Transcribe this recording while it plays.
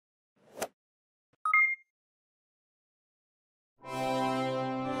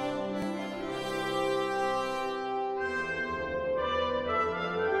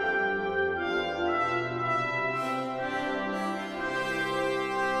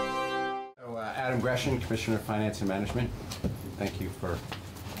Adam Gresham, Commissioner of Finance and Management. Thank you for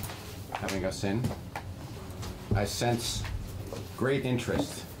having us in. I sense great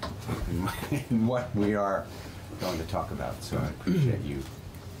interest in what we are going to talk about, so I appreciate you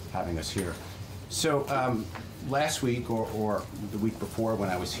having us here. So last week or the week before when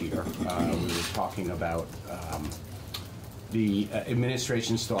I was here, we were talking about the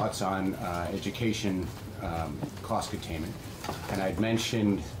administration's thoughts on education cost containment. And I'd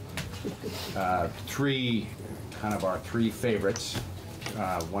mentioned our three favorites,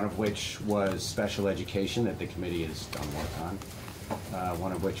 one of which was special education that the committee has done work on,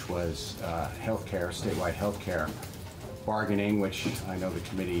 one of which was healthcare, statewide healthcare bargaining, which I know the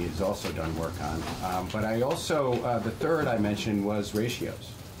committee has also done work on. But I also, the third I mentioned was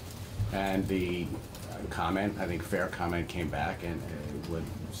ratios. And the comment, I think fair comment, came back and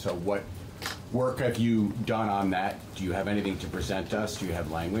so what work have you done on that? Do you have anything to present us? Do you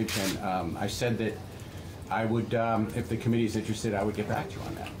have language? And I said that I would, if the committee is interested, I would get back to you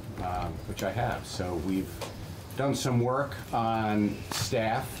on that, which I have. So we've done some work on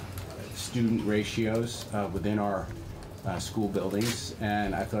staff, student ratios within our school buildings,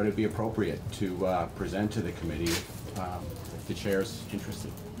 and I thought it'd be appropriate to present to the committee if the chair's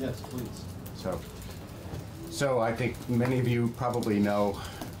interested. Yes, please. So I think many of you probably know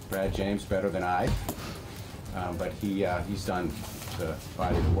Brad James better than I, but he's done the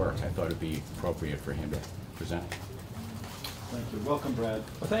body of the work. I thought it'd be appropriate for him to present. Thank you. Welcome, Brad.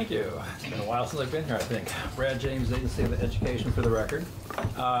 Well, thank you. It's been a while since I've been here, I think. Brad James, Agency of Education for the record.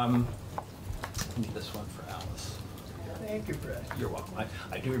 Need this one for Alice. Thank you, Brad. You're welcome.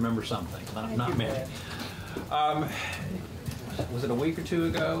 I do remember some things, not many. Was it a week or two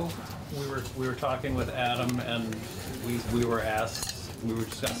ago? We were talking with Adam, and we were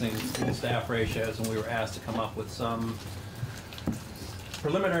discussing student staff ratios, and we were asked to come up with some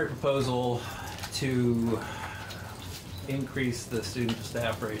preliminary proposal to increase the student to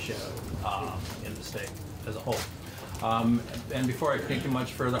staff ratio in the state as a whole. And before I take too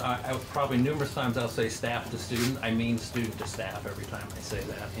much further, I probably numerous times I'll say staff to student. I mean student to staff every time I say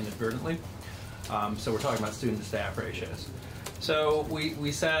that inadvertently. So we're talking about student to staff ratios. So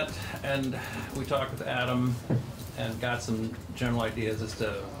we sat and we talked with Adam and got some general ideas as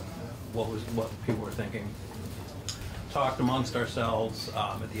to what people were thinking. Talked amongst ourselves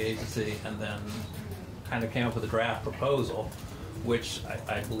at the agency, and then kind of came up with a draft proposal, which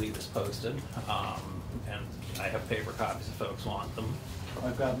I believe is posted. And I have paper copies if folks want them.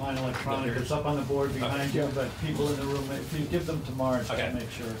 I've got mine electronic. It's up on the board behind you, but people in the room, if you give them to Marge, I'll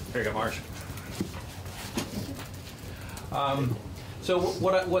make sure. Here you go, Marge. So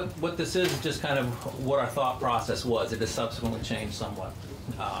what this is just kind of what our thought process was. It has subsequently changed somewhat,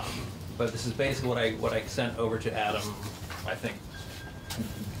 but this is basically what I sent over to Adam. I think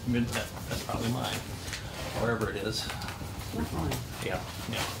that's probably mine, wherever it is. Yeah.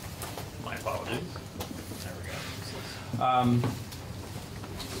 My apologies. There we go.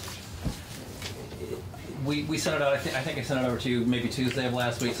 We sent it out. I think I sent it over to you maybe Tuesday of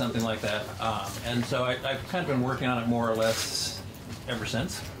last week, something like that. And so I've kind of been working on it more or less ever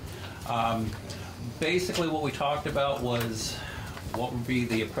since. Basically, what we talked about was what would be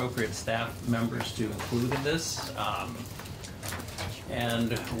the appropriate staff members to include in this.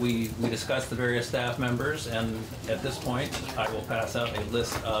 And we discussed the various staff members, and at this point, I will pass out a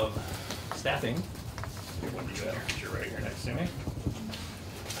list of staffing. You're right here next to me.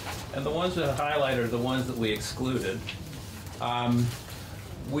 And the ones that I highlighted are the ones that we excluded.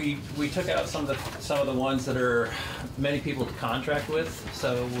 We took out some of the ones that are many people to contract with.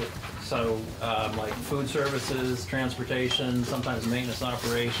 So like food services, transportation, sometimes maintenance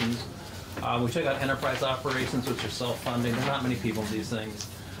operations. We took out enterprise operations, which are self-funding. There are not many people in these things.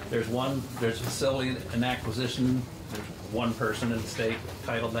 There's facility and acquisition. There's one person in the state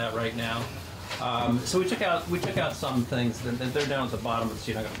titled that right now. So we took out some things. They're down at the bottom of the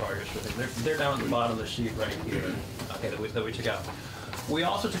sheet. I'm going to borrow yours for a second. They're down at the bottom of the sheet right here. Okay, that we took out. We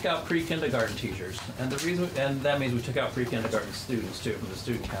also took out pre-kindergarten teachers, and that means we took out pre-kindergarten students too from the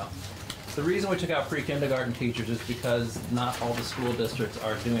student count. The reason we took out pre-kindergarten teachers is because not all the school districts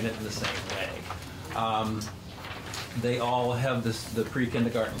are doing it in the same way. They all have the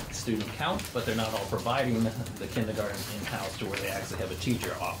pre-kindergarten student count, but they're not all providing the kindergarten in-house to where they actually have a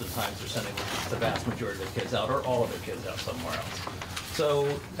teacher. Oftentimes they're sending the vast majority of their kids out, or all of their kids out somewhere else.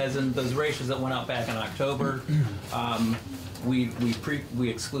 So, as in those ratios that went out back in October, we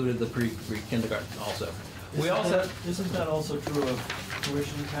excluded the pre-kindergarten also. Isn't that also true of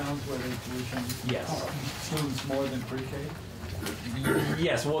tuition towns where they tuition students more than pre-K?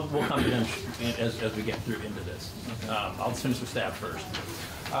 Yes, we'll come to them as we get through into this. Okay. I'll finish with staff first.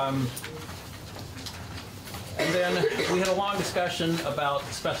 And then we had a long discussion about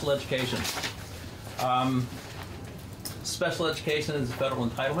special education. Special education is a federal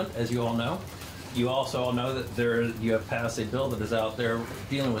entitlement, as you all know. You also all know that you have passed a bill that is out there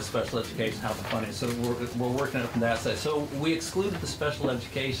dealing with special education, how the funding. So we're working on it from that side. So we excluded the special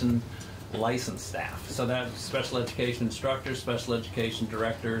education licensed staff. So that's special education instructors, special education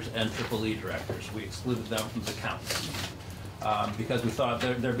directors, and EEE directors. We excluded them from the count because we thought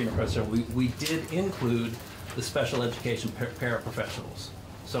there'd be no precedent. We did include the special education paraprofessionals.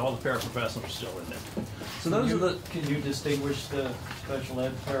 So all the paraprofessionals are still in there. So those are the. Can you distinguish the special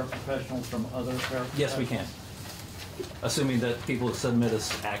ed paraprofessionals from other paraprofessionals? Yes, we can. Assuming that people submit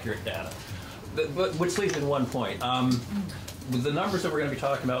us accurate data. But which leads me to one point. The numbers that we're going to be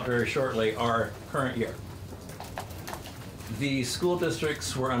talking about very shortly are current year. The school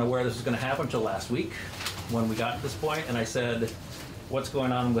districts were unaware this was going to happen until last week when we got to this point, and I said, what's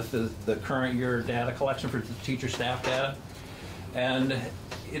going on with the current year data collection for the teacher staff data? And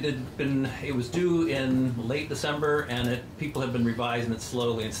it was due in late December, and people have been revising it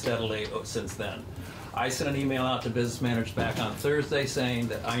slowly and steadily since then. I sent an email out to business managers back on Thursday saying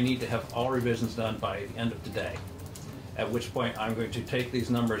that I need to have all revisions done by the end of today, at which point I'm going to take these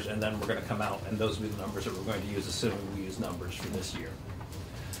numbers and then we're going to come out, and those will be the numbers that we're going to use, assuming we use numbers for this year.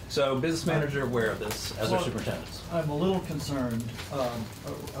 So business managers are aware of this, as are superintendents. I'm a little concerned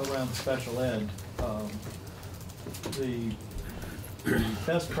around special ed. The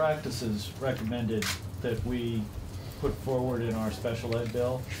best practices recommended that we put forward in our special ed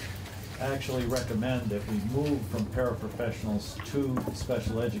bill actually recommend that we move from paraprofessionals to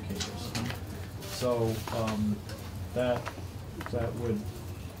special educators. So that would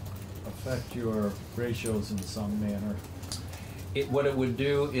affect your ratios in some manner. What it would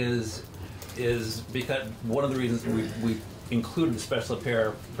do is because one of the reasons we included the special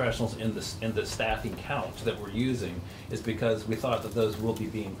paraprofessionals in the staffing count that we're using is because we thought that those will be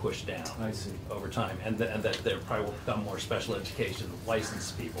being pushed down. I see. Over time, and that there probably will become more special education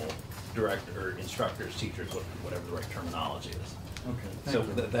licensed people, director, instructors, teachers, whatever the right terminology is. Okay. So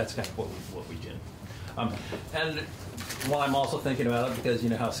that's kind of what we did. And while I'm also thinking about it, because you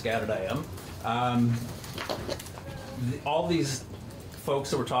know how scattered I am, all these folks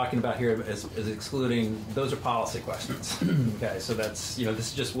that we're talking about here as excluding, those are policy questions. Okay, so that's, this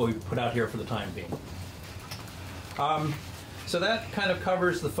is just what we put out here for the time being. So that kind of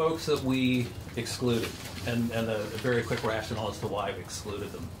covers the folks that we excluded, and a very quick rationale as to why we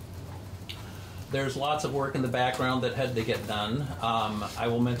excluded them. There's lots of work in the background that had to get done. I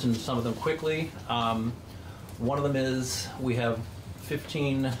will mention some of them quickly. One of them is we have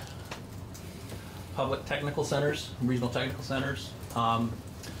 15 public technical centers, regional technical centers. 12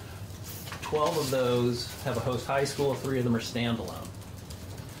 of those have a host high school, 3 of them are standalone.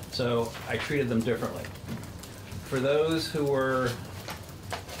 So I treated them differently. For those who were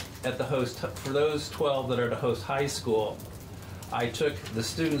at the host, for those 12 that are at a host high school, I took the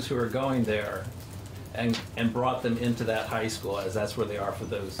students who are going there and brought them into that high school, as that's where they are for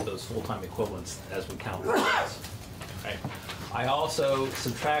those full-time equivalents as we count them. Right? I also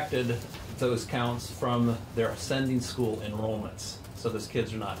subtracted those counts from their ascending school enrollments. So those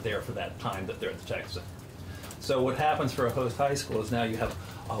kids are not there for that time that they're at the tech center. So what happens for a host high school is now you have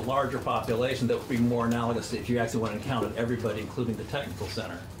a larger population that would be more analogous to if you actually went and counted everybody, including the technical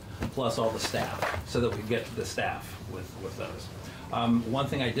center, plus all the staff, so that we get to the staff with those. One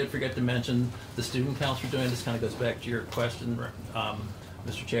thing I did forget to mention, the student counts we're doing, this kind of goes back to your question,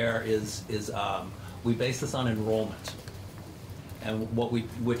 Mr. Chair, is we base this on enrollment. And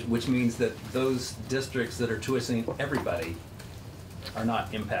which means that those districts that are tuitioning everybody are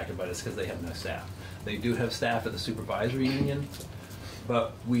not impacted by this because they have no staff. They do have staff at the supervisory union,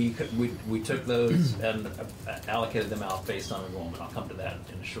 but we took those and allocated them out based on enrollment. I'll come to that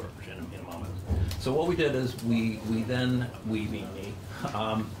in a moment. So what we did is we mean me,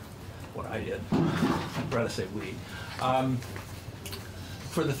 what I did, I'd rather say we.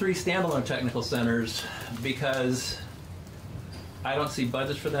 For the 3 standalone technical centers, because I don't see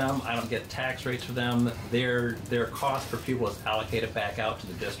budgets for them, I don't get tax rates for them, their cost per pupil is allocated back out to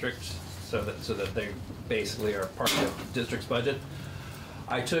the districts so that they basically are part of the district's budget.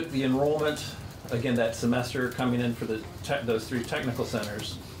 I took the enrollment, again, that semester coming in for those 3 technical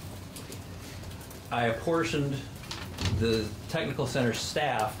centers. I apportioned the technical center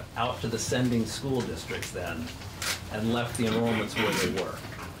staff out to the sending school districts then and left the enrollments where they were.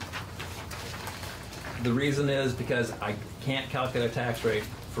 The reason is because I can't calculate a tax rate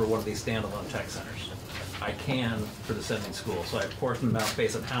for one of these standalone tech centers. I can for the sending school, so I portion them out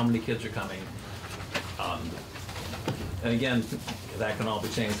based on how many kids are coming. And again, that can all be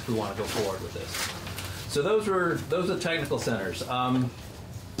changed if we want to go forward with this. So those are technical centers.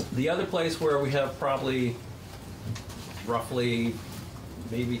 The other place where we have probably roughly,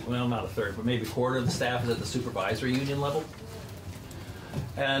 maybe, well, not a third, but maybe a quarter of the staff is at the supervisory union level.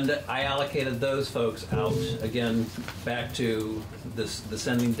 And I allocated those folks out, again, back to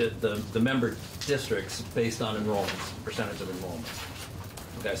the member districts based on enrollments, percentage of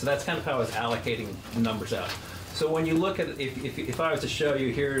enrollments. Okay, so that's kind of how I was allocating numbers out. So when you look at, if I was to show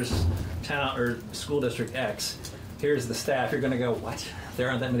you, here's town or school district X, here's the staff, you're going to go, what? There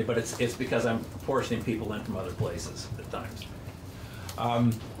aren't that many, but it's because I'm portioning people in from other places at times.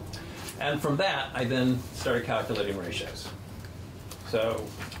 And from that, I then started calculating ratios. So,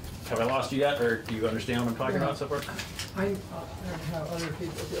 have I lost you yet, or do you understand what I'm talking about so far? I don't know how other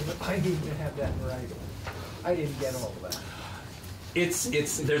people do, but I need to have that in writing. I didn't get all of that.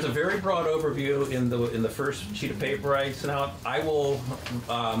 There's a very broad overview in the first sheet of paper I sent out. I will,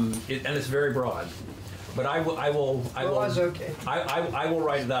 and it's very broad, but I will. Okay. I will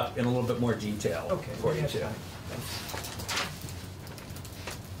write it up in a little bit more detail for you too.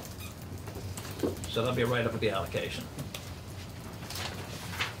 So that'll be right up with the allocation.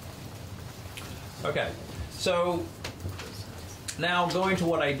 Okay, so now going to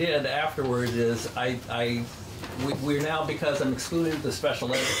what I did afterwards is we're now, because I'm excluding the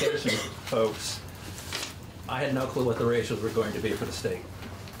special education folks, I had no clue what the ratios were going to be for the state.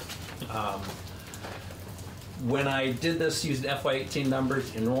 When I did this using FY18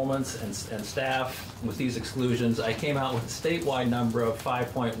 numbers, enrollments, and staff with these exclusions, I came out with a statewide number of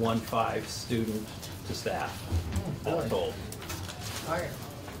 5.15 student to staff, all told. Higher.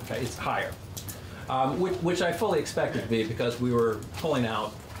 Okay, it's higher. Which I fully expected to be, because we were pulling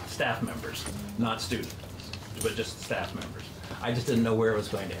out staff members, not students, but just staff members. I just didn't know where it was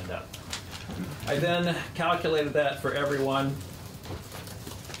going to end up. I then calculated that for everyone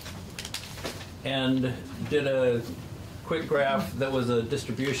and did a quick graph that was a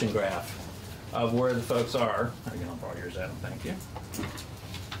distribution graph of where the folks are. Again, I'll borrow yours, Adam, thank you.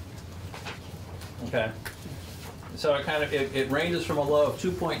 Okay. So it ranges from a low of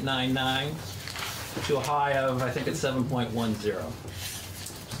 2.99 to a high of, I think it's 7.10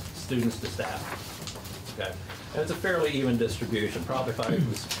 students to staff. Okay, and it's a fairly even distribution. Probably if I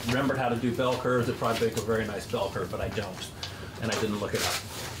remembered how to do bell curves, it'd probably make a very nice bell curve, but I don't, and I didn't look it up.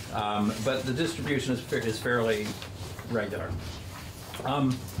 But the distribution is fairly regular.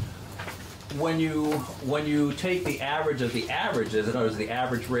 When you take the average of the averages, in other words, the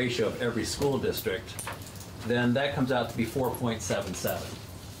average ratio of every school district, then that comes out to be 4.77.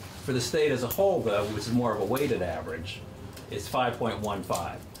 For the state as a whole, though, which is more of a weighted average, it's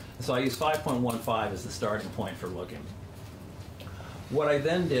 5.15. So I use 5.15 as the starting point for looking. What I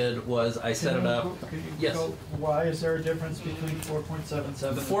then did was I set it up. Yes. Why is there a difference between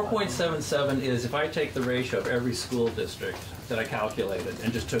 4.77? The 4.77 is if I take the ratio of every school district that I calculated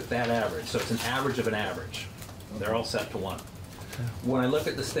and just took that average. So it's an average of an average. They're all set to 1. When I look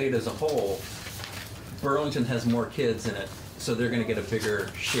at the state as a whole, Burlington has more kids in it, so they're going to get a bigger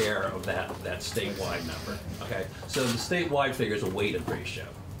share of that statewide number. Okay, so the statewide figure is a weighted ratio,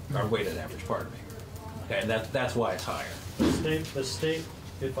 or weighted average, pardon me. Okay, and that's why it's higher. The state,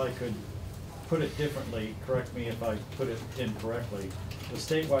 if I could put it differently, correct me if I put it incorrectly, the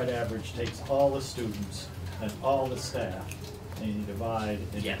statewide average takes all the students and all the staff, and you divide,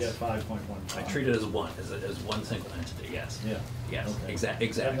 and you get 5.15. I treat it as one single entity. Yes. Yeah. Yes. Okay. Exactly.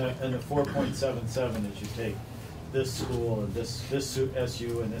 And the 4.77 is you take this school and this SU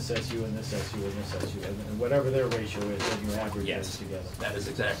and this SU and this SU and this SU, and whatever their ratio is, then you average those together. That is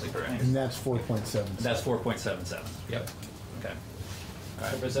exactly correct. And that's 4.7. That's 4.77. Yep. Okay. All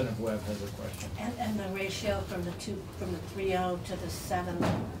right. Representative Webb has a question. And the ratio from the 3.0 to the 7,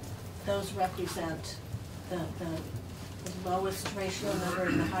 those represent the lowest ratio number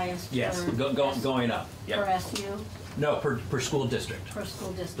and the highest. Yes, per going up. Yep. Per SU. No, per school district. Per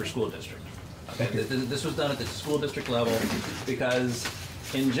school district. Per school district. Okay. This was done at the school district level because,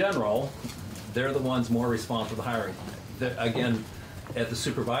 in general, they're the ones more responsible for the hiring. Again, at the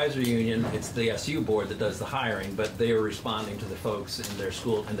supervisory union, it's the SU board that does the hiring, but they are responding to the folks in their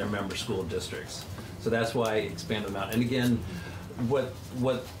school, in their member school districts. So that's why I expanded them out. And again, what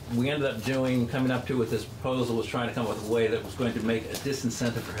we ended up doing, coming up to with this proposal, was trying to come up with a way that was going to make a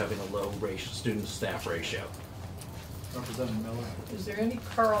disincentive for having a low student-staff ratio. Representative Miller. Is there any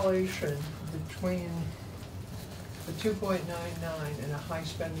correlation between the 2.99 and a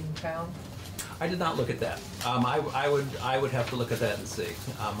high-spending town? I did not look at that. I would have to look at that and see.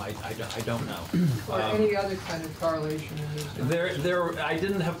 I don't know. Or any other kind of correlation in these numbers? I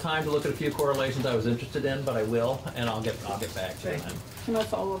didn't have time to look at a few correlations I was interested in, but I will, and I'll get back to you. Thank you. Can I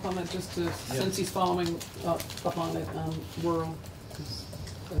follow up on that just to, since he's following up on it, rural, 'cause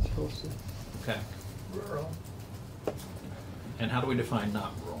that's supposed to. Okay. Rural. And how do we define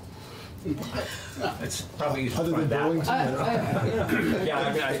not rural? It's probably easier to Other than find that one. Burlington?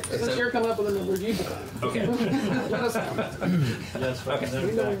 Yeah, Since you're coming up with a number, you okay. let us know. Yes, Okay. We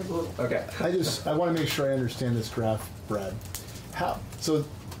Representative know Beck. you're rural. Okay. I want to make sure I understand this graph, Brad. So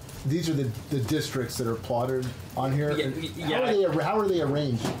these are the districts that are plotted on here? Yeah. How are they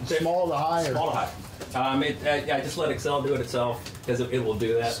arranged? Small to high? Or? Small to high. I just let Excel do it itself because it will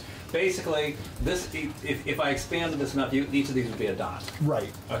do that. Basically, if I expanded this enough, each of these would be a dot.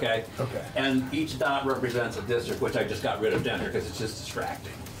 Right. Okay? Okay. And each dot represents a district, which I just got rid of down here because it's just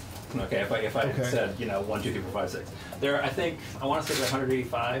distracting. Okay, if I Okay. said, 1, 2, 3, 4, 5, 6. There, I want to say there are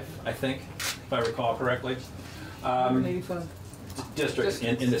 185, I think, if I recall correctly. 185. Districts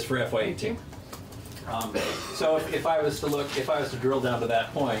in this for FY18. So if I was to drill down to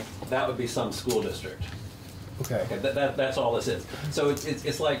that point, that would be some school district. Okay. Okay, that's all this is. So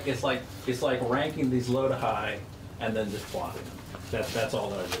it's like ranking these low to high, and then just plotting them. That's all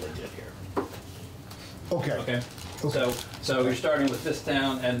that I really did here. Okay. Okay. Okay. So you're starting with this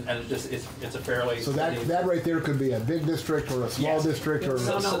town, and it's a fairly So that right there could be a big district or a small Yes. district or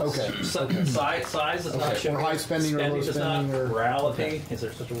okay. Size does not Okay. show. Or high spending or low does spending not. or- Rurality, is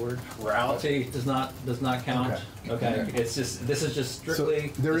there such a word? Rurality does not count. Okay. This is just So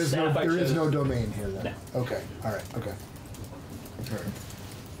strictly. there the is staff I no chose. domain here then. No. Okay. All right. Okay. All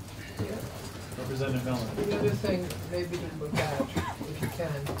right. Representative Miller. The other thing maybe to look at, if you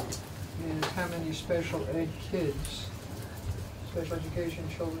can, is how many special ed kids, special education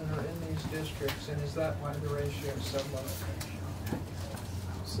children are in these districts, and is that why the ratio is so low?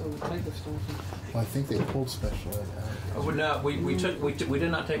 So make a stuff. Well, I think they pulled special ed out. No, we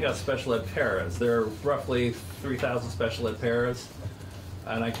did not take out special ed paras. There are roughly 3,000 special ed paras,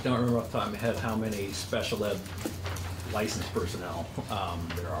 and I don't remember off the top of my head how many special ed licensed personnel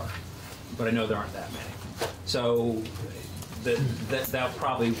there are, but I know there aren't that many. So that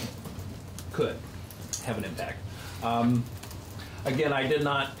probably could have an impact. Again, I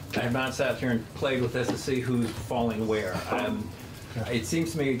have not sat here and played with this to see who's falling where. It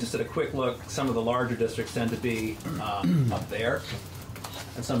seems to me, just at a quick look, some of the larger districts tend to be up there,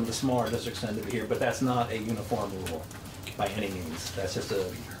 and some of the smaller districts tend to be here, but that's not a uniform rule by any means. That's just a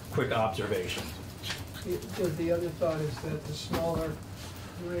quick observation. The other thought is that the smaller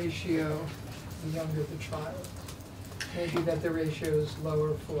ratio, the younger the child. Maybe that the ratio is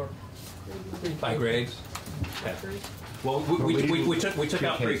lower for By grades? Okay. Well, we took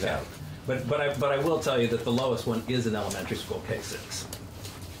out pre-Ks pre-K, out. but I will tell you that the lowest one is an elementary school K-6.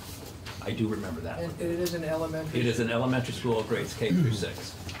 I do remember that one. And it is an elementary. It is an elementary school grades K through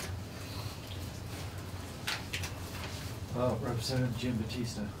 6. Representative Jim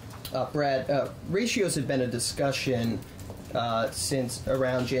Batista. Brad, ratios have been a discussion since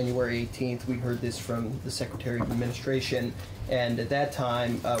around January 18th. We heard this from the Secretary of Administration, and at that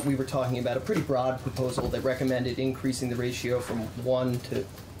time we were talking about a pretty broad proposal that recommended increasing the ratio from 1 to,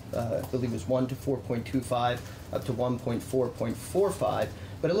 I believe it was 1 to 4.25 up to 1.4.45.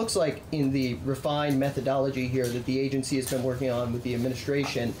 But it looks like in the refined methodology here that the agency has been working on with the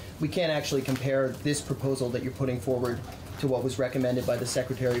administration, we can't actually compare this proposal that you're putting forward to what was recommended by the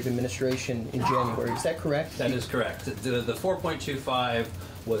Secretary of Administration in January. Is that correct? That is correct. The 4.25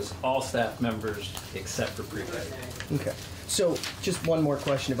 was all staff members except for pre-K. Okay. So just one more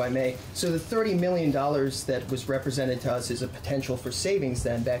question, if I may. So the $30 million that was represented to us as a potential for savings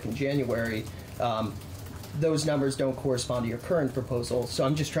then back in January, those numbers don't correspond to your current proposal. So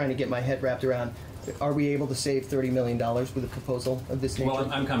I'm just trying to get my head wrapped around, are we able to save $30 million with a proposal of this nature?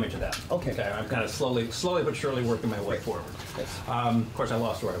 Well, I'm coming to that. Okay. I'm kind of slowly but surely working my way forward. Yes. Of course, I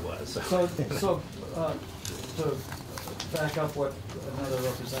lost where I was. So to back up what another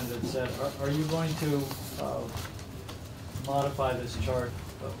representative said, are you going to modify this chart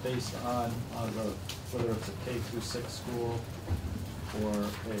based on whether it's a K through 6 school or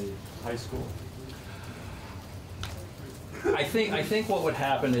a high school? I think what would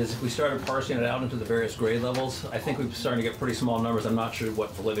happen is if we started parsing it out into the various grade levels, I think we're starting to get pretty small numbers. I'm not sure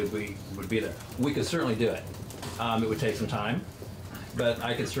what validity would be there. We could certainly do it. It would take some time, but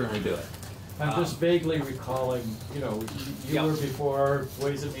I could certainly do it. I'm just vaguely recalling, you Yep. were before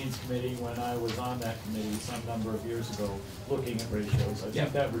Ways and Means Committee when I was on that committee some number of years ago, looking at ratios. I Yep.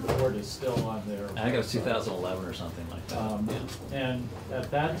 think that report is still on there. I think it was 2011 or something like that. Yeah. And at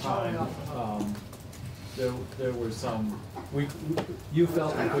that time, there were some, you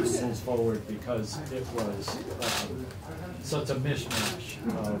felt we couldn't move forward because it was such a mishmash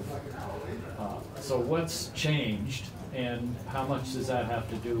of, so what's changed and how much does that have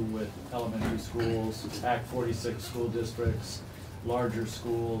to do with elementary schools, Act 46 school districts, larger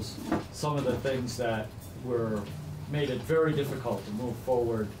schools, some of the things that made it very difficult to move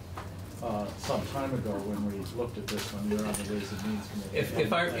forward some time ago when we looked at this when we were on the Ways and Means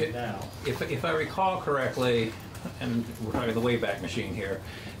Committee. If I recall correctly, and we're talking the Wayback Machine here,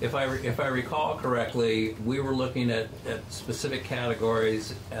 if I recall correctly, we were looking at specific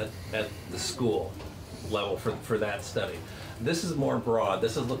categories at the school level for that study. This is more broad.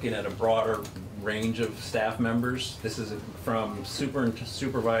 This is looking at a broader range of staff members. This is from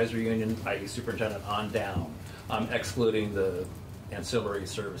supervisory union, i.e. superintendent, on down, excluding the ancillary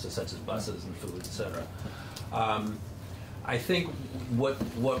services such as buses and food, etc. I think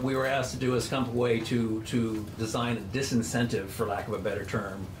what we were asked to do is come up with a way to design a disincentive, for lack of a better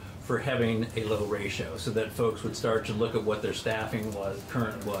term, for having a low ratio, so that folks would start to look at what their staffing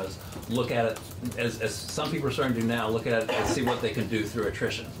current was, look at it as some people are starting to do now, look at it and see what they can do through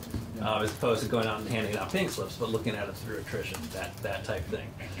attrition, as opposed to going out and handing out pink slips, but looking at it through attrition, that type of thing.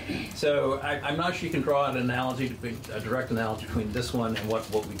 So I'm not sure you can draw an analogy, a direct analogy between this one and what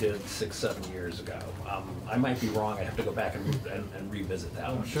we did 6-7 years ago. I might be wrong. I have to go back and revisit that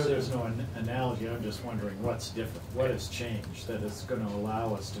one. I'm sure there's no analogy. I'm just wondering what's different, what has changed that is going to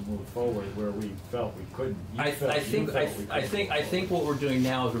allow us to move forward where we felt we couldn't. I think what we're doing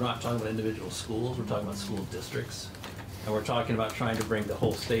now is we're not talking about individual schools. We're talking about school districts. And we're talking about trying to bring the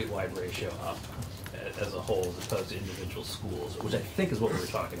whole statewide ratio up as a whole, as opposed to individual schools, which I think is what we were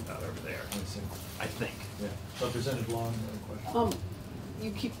talking about over there. I think. Yeah. Representative Long, another question.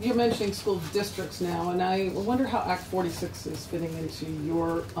 You're mentioning school districts now, and I wonder how Act 46 is fitting into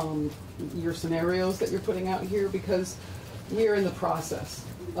your scenarios that you're putting out here, because we are in the process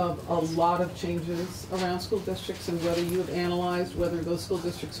of a lot of changes around school districts, and whether you have analyzed whether those school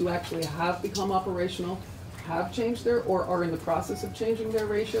districts who actually have become operational have changed or are in the process of changing their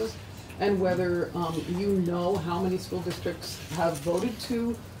ratios, and whether you know how many school districts have voted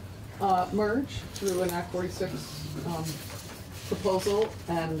to merge through an Act 46 proposal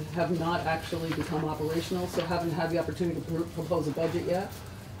and have not actually become operational, so haven't had the opportunity to propose a budget yet.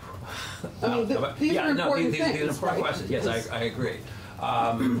 I mean, these are important things. These are important questions. Yes, I agree.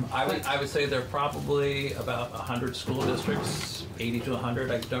 I would say there are probably about 100 school districts, 80 to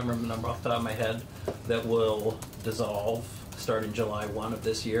 100, I don't remember the number off the top of my head, that will dissolve starting July 1 of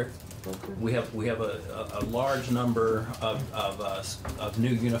this year. Okay. We have a large number of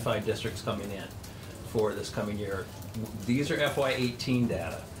new unified districts coming in for this coming year. These are FY18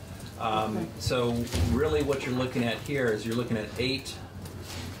 data. So really what you're looking at here is you're looking at 8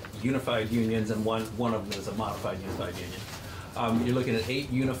 unified unions, and one of them is a modified unified union. You're looking at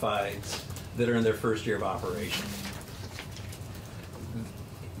 8 unifieds that are in their first year of operation.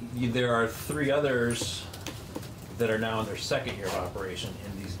 There are 3 others that are now in their second year of operation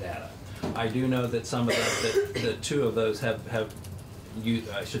in these data. I do know that some of that 2 of those have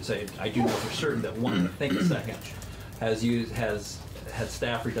I should say, I do know for certain that one, I think the second, has had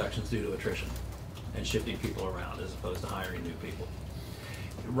staff reductions due to attrition and shifting people around as opposed to hiring new people.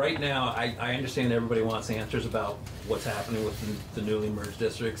 Right now, I understand everybody wants answers about what's happening with the newly merged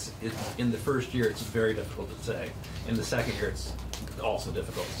districts. In the first year, it's very difficult to say. In the second year, it's also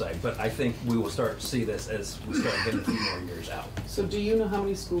difficult to say. But I think we will start to see this as we start getting a few more years out. So do you know how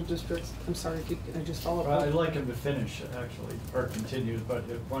many school districts, I'm sorry, can I just follow up? I'd like him to finish, actually, or continue, but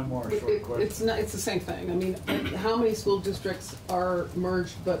one more short question. It's the same thing. I mean, how many school districts are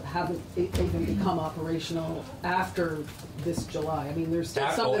merged but haven't even become operational after this July? I mean, there's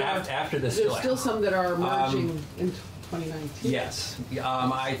still some that are, after this there's July. still some that are merging in 2019. Yes.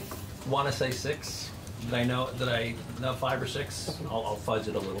 I want to say 6. Did I know 5 or 6? Okay. I'll fudge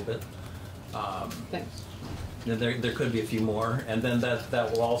it a little bit. Thanks. There could be a few more, and then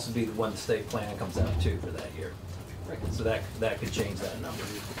that will also be when the state plan comes out too for that year. Right. So that could change that number.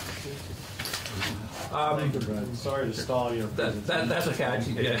 Thank you, Brad. Sorry to stall your presentation. That's okay.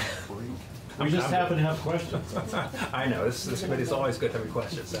 Yeah. We just happen to have questions. I know this committee's always good having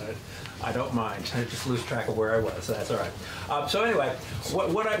questions. So I don't mind. I just lose track of where I was, so that's all right. So anyway,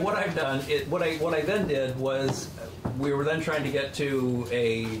 what I've done, what I then did was we were then trying to get to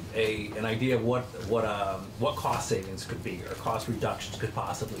an idea of what cost savings could be or cost reductions could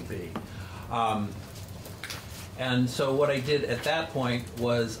possibly be. And so what I did at that point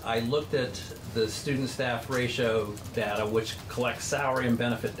was I looked at the student-staff ratio data, which collects salary and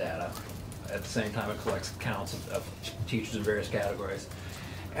benefit data. At the same time, it collects counts of teachers in various categories.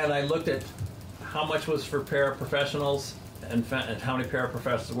 And I looked at how much was for paraprofessionals and how many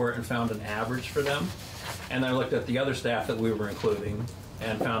paraprofessionals were, and found an average for them. And I looked at the other staff that we were including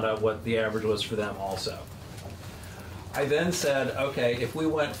and found out what the average was for them also. I then said, okay, if we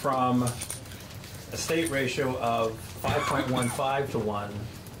went from a state ratio of 5.15 to 1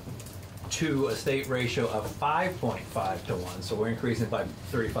 to a state ratio of 5.5 to 1, so we're increasing by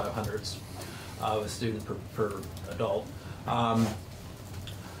 35 hundredths of a student per adult,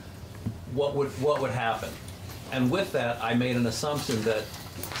 what would happen? And with that, I made an assumption that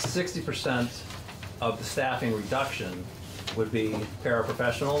 60% of the staffing reduction would be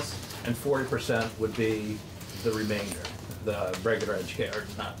paraprofessionals, and 40% would be the remainder, the regular educator,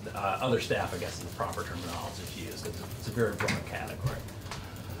 not other staff, I guess is the proper terminology to use, because it's a very broad category.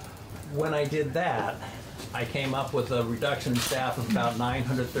 When I did that, I came up with a reduction in staff of about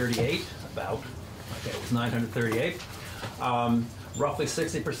 938, it was 938. Roughly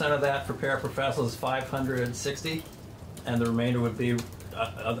 60% of that for paraprofessionals is 560, and the remainder would be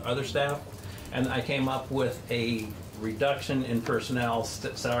other staff. And I came up with a reduction in personnel,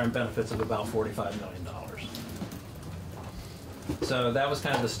 salary and benefits of about $45 million. So that was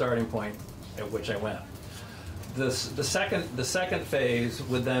kind of the starting point at which I went. The second phase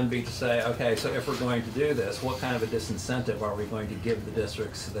would then be to say, okay, so if we're going to do this, what kind of a disincentive are we going to give the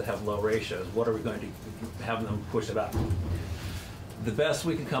districts that have low ratios? What are we going to have them push it up? The best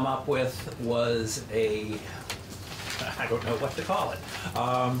we could come up with was I don't know what to call it,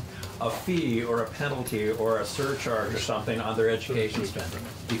 a fee or a penalty or a surcharge or something on their education spending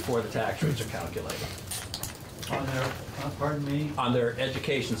before the tax rates are calculated. On their, pardon me? On their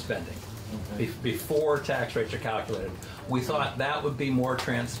education spending. Okay. Before tax rates are calculated. We thought that would be more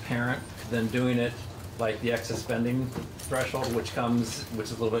transparent than doing it like the excess spending threshold, which is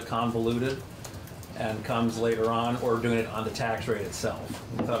a little bit convoluted and comes later on, or doing it on the tax rate itself.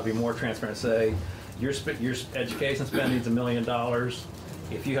 We thought it would be more transparent. Say, your education spending is $1 million.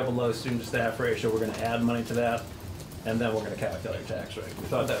 If you have a low student-to-staff ratio, we're going to add money to that, and then we're going to calculate your tax rate. We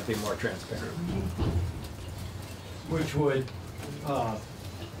thought that would be more transparent. Which would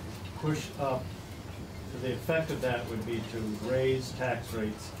push up, the effect of that would be to raise tax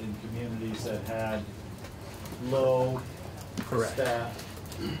rates in communities that had low Correct. staff,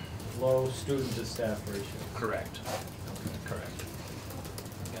 low student-to-staff ratio. Correct. Correct.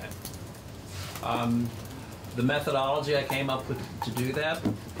 Okay. The methodology I came up with to do that,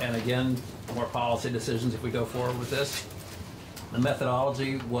 and again, more policy decisions if we go forward with this. The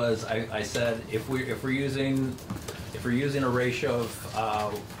methodology was, I said, if we're using a ratio of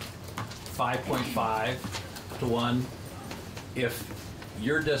 5.5 to 1, if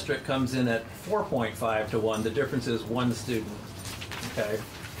your district comes in at 4.5 to 1, the difference is one student, okay,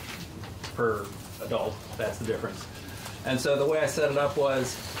 per adult. That's the difference. And so the way I set it up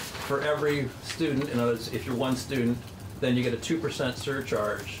was, for every student, in other words, if you're one student, then you get a 2%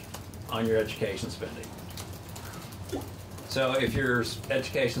 surcharge on your education spending. So if your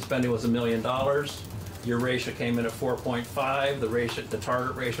education spending was $1 million, your ratio came in at 4.5. The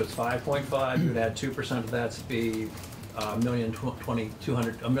target ratio is 5.5. You'd add 2% of that to be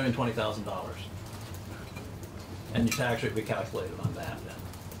 $1,020,000, and your tax rate would be calculated on that. Then.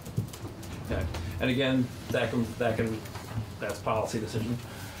 Okay, and again, that's policy decision,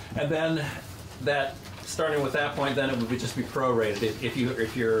 and then that. Starting with that point, then it would just be prorated. If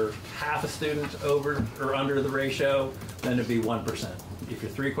you're half a student over or under the ratio, then it'd be 1%. If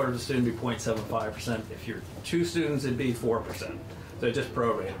you're 3/4 of a student, it'd be 0.75%. If you're 2 students, it'd be 4%. So it just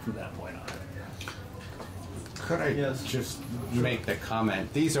prorated from that point on. Could I just make the comment?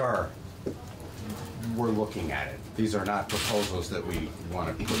 We're looking at it. These are not proposals that we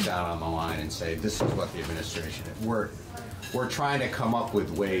want to put down on the line and say, this is what the administration is. We're trying to come up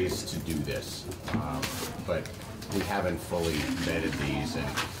with ways to do this, but we haven't fully vetted these, and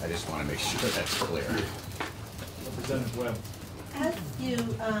I just want to make sure that's clear. Representative Webb. As you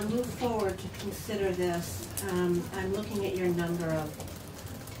move forward to consider this, I'm looking at your number of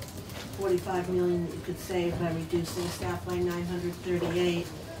 $45 million that you could save by reducing staff by 938,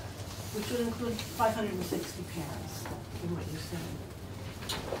 which would include 560 parents, in what you said.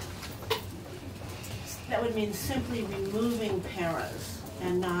 That would mean simply removing paras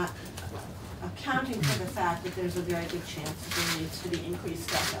and not accounting for the fact that there's a very good chance that there needs to be increased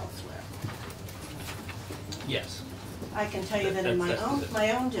staff elsewhere. Yes. I can tell you that in my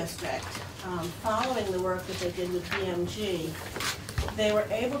own district, following the work that they did with BMG, they were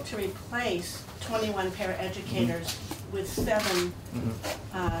able to replace 21 paraeducators with 7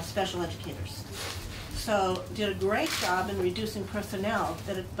 special educators. So did a great job in reducing personnel,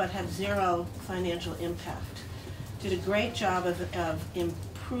 but had 0 financial impact. Did a great job of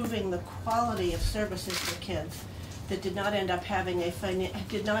improving the quality of services for kids that did not end up having a financial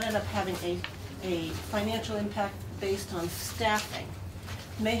impact based on staffing.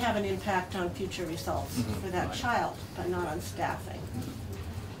 May have an impact on future results for that child, but not on staffing.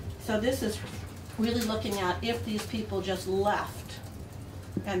 So this is really looking at if these people just left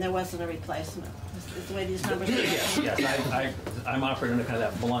and there wasn't a replacement. Is the way these numbers are. Yes, I'm operating under kind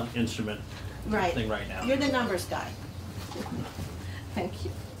of that blunt instrument thing right now. You're the numbers guy. Thank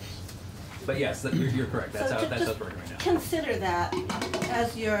you. But yes, you're correct. That's how it's working right now. Consider that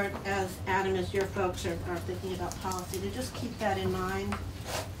as Adam, as your folks are thinking about policy, to just keep that in mind,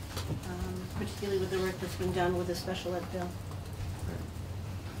 particularly with the work that's been done with the special ed bill.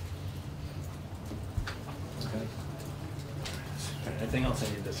 Okay. Anything else I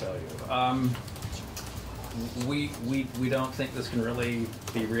need to tell you? We don't think this can really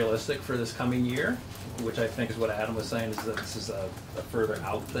be realistic for this coming year, which I think is what Adam was saying, is that this is a further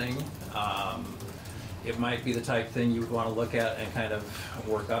out thing. It might be the type thing you would want to look at and kind of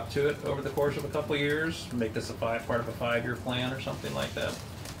work up to it over the course of a couple of years, make this part of a 5-year plan or something like that.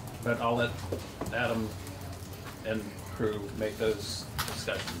 But I'll let Adam and crew make those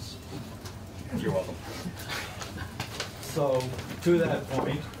discussions. You're welcome. So, to that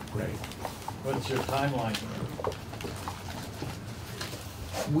point, Right. what's your timeline?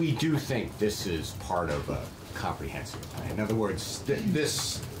 We do think this is part of a comprehensive plan. In other words,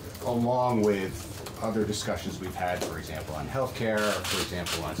 this, along with other discussions we've had, for example, on healthcare, for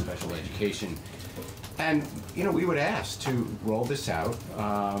example, on special education, and we would ask to roll this out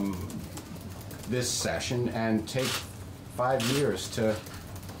this session and take 5 years to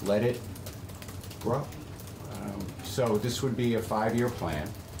let it grow. So this would be a 5-year plan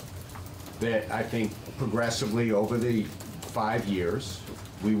that I think progressively over the 5 years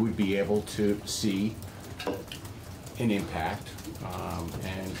we would be able to see an impact,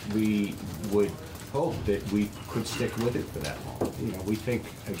 and we would hope that we could stick with it for that long. We think,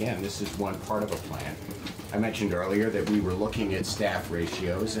 again, this is one part of a plan. I mentioned earlier that we were looking at staff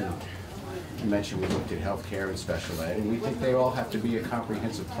ratios, and you mentioned we looked at healthcare and special ed, and we think they all have to be a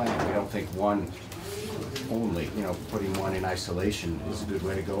comprehensive plan. We don't think one only, putting one in isolation is a good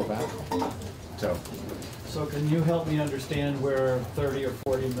way to go about it. So can you help me understand where $30 or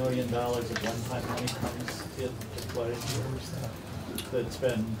 $40 million of one-time money comes into play? That's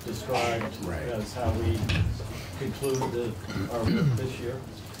been described as how we conclude our work this year?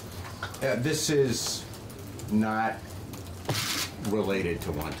 This is not related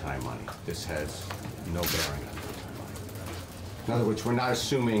to one-time money. This has no bearing on one-time money. In other words, we're not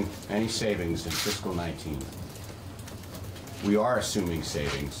assuming any savings in fiscal 19. We are assuming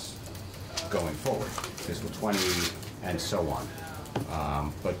savings going forward, fiscal 20 and so on.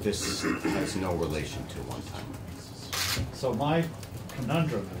 But this has no relation to one-time money. So my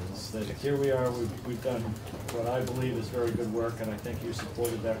conundrum is that here we are, we've done what I believe is very good work, and I think you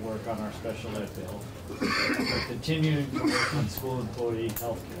supported that work on our special ed bill. We're continuing to work on school employee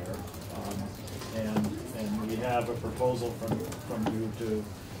health care, and we have a proposal from you to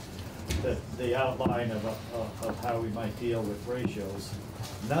the outline of how we might deal with ratios,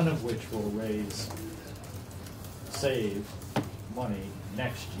 none of which will save money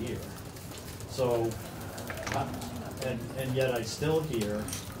next year. So, and yet I still hear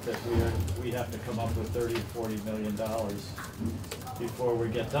that we have to come up with $30 to $40 million before we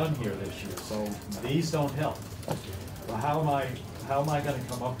get done here this year. So these don't help. Well, how am I going to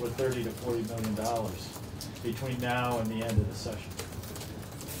come up with $30 to $40 million between now and the end of the session?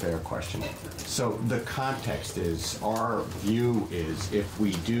 Fair question. So the context is, our view is, if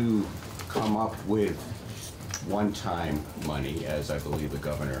we do come up with one-time money, as I believe the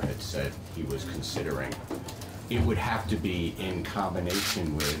governor had said he was considering, it would have to be in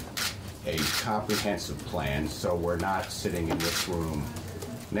combination with a comprehensive plan, so we're not sitting in this room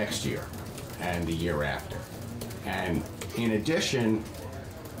next year and the year after. And in addition,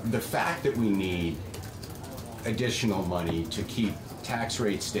 the fact that we need additional money to keep tax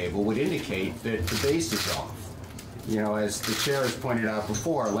rates stable would indicate that the base is off. As the chair has pointed out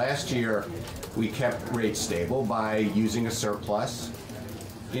before, last year we kept rates stable by using a surplus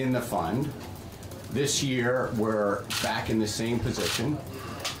in the fund. This year we're back in the same position.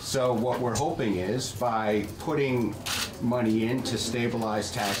 So what we're hoping is, by putting money in to stabilize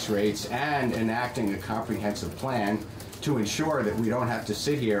tax rates and enacting a comprehensive plan to ensure that we don't have to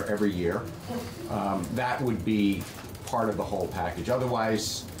sit here every year, that would be part of the whole package.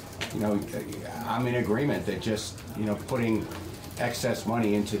 Otherwise, I'm in agreement that just, putting excess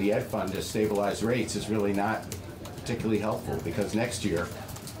money into the ed fund to stabilize rates is really not particularly helpful, because next year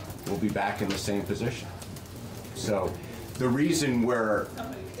we'll be back in the same position. So the reason we're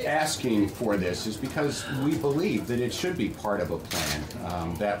asking for this is because we believe that it should be part of a plan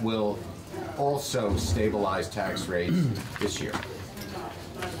that will also stabilize tax rates this year.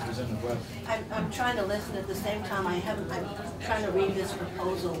 I'm trying to listen at the same time. I'm trying to read this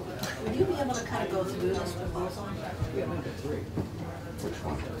proposal. Would you be able to kind of go through this proposal? Yeah, number 3. Which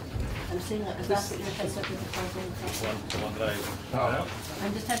one? I'm seeing that. Is that what you're typing the proposal? The one that I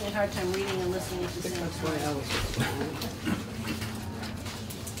I'm just having a hard time reading and listening at the same That's why I time. was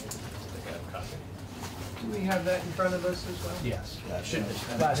Do we have that in front of us as well? Yes. should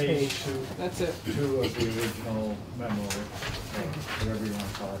Last page That's it. 2 of the original memo, or whatever you want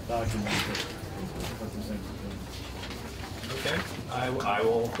to call it, document that represents it. Okay, I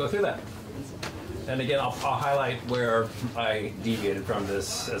will go through that. And again, I'll highlight where I deviated from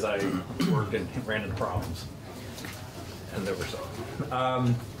this as I worked and ran into problems. And there were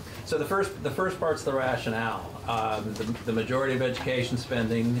some. So the first part's the rationale. The majority of education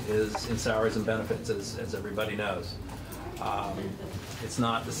spending is in salaries and benefits, as everybody knows. It's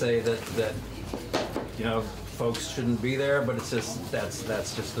not to say that folks shouldn't be there, but it's just that's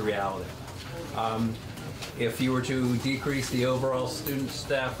just the reality. If you were to decrease the overall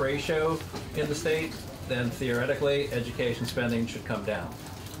student-staff ratio in the state, then theoretically education spending should come down.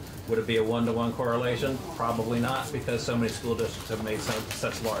 Would it be a one-to-one correlation? Probably not, because so many school districts have made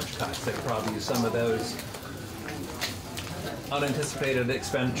such large cuts. They probably use some of those unanticipated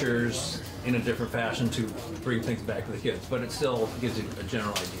expenditures in a different fashion to bring things back to the kids, but it still gives you a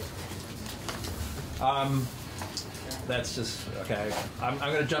general idea. That's just, okay. I'm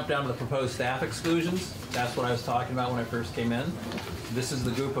going to jump down to the proposed staff exclusions. That's what I was talking about when I first came in. This is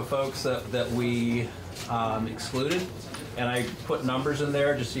the group of folks that we excluded. And I put numbers in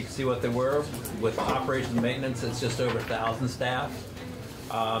there just so you can see what they were. With operations and maintenance, it's just over 1,000 staff.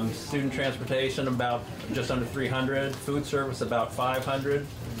 Student transportation, about just under 300. Food service, about 500.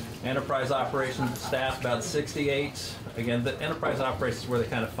 Enterprise operations staff, about 68. Again, the enterprise operations is where they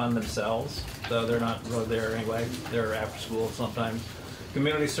kind of fund themselves, so they're not really there anyway. They're after school sometimes.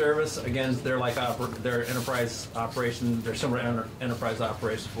 Community service, again, they're like their enterprise operation. They're similar to enterprise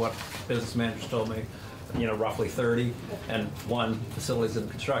operations. What business managers told me, roughly 30, and 1 facilities and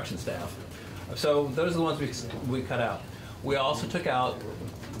construction staff. So those are the ones we cut out. We also took out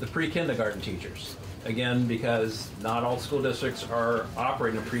the pre-kindergarten teachers. Again, because not all school districts are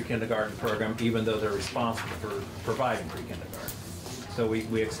operating a pre-kindergarten program, even though they're responsible for providing pre-kindergarten. So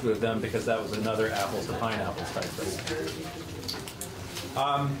we excluded them because that was another apples to pineapples type thing.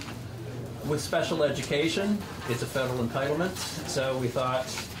 With special education, it's a federal entitlement, so we thought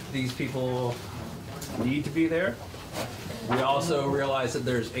these people need to be there. We also realized that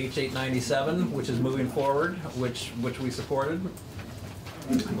there's H.847, which is moving forward, which we supported.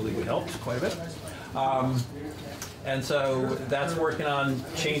 I believe we helped quite a bit. And so that's working on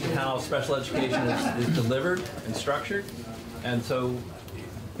changing how special education is delivered and structured. And so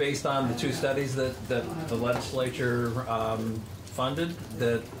based on the 2 studies that the legislature funded,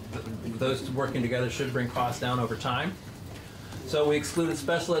 that those working together should bring costs down over time. So we excluded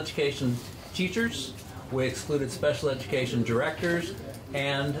special education teachers, we excluded special education directors,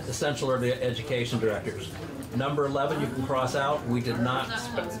 and essential education directors. Number 11 you can cross out. We did not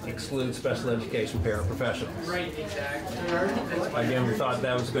exclude special education paraprofessionals. Right, exactly. Again, we thought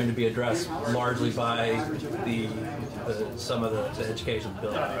that was going to be addressed largely by some of the education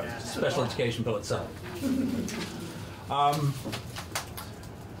bill, special education bill itself.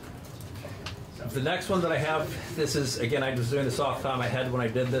 The next one that I have, this is, again, I was doing this off the top of my head when I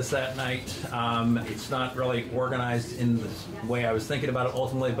did this that night. It's not really organized in the way I was thinking about it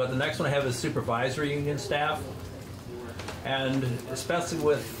ultimately, but the next one I have is supervisory union staff. And especially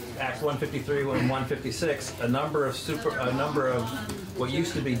with Act 153 and 156, a number of what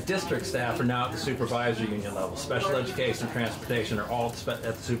used to be district staff are now at the supervisory union level. Special education and transportation are all at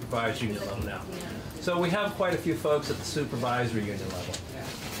the supervisory union level now. So we have quite a few folks at the supervisory union level.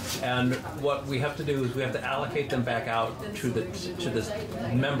 And what we have to do is we have to allocate them back out to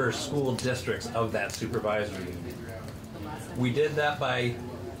the member school districts of that supervisory union. We did that by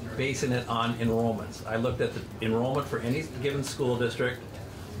basing it on enrollments. I looked at the enrollment for any given school district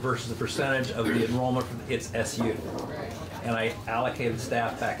versus the percentage of the enrollment for its SU. And I allocated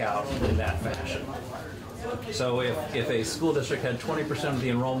staff back out in that fashion. So if a school district had 20% of the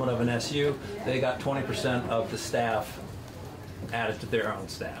enrollment of an SU, they got 20% of the staff added to their own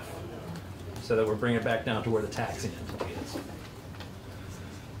staff. so that we're bringing it back down to where the taxing entity is.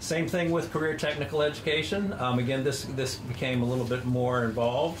 Same thing with career technical education. Again, this became a little bit more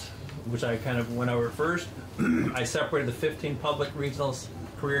involved, which I kind of went over first. I separated the 15 public regional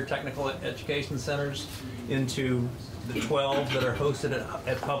career technical education centers into the 12 that are hosted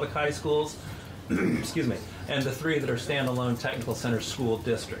at public high schools, excuse me, and the 3 that are standalone technical center school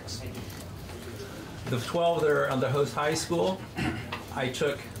districts. The 12 that are on the host high school, I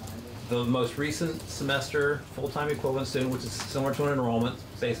took the most recent semester full-time equivalent student, which is similar to an enrollment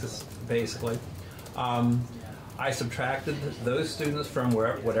basis, basically. I subtracted those students from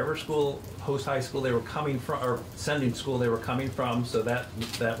whatever school, host high school they were coming from, or sending school they were coming from, so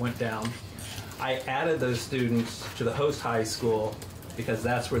that went down. I added those students to the host high school because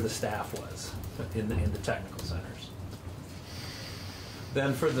that's where the staff was in the technical centers.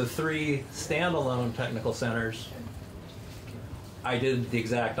 Then for the 3 standalone technical centers, I did the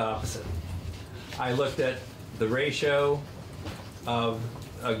exact opposite. I looked at the ratio of,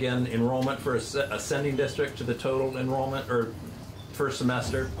 again, enrollment for a sending district to the total enrollment, or first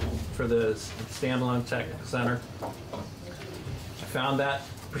semester for the standalone technical center. I found that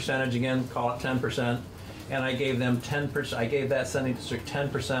percentage, again, call it 10%, and I gave them 10%. I gave that sending district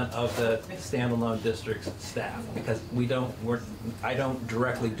 10% of the standalone district's staff, because I don't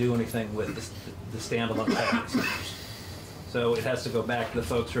directly do anything with the standalone technical centers. So it has to go back to the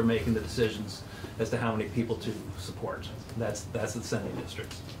folks who are making the decisions as to how many people to support. That's the sending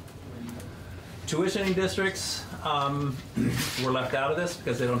districts. Tuitioning districts were left out of this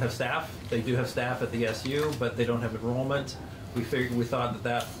because they don't have staff. They do have staff at the SU, but they don't have enrollment. We thought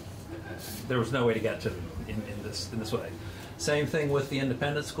that there was no way to get to in this way. Same thing with the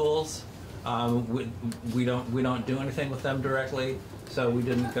independent schools. We don't do anything with them directly, so we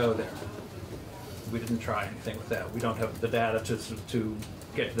didn't go there. We didn't try anything with that. We don't have the data to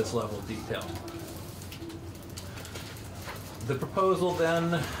get to this level of detail. The proposal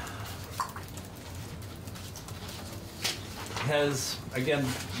then has, again,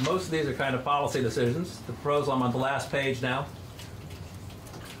 most of these are kind of policy decisions. The proposal, I'm on the last page now.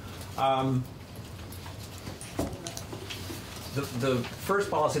 The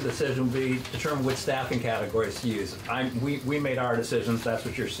first policy decision would be determine which staffing categories to use. We made our decisions. That's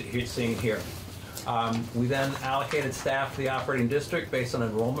what you're seeing here. We then allocated staff to the operating district based on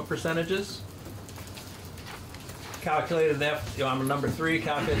enrollment percentages. Calculated that, on number 3,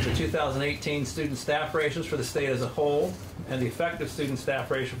 calculated the 2018 student staff ratios for the state as a whole, and the effective student staff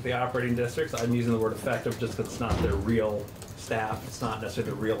ratio for the operating districts. I'm using the word effective just because it's not their real staff. It's not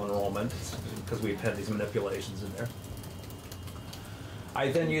necessarily the real enrollment, because we've had these manipulations in there.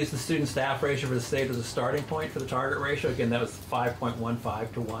 I then used the student staff ratio for the state as a starting point for the target ratio. Again, that was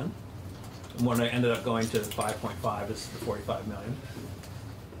 5.15 to 1. And when I ended up going to 5.5 is the 45 million.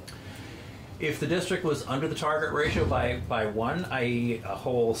 If the district was under the target ratio by 1, i.e. a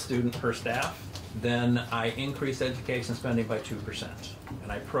whole student per staff, then I increased education spending by 2%.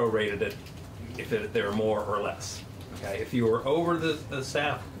 And I prorated it if there were more or less. Okay? If you were over the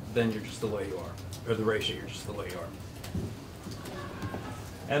staff, then you're just the way you are. Or the ratio, you're just the way you are.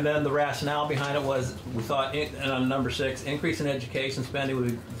 And then the rationale behind it was, we thought, and on number 6, increase in education spending would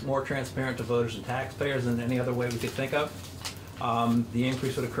be more transparent to voters and taxpayers than any other way we could think of. The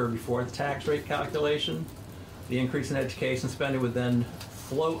increase would occur before the tax rate calculation. The increase in education spending would then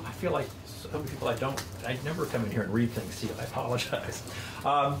flow. I feel like some people I never come in here and read things to you. I apologize.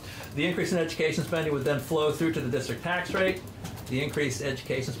 The increase in education spending would then flow through to the district tax rate. The increased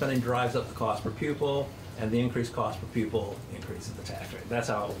education spending drives up the cost per pupil, and the increased cost per pupil increases the tax rate. That's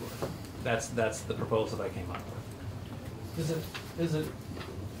how it would work. That's the proposal that I came up with. Is it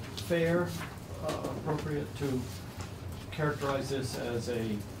fair, appropriate to characterize this as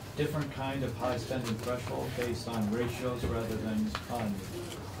a different kind of high spending threshold based on ratios rather than on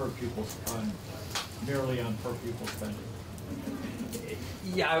merely on per pupil spending?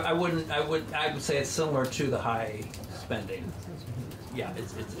 Yeah, I would say it's similar to the high spending. Yeah,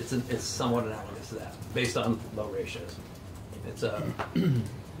 it's somewhat analogous to that, based on low ratios. It's a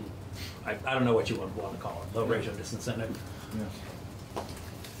I don't know what you want to call it, low ratio disincentive. Yeah.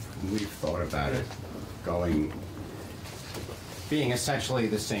 We've thought about it being essentially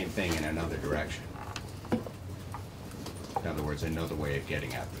the same thing in another direction. In other words, another way of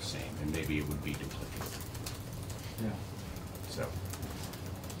getting at the same, and maybe it would be duplicative. Yeah. So,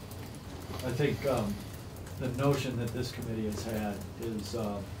 I think the notion that this committee has had is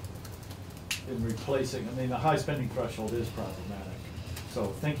in replacing, I mean, the high spending threshold is problematic. So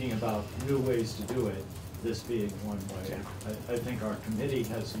thinking about new ways to do it, this being one way, yeah. I think our committee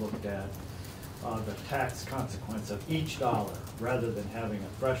has looked at the tax consequence of each dollar rather than having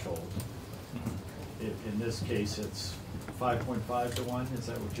a threshold. In this case, it's 5.5 to 1, is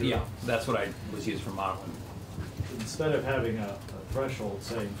that what you're? Yeah, that's what I was using for modeling. Instead of having a threshold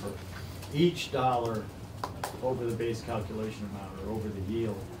saying for each dollar over the base calculation amount or over the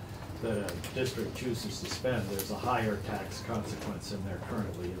yield that a district chooses to spend, there's a higher tax consequence than there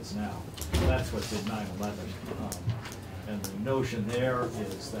currently is now. That's what's in 9/11. And the notion there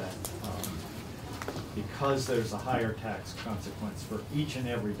is that because there's a higher tax consequence for each and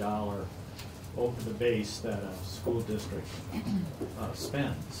every dollar over the base that a school district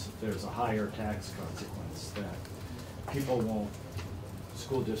spends, there's a higher tax consequence that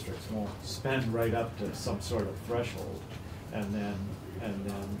school districts won't spend right up to some sort of threshold and then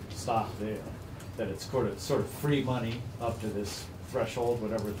stop there. That it's sort of free money up to this threshold,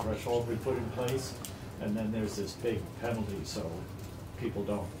 whatever threshold we put in place, and then there's this big penalty so people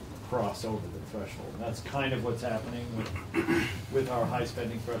don't cross over the threshold. And that's kind of what's happening with our high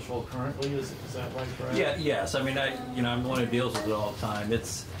spending threshold currently. Is that right, Brad? Yeah. Yes. I mean, I'm the one who deals with it all the time.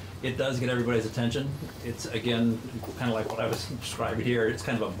 It does get everybody's attention. It's, again, kind of like what I was describing here. It's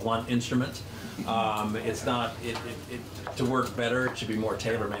kind of a blunt instrument. It's not, to work better, it should be more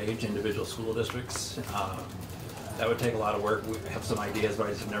tailor-made to individual school districts. That would take a lot of work. We have some ideas, but I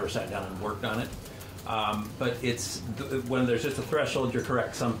just have never sat down and worked on it. But when there's just a threshold, you're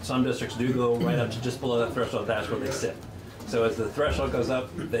correct. Some districts do go right up to just below that threshold. That's where they sit. So as the threshold goes up,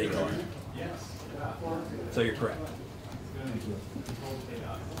 they go up. So you're correct. Thank you.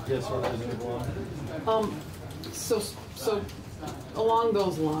 Yes, Representative Wong. So along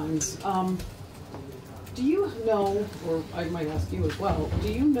those lines, do you know, or I might ask you as well,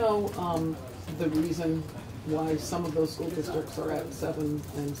 do you know the reason why some of those school districts are at 7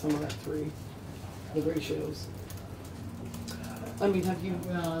 and some are at 3, the ratios? I mean, have you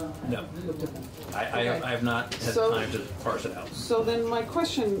No. looked at them? I have not had So- time to parse it out. So then my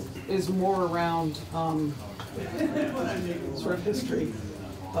question is more around sort of history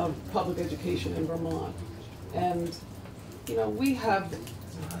of public education in Vermont. And, we have,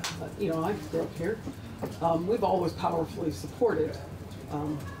 I grew up here. We've always powerfully supported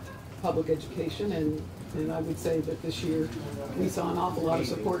public education, and I would say that this year we saw an awful lot of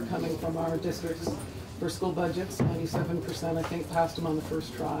support coming from our districts for school budgets. 97%, I think, passed them on the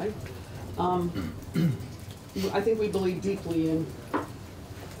first try. I think we believe deeply in,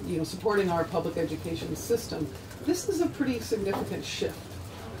 supporting our public education system. This is a pretty significant shift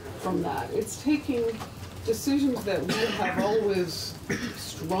from that. It's taking decisions that we have always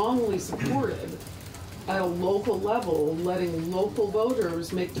strongly supported at a local level, letting local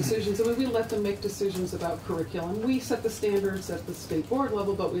voters make decisions. I mean, we let them make decisions about curriculum. We set the standards at the state board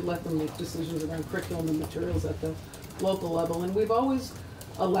level, but we let them make decisions around curriculum and materials at the local level. And we've always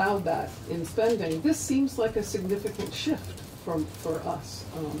allowed that in spending. This seems like a significant shift for us,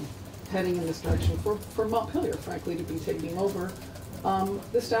 heading in this direction, for Montpelier, frankly, to be taking over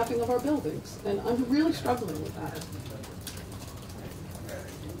the staffing of our buildings. And I'm really struggling with that.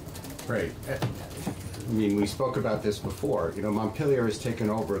 Right. I mean, we spoke about this before. Montpelier has taken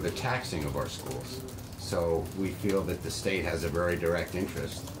over the taxing of our schools. So we feel that the state has a very direct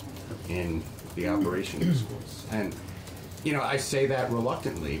interest in the operation of the schools. And, I say that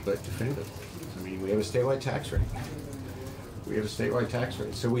reluctantly, but definitively. I mean, we have a statewide tax rate.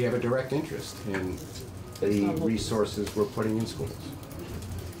 So we have a direct interest in the resources we're putting in schools.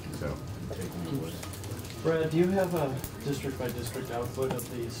 So. Brad, do you have a district-by-district output of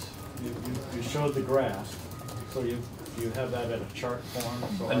these? You showed the graph, so you have that at a chart form?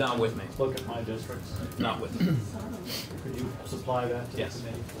 So Not with me. Look at my districts. Not with me. Could you supply that to the Yes.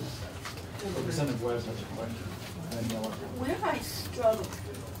 committee, please? Representative Webb has a question. And Miller. Where I struggle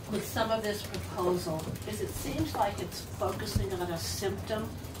with some of this proposal is it seems like it's focusing on a symptom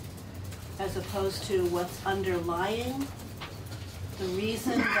as opposed to what's underlying the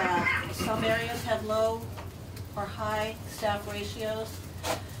reason that some areas have low or high staff ratios,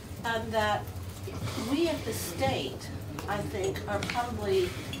 and that we at the state, I think, are probably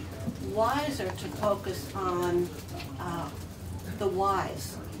wiser to focus on the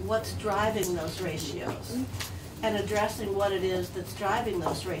whys, what's driving those ratios, and addressing what it is that's driving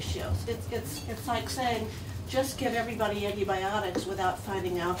those ratios. It's like saying, just give everybody antibiotics without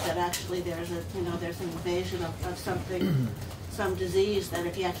finding out that actually there's an invasion of something, some disease, that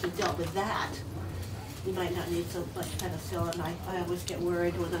if you actually dealt with that, you might not need so much penicillin. I always get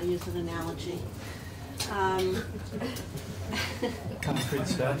worried when I use an analogy. Concrete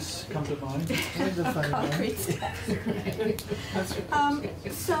steps come to mind? Concrete steps.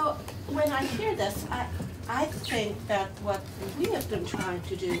 So when I hear this, I think that what we have been trying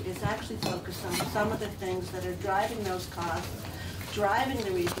to do is actually focus on some of the things that are driving those costs driving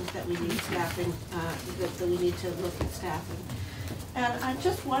the reasons that we need staffing, that we need to look at staffing. And I'm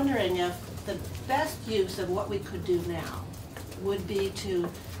just wondering if the best use of what we could do now would be to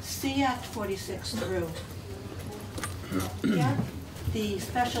see Act 46 through, get the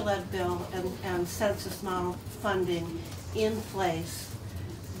special ed bill and census model funding in place,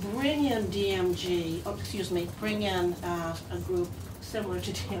 bring in DMG, bring in a group similar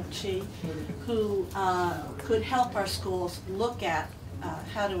to DMG who could help our schools look at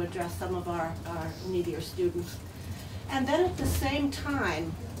how to address some of our needier students. And then at the same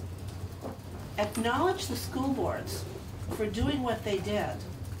time, acknowledge the school boards for doing what they did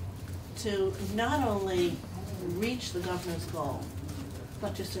to not only reach the governor's goal,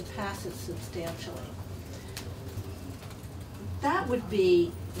 but to surpass it substantially. That would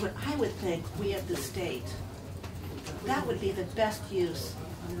be what I would think we at the state, that would be the best use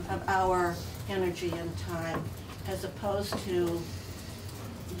of our energy and time, as opposed to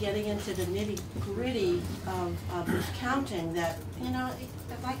getting into the nitty-gritty of this counting that,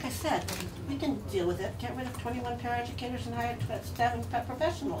 like I said, we can deal with it. Get rid of 21 paraeducators and hire 7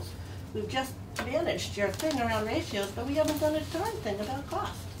 professionals. We've just managed your thing around ratios, but we haven't done a darn thing about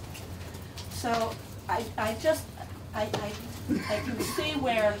cost. So I can see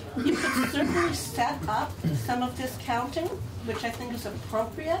where you could certainly set up some of this counting, which I think is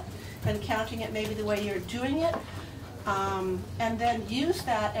appropriate, and counting it maybe the way you're doing it, and then use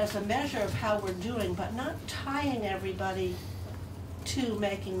that as a measure of how we're doing, but not tying everybody to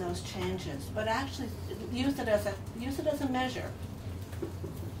making those changes, but actually use it as a measure,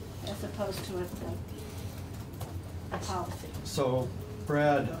 as opposed to a policy. So,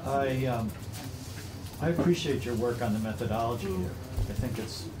 Brad, I appreciate your work on the methodology here. I think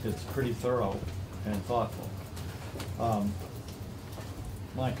it's pretty thorough and thoughtful.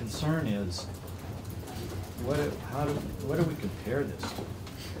 My concern is, what do we compare this to?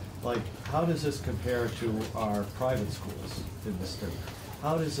 Like, how does this compare to our private schools in the state?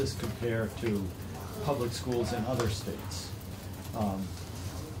 How does this compare to public schools in other states?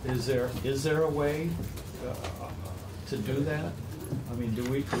 Is there a way to do that? I mean, do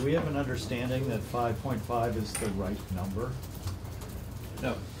we have an understanding that 5.5 is the right number?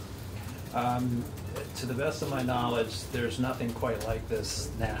 No. To the best of my knowledge, there's nothing quite like this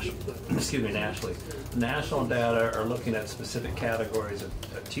nationally. National data are looking at specific categories of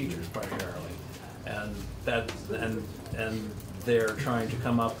teachers primarily, and they're trying to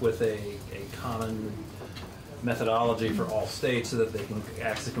come up with a common methodology for all states so that they can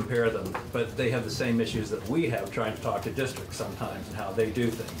actually compare them. But they have the same issues that we have trying to talk to districts sometimes and how they do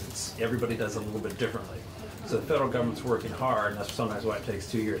things. Everybody does it a little bit differently. So the federal government's working hard, and that's sometimes why it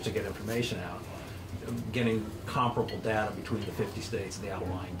takes 2 years to get information out, getting comparable data between the 50 states and the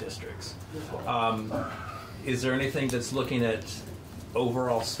outlying districts. Is there anything that's looking at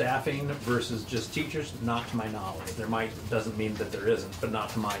overall staffing versus just teachers? Not to my knowledge. Doesn't mean that there isn't, but not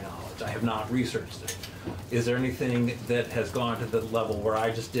to my knowledge. I have not researched it. Is there anything that has gone to the level where I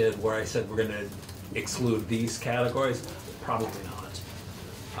just did, where I said we're going to exclude these categories? Probably not.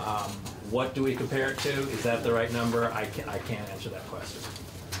 What do we compare it to? Is that the right number? I can't answer that question.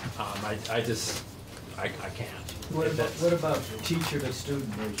 I can't. What about teacher to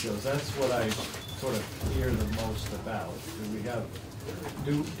student ratios? That's what I sort of hear the most about.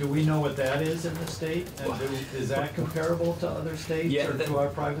 Do we know what that is in the state? And is that comparable to other states or to our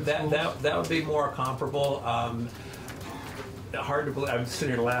private schools? That would be more comparable. Hard to believe. I'm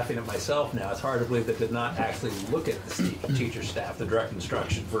sitting here laughing at myself now. It's hard to believe that did not actually look at the teacher staff, the direct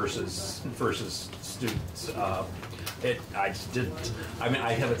instruction versus students. I just didn't. I mean,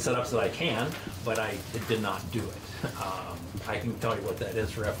 I have it set up so that I can, but it did not do it. I can tell you what that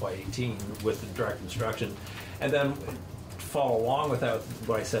is for FY18 with the direct instruction, and then follow along with that.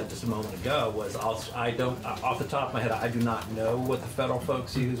 What I said just a moment ago was I don't, off the top of my head, I do not know what the federal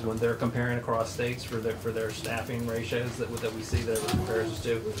folks use when they're comparing across states for their staffing ratios that we see that it compares us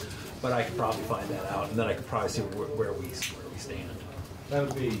to. But I could probably find that out, and then I could probably see where we stand. That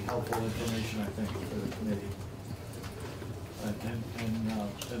would be helpful information, I think, for the committee.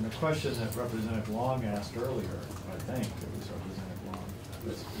 And the question that Representative Long asked earlier, I think it was Representative Long,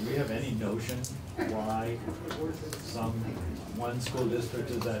 was, do we have any notion why one school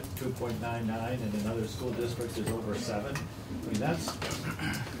district is at 2.99 and another school district is over 7? I mean, that's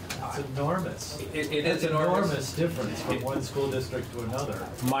enormous. It is an enormous difference from one school district to another.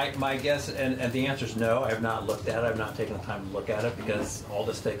 My guess, and the answer is no. I have not looked at it. I have not taken the time to look at it because all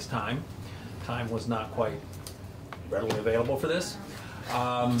this takes time. Time was not quite readily available for this.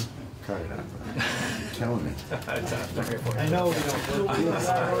 Cut it out. You're killing me. I know we don't work.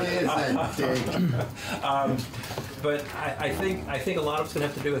 That really is that dig. But I think a lot of it's going to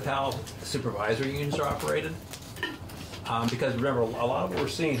have to do with how supervisory unions are operated. Because remember, a lot of what we're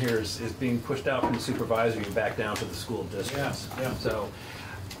seeing here is being pushed out from the supervisory and back down to the school districts. Yeah. So,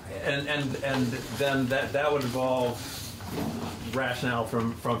 and then that would involve rationale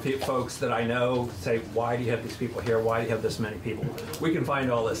from folks that I know say, why do you have these people here? Why do you have this many people? We can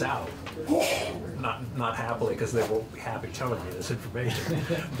find all this out. Not happily, because they won't be happy telling me this information.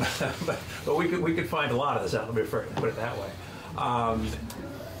 but we could find a lot of this out. Let me put it that way.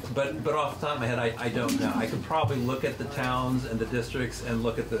 But off the top of my head, I don't know. I could probably look at the towns and the districts and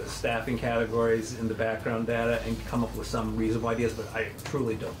look at the staffing categories in the background data and come up with some reasonable ideas, but I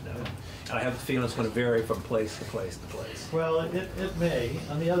truly don't know. And I have the feeling it's going to vary from place to place to place. Well, it may.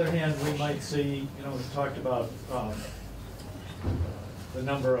 On the other hand, we might see, we've talked about the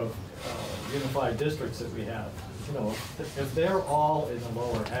number of unified districts that we have. If they're all in the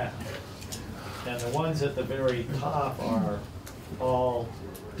lower half, and the ones at the very top are all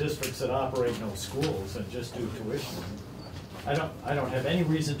districts that operate no schools and just do tuition, I don't have any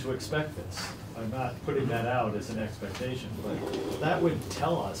reason to expect this. I'm not putting that out as an expectation, but that would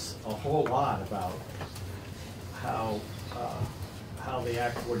tell us a whole lot about how the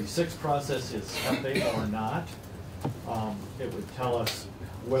Act 46 process is helping or not. It would tell us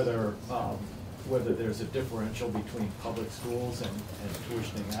whether there's a differential between public schools and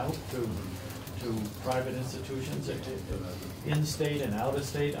tuitioning out to private institutions, in-state and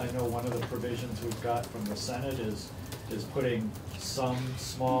out-of-state. I know one of the provisions we've got from the Senate is putting some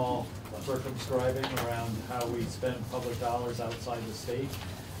small circumscribing around how we spend public dollars outside the state.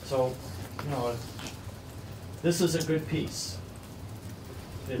 So, this is a good piece.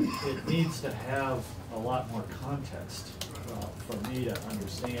 It needs to have a lot more context for me to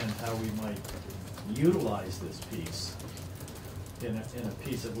understand how we might utilize this piece in a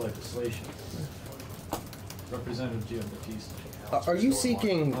piece of legislation. Representative Jim Batista. Are you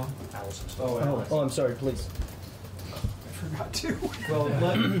seeking? Oh, I'm sorry. Please. Forgot to. well,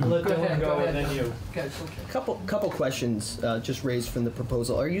 let Dylan go and then you. Okay, it's okay. Couple questions just raised from the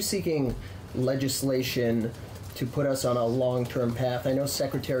proposal. Are you seeking legislation to put us on a long-term path? I know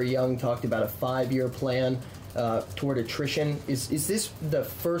Secretary Young talked about a 5-year plan toward attrition. Is this the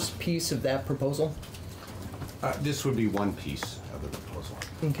first piece of that proposal? This would be one piece of the proposal.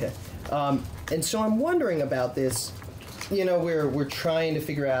 Okay. And so I'm wondering about this. We're trying to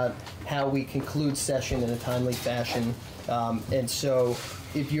figure out how we conclude session in a timely fashion. And so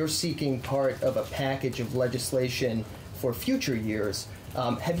if you're seeking part of a package of legislation for future years,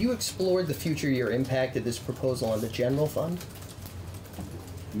 have you explored the future year impact of this proposal on the general fund?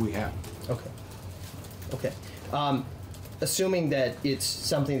 We have. Okay. Assuming that it's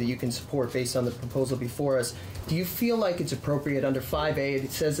something that you can support based on the proposal before us, do you feel like it's appropriate under 5A?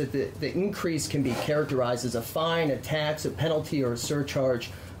 It says that the increase can be characterized as a fine, a tax, a penalty, or a surcharge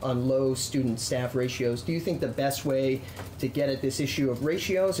on low student-staff ratios. Do you think the best way to get at this issue of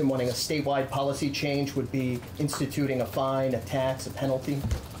ratios and wanting a statewide policy change would be instituting a fine, a tax, a penalty?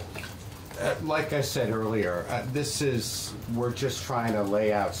 Like I said earlier, we're just trying to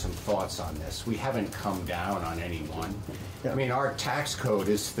lay out some thoughts on this. We haven't come down on anyone. Yeah. I mean, our tax code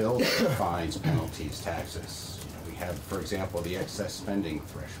is filled with fines, penalties, taxes. We have, for example, the excess spending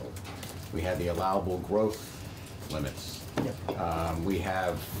threshold. We have the allowable growth limits. Yep. We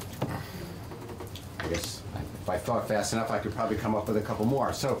have, I guess, if I thought fast enough, I could probably come up with a couple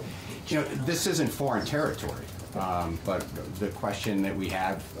more. So, this isn't foreign territory. But the question that we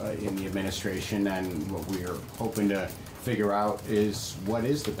have in the administration and what we are hoping to figure out is what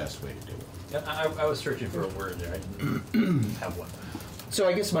is the best way to do it. I was searching for a word there. I didn't have one. So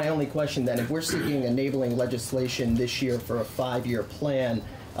I guess my only question then, if we're seeking enabling legislation this year for a 5-year plan,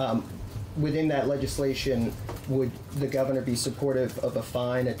 within that legislation, would the governor be supportive of a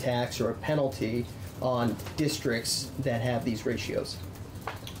fine, a tax, or a penalty on districts that have these ratios?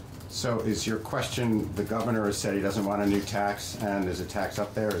 So is your question, the governor has said he doesn't want a new tax and there's a tax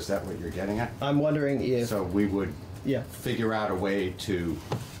up there? Is that what you're getting at? I'm wondering if... So we would Yeah. figure out a way to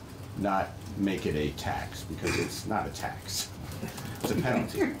not make it a tax, because it's not a tax. It's a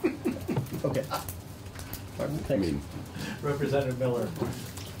penalty. Okay. I mean, Representative Miller.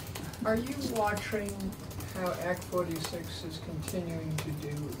 Are you watching how Act 46 is continuing to do?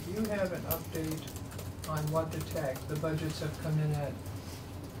 Do you have an update on what the budgets have come in at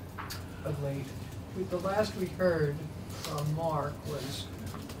of late? The last we heard from Mark was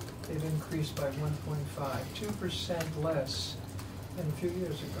they've increased by 1.5, 2% less than a few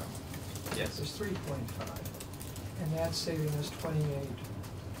years ago. Yes. It's 3.5, and that's saving us 28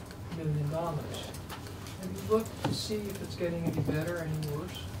 million. Have you looked to see if it's getting any better, any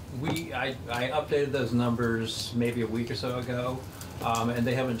worse? I updated those numbers maybe a week or so ago, and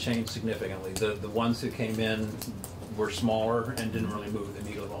they haven't changed significantly. The ones that came in were smaller and didn't really move the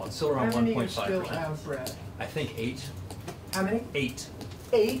needle at all. It's still around 1.5%. How many are still outbred? I think 8. How many? 8.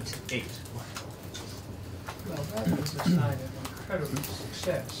 8? 8. Well, that is a sign of incredible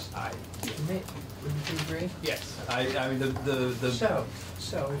success to me. Wouldn't you agree? Yes. I mean the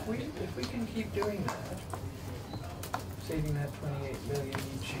So if we can keep doing that, saving that 28 million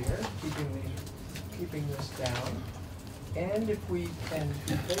each year, keeping this down, and if we can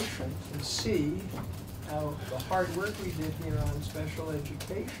be patient and see how the hard work we did here on special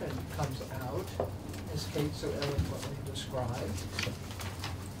education comes out, as Kate so eloquently described,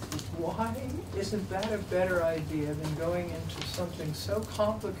 why isn't that a better idea than going into something so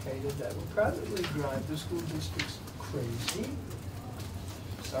complicated that will probably drive the school districts crazy?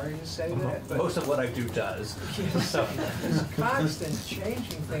 Sorry to say that, but most of what I do does. yes, So. this constant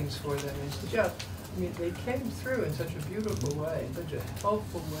changing things for them is just, I mean, they came through in such a beautiful way, such a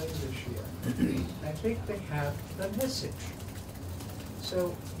helpful way this year. I think they have the message.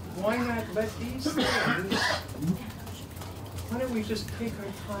 So why not let these things, why don't we just take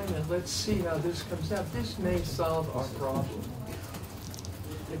our time and let's see how this comes out? This may solve our problem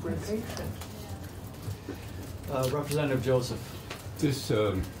if we're patient. Representative Joseph. This,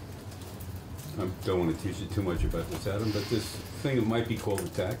 I don't want to teach you too much about this, Adam, but this thing, it might be called a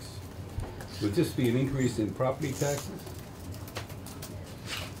tax. Would this be an increase in property taxes?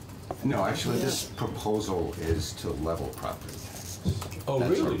 No, actually, this proposal is to level property taxes. Oh,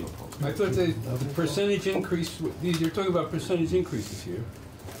 That's our really? proposal. I thought the percentage increase, you're talking about percentage increases here.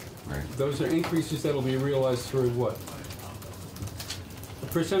 Right. Those are increases that'll be realized through what? A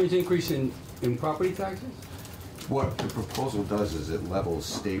percentage increase in property taxes? What the proposal does is it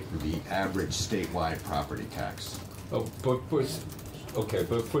levels the average statewide property tax. Oh, but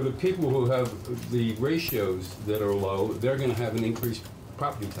for the people who have the ratios that are low, they're going to have an increased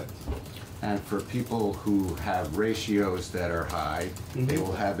property tax. And for people who have ratios that are high, they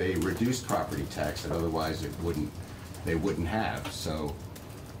will have a reduced property tax that otherwise they wouldn't have. So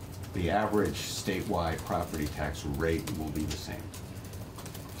the average statewide property tax rate will be the same.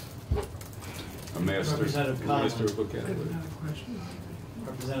 A master Representative Conlon. vocabulary.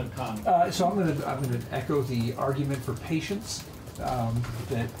 Representative Conlon. So I'm going to echo the argument for patience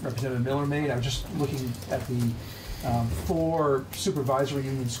that Representative Miller made. I was just looking at the 4 supervisory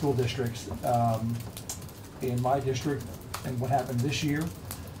union school districts in my district and what happened this year.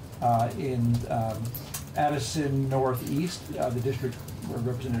 In Addison Northeast, the district where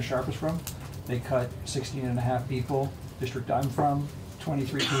Representative Sharp is from, they cut 16.5 people. District I'm from,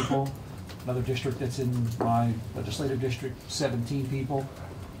 23 people. Another district that's in my legislative district, 17 people.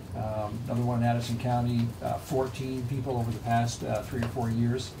 Another one in Addison County, 14 people over the past 3 or 4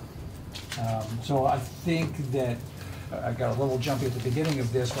 years. So I think that I got a little jumpy at the beginning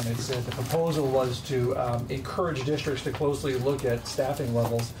of this when it said the proposal was to encourage districts to closely look at staffing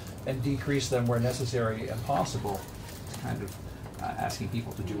levels and decrease them where necessary and possible. It's kind of asking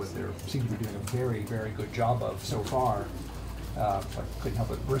people to do what they seem to be doing a very, very good job of so far. So I couldn't help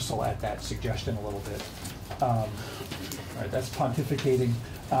but bristle at that suggestion a little bit. All right, that's pontificating.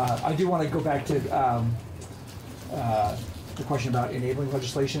 I do want to go back to the question about enabling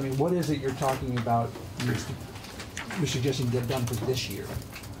legislation. I mean, what is it you're talking about you're suggesting get done for this year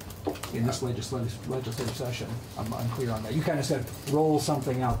in this legislative session? I'm unclear on that. You kind of said roll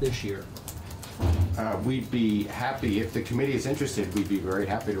something out this year. We'd be happy, if the committee is interested, we'd be very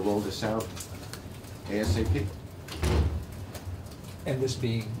happy to roll this out ASAP. And this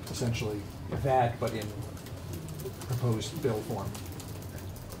being essentially that, but in proposed bill form.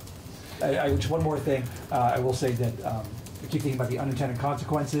 Just one more thing. I will say that I keep thinking about the unintended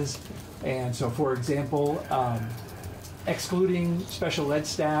consequences. And so, for example, excluding special ed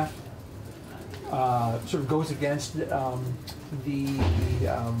staff sort of goes against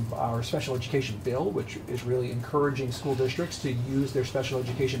our special education bill, which is really encouraging school districts to use their special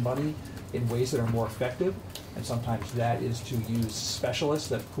education money in ways that are more effective. And sometimes that is to use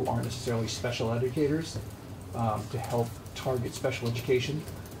specialists who aren't necessarily special educators to help target special education.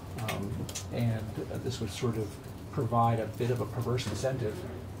 And this would sort of provide a bit of a perverse incentive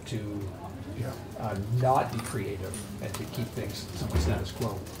to not be creative and to keep things somewhat status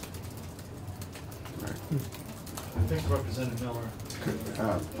quo. I think Representative Miller.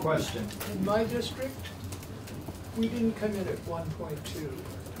 Question. In my district, we didn't come in at 1.2%.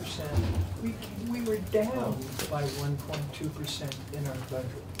 We were down by 1.2% in our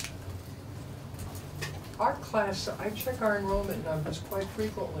budget. our class, I check our enrollment numbers quite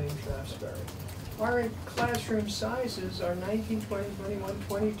frequently in Shaftesbury. Our classroom sizes are 19, 20, 21,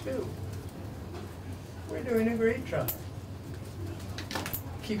 22. We're doing a great job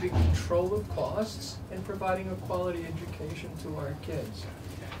keeping control of costs and providing a quality education to our kids.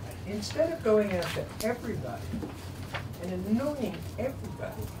 Instead of going after everybody and annoying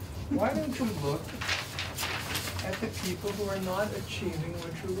everybody, why don't you look at the people who are not achieving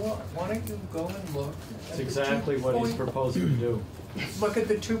what you want? Why don't you go and look at That's exactly what he's proposing to do. Look at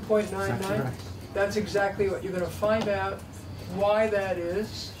the 2.99. Exactly right. That's exactly what you're going to find out why that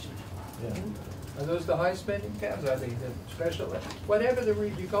is. Yeah. Are those the high spending tabs? Are they the special? Whatever the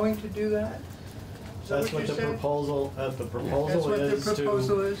you're going to do that. Is that That's what you the said? proposal. That's what the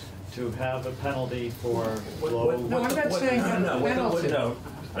proposal is. To have a penalty for low. No, I'm not saying penalty. No.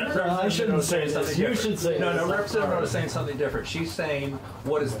 I shouldn't say this. You should say No, this. Representative Miller is saying something different. She's saying,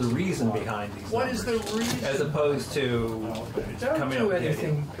 what is the reason behind these What is numbers? the reason? As opposed to Don't coming do up with the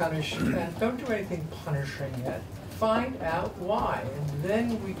anything punishing. Don't do anything punishing it. Find out why, and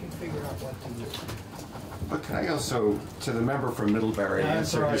then we can figure out what to do. But can I also, to the member from Middlebury, I'm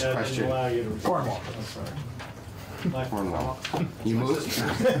answer sorry, his I didn't question? allow you to. Cornwall. I'm sorry. My Cornwall. You moved?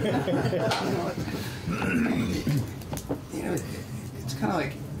 You know, it's kind of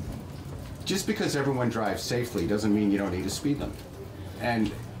like, just because everyone drives safely doesn't mean you don't need a speed limit.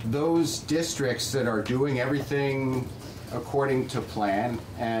 And those districts that are doing everything according to plan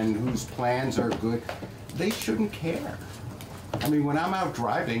and whose plans are good, they shouldn't care. I mean, when I'm out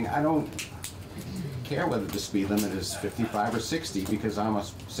driving, I don't care whether the speed limit is 55 or 60 because I'm a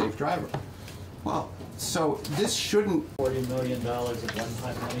safe driver. Well, so this shouldn't. $40 million of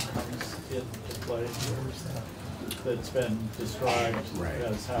one-time money comes into play that's been described Right.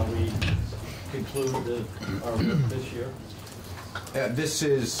 as how we conclude our work this year. This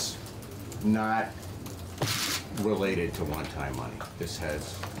is not related to one-time money. This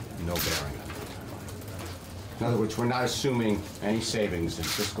has no bearing on one-time money. In other words, we're not assuming any savings in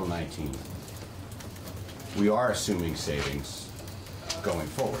fiscal 19. We are assuming savings going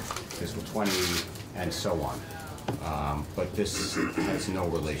forward, fiscal 20 and so on. But this has no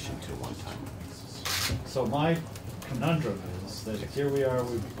relation to one-time money. So my conundrum is that here we are,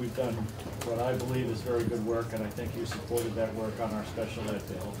 we've done what I believe is very good work, and I think you supported that work on our special ed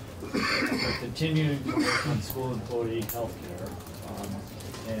bill. We're continuing to work on school employee health care,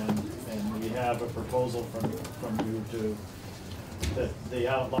 and we have a proposal from you to the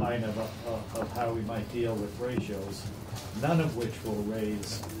outline of how we might deal with ratios, none of which will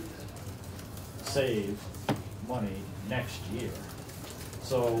save money next year.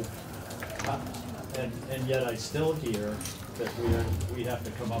 So, and yet I still hear that we have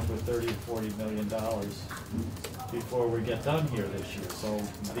to come up with $30 to $40 million before we get done here this year. So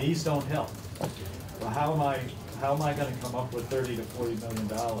these don't help. Well, how am I going to come up with $30 to $40 million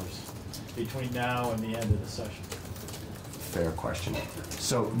between now and the end of the session? Fair question.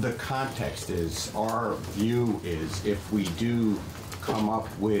 So the context is, our view is, if we do come up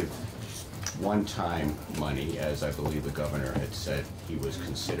with one-time money, as I believe the governor had said he was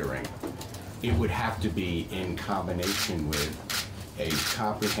considering, it would have to be in combination with a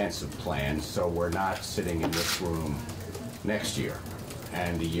comprehensive plan, so we're not sitting in this room next year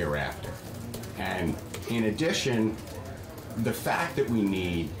and the year after. And in addition, the fact that we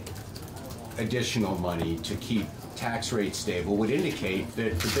need additional money to keep tax rates stable would indicate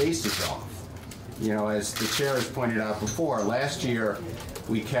that the base is off. You know, as the chair has pointed out before, last year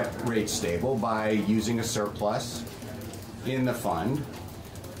we kept rates stable by using a surplus in the fund.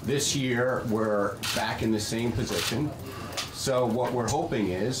 This year we're back in the same position. So what we're hoping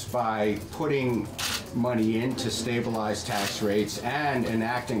is, by putting money in to stabilize tax rates and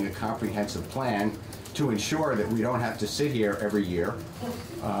enacting a comprehensive plan to ensure that we don't have to sit here every year,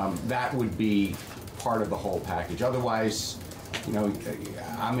 that would be part of the whole package. Otherwise, you know,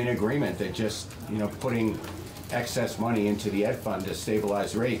 I'm in agreement that just, you know, putting excess money into the ed fund to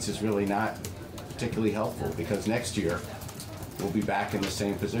stabilize rates is really not particularly helpful, because next year we'll be back in the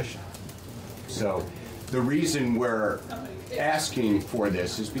same position. So the reason we're asking for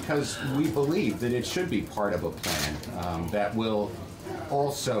this is because we believe that it should be part of a plan that will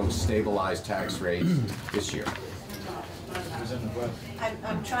also stabilize tax rates this year.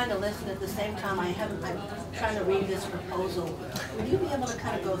 I'm trying to listen at the same time. I'm trying to read this proposal. Would you be able to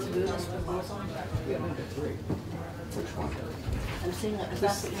kind of go through this proposal? Which one? I'm seeing that, is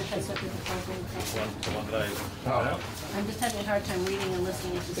that the anti-circuit proposal? the one that I. I'm just having a hard time reading and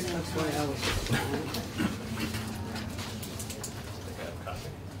listening at the same time.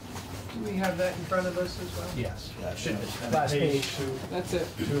 we have that in front of us as well? Yes. Should be. And Last page. That's it.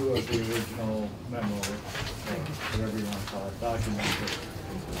 2 of the original memo, whatever you want to call it, document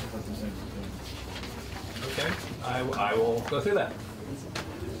that represents the Okay, I will go through that.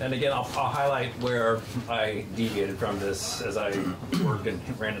 And again, I'll highlight where I deviated from this as I worked and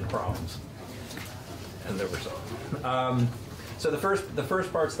ran into problems. And there were some. So the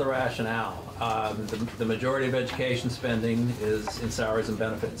first part's the rationale. The majority of education spending is in salaries and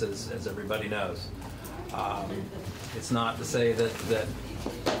benefits, as everybody knows. It's not to say that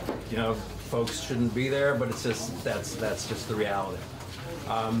you know folks shouldn't be there, but it's just that's just the reality.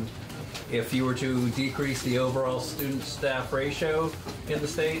 If you were to decrease the overall student-staff ratio in the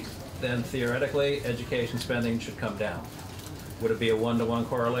state, then theoretically education spending should come down. Would it be a one-to-one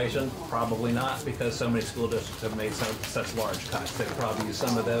correlation? Probably not, because so many school districts have made such large cuts. They could probably use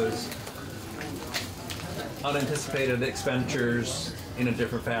some of those unanticipated expenditures in a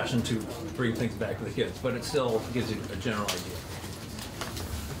different fashion to bring things back to the kids, but it still gives you a general idea.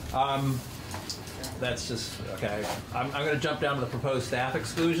 That's just, okay. I'm going to jump down to the proposed staff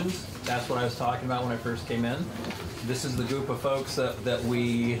exclusions. That's what I was talking about when I first came in. This is the group of folks that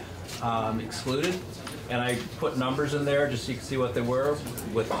we excluded. And I put numbers in there just so you can see what they were.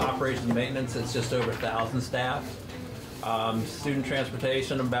 With operations and maintenance, it's just over 1,000 staff. Student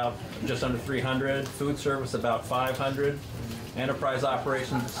transportation, about just under 300. Food service, about 500. Enterprise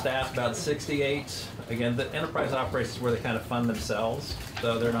operations staff, about 68. Again, the enterprise operations is where they kind of fund themselves,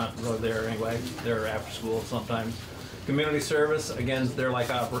 so they're not really there anyway. They're after school sometimes. Community service, again, they're like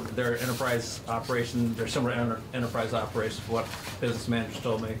their enterprise operation. They're similar to enterprise operations. What business managers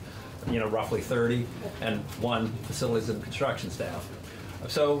told me. You know, roughly 30, and 1 facilities and construction staff.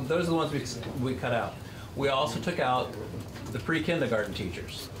 So those are the ones we cut out. We also took out the pre-kindergarten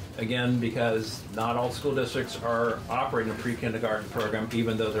teachers. Again, because not all school districts are operating a pre-kindergarten program,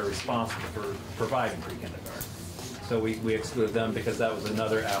 even though they're responsible for providing pre-kindergarten. So we excluded them because that was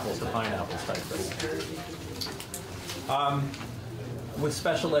another apples to pineapples type thing. With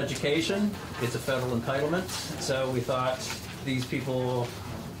special education, it's a federal entitlement, so we thought these people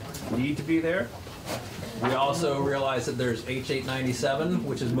need to be there. We also realized that there's H.847,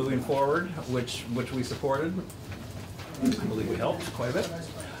 which is moving forward, which we supported. I believe we helped quite a bit.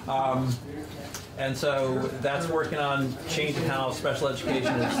 And so that's working on changing how special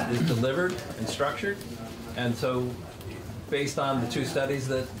education is delivered and structured. And so based on the 2 studies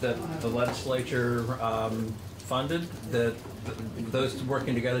that the legislature funded, those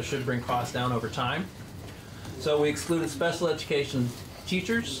working together should bring costs down over time. So we excluded special education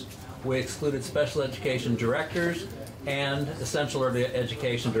teachers, we excluded special education directors, and essential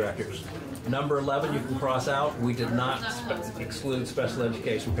education directors. Number 11 you can cross out. We did not exclude special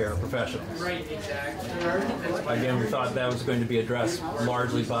education paraprofessionals. Right, exactly. Again, we thought that was going to be addressed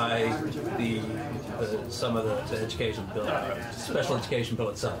largely by some of the education bill, special education bill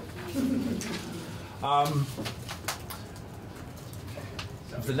itself.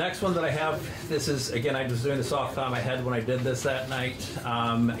 The next one that I have, this is, again, I was doing this off the top of my head when I did this that night.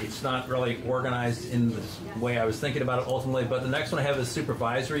 It's not really organized in the way I was thinking about it ultimately, but the next one I have is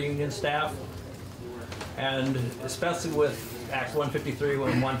supervisory union staff. And especially with Act 153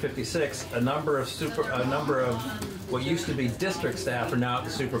 and 156, a number of what used to be district staff are now at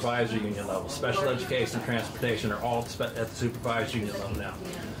the supervisory union level. Special education and transportation are all at the supervisory union level now.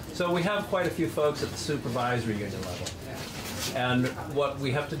 So we have quite a few folks at the supervisory union level. And what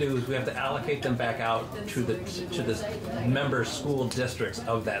we have to do is we have to allocate them back out to the member school districts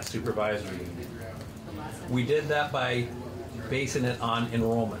of that supervisory union. We did that by basing it on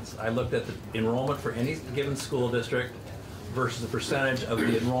enrollments. I looked at the enrollment for any given school district versus the percentage of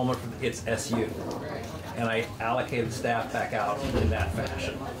the enrollment for its SU. And I allocated staff back out in that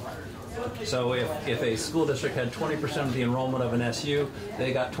fashion. So if a school district had 20% of the enrollment of an SU,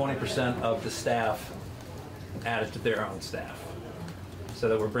 they got 20% of the staff added to their own staff, so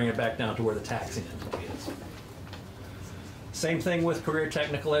that we're bringing it back down to where the taxing entity is. Same thing with career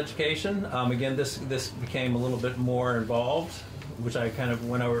technical education. Again, this became a little bit more involved, which I kind of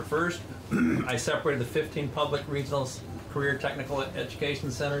went over first. I separated the 15 public regional career technical education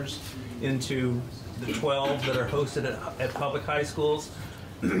centers into the 12 that are hosted at public high schools,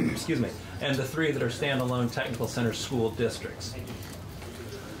 excuse me, and the 3 that are standalone technical center school districts.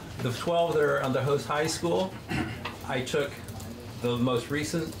 The 12 that are on the host high school, I took the most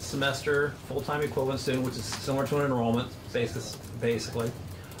recent semester full-time equivalent student, which is similar to an enrollment basically.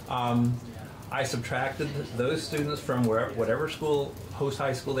 I subtracted those students from whatever school, host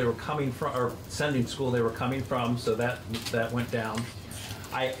high school they were coming from, or sending school they were coming from, so that went down.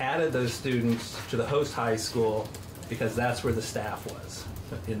 I added those students to the host high school because that's where the staff was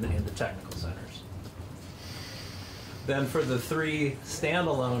in the technical centers. Then for the 3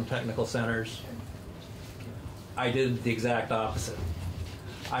 standalone technical centers, I did the exact opposite.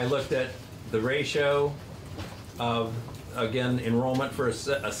 I looked at the ratio of, again, enrollment for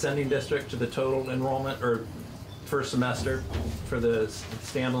ascending district to the total enrollment, or first semester for the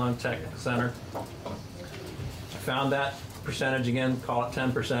standalone technical center. I found that percentage, again, call it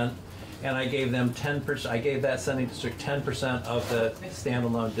 10%, and I gave them 10%. I gave that ascending district 10% of the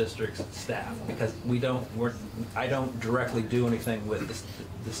standalone district's staff, because I don't directly do anything with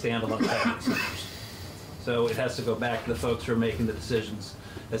the standalone technical centers. So it has to go back to the folks who are making the decisions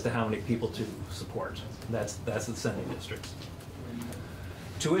as to how many people to support. That's the ascending districts.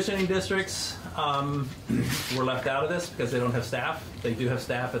 Tuitioning districts were left out of this because they don't have staff. They do have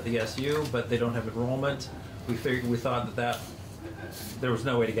staff at the SU, but they don't have enrollment. We thought that there was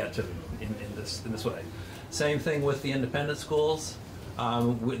no way to get to them in this way. Same thing with the independent schools.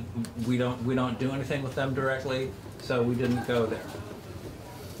 We don't do anything with them directly, so we didn't go there.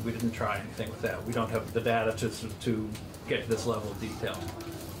 We didn't try anything with that. We don't have the data to get to this level of detail.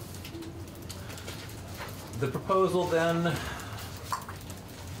 The proposal then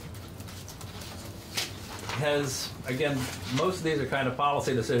has, again, most of these are kind of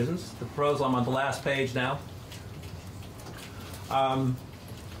policy decisions. The proposal, I'm on the last page now.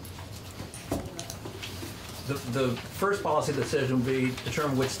 The first policy decision would be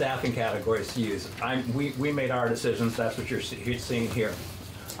determine which staffing categories to use. We made our decisions. That's what you're seeing here.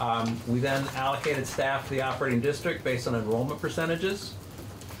 We then allocated staff to the operating district based on enrollment percentages.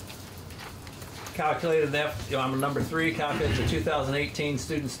 Calculated that, I'm number 3, calculated the 2018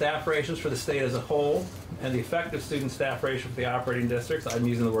 student staff ratios for the state as a whole, and the effective student staff ratio for the operating districts. I'm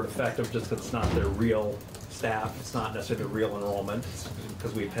using the word effective just because it's not their real staff. It's not necessarily the real enrollment,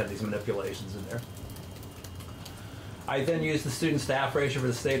 because we've had these manipulations in there. I then used the student staff ratio for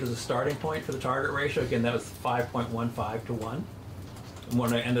the state as a starting point for the target ratio. Again, that was 5.15 to 1. And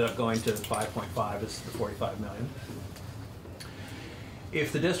when I ended up going to 5.5 is the 45 million.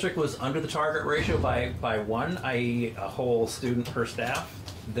 If the district was under the target ratio by 1, i.e. a whole student per staff,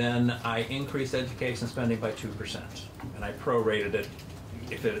 then I increased education spending by 2%. And I prorated it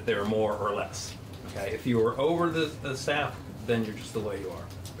if there were more or less. Okay? If you were over the staff, then you're just the way you are.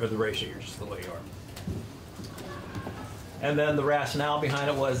 Or the ratio, you're just the way you are. And then the rationale behind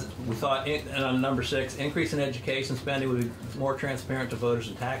it was, we thought, and on number 6, increase in education spending would be more transparent to voters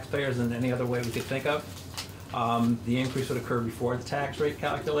and taxpayers than any other way we could think of. The increase would occur before the tax rate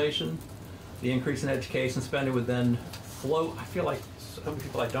calculation. The increase in education spending would then flow. I feel like some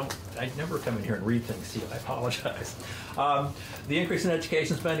people I never come in here and read things to you. I apologize. The increase in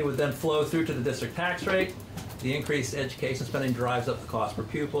education spending would then flow through to the district tax rate. The increased education spending drives up the cost per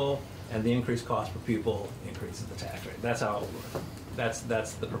pupil, and the increased cost per pupil increases the tax rate. That's how it would work.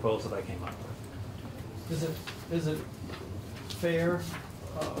 That's the proposal that I came up with. Is it fair,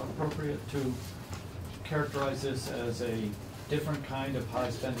 appropriate to characterize this as a different kind of high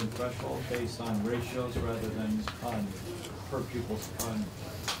spending threshold based on ratios rather than on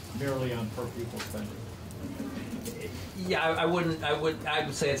merely on per pupil spending? Yeah, I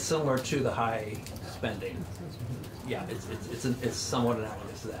would say it's similar to the high spending. Yeah, it's somewhat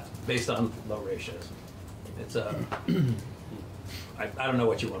analogous to that, based on low ratios. It's a I don't know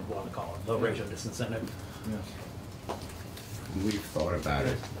what you want to call it, low ratio disincentive. Yeah. We've thought about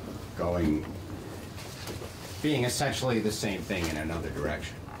it being essentially the same thing in another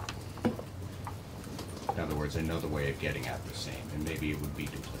direction. In other words, another way of getting at the same, and maybe it would be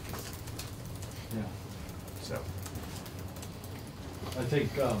duplicative. Yeah. So, I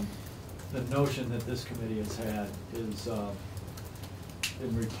think the notion that this committee has had is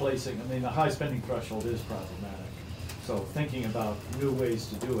in replacing, I mean, the high spending threshold is problematic. So thinking about new ways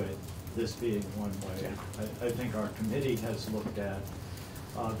to do it, this being one way, I think our committee has looked at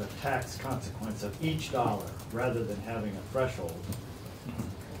the tax consequence of each dollar rather than having a threshold.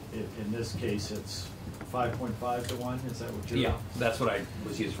 In this case, it's 5.5 to 1, is that what you're? Yeah, that's what I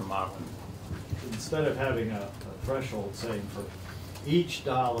was used for modeling. Instead of having a threshold saying for each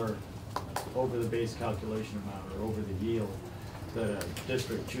dollar over the base calculation amount or over the yield that a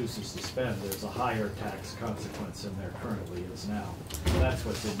district chooses to spend, there's a higher tax consequence than there currently is now. That's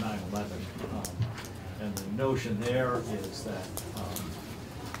what's in 9/11. And the notion there is that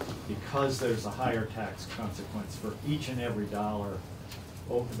because there's a higher tax consequence for each and every dollar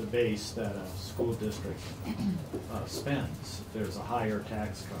over the base that a school district spends, there's a higher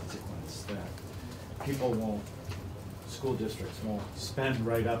tax consequence that school districts won't spend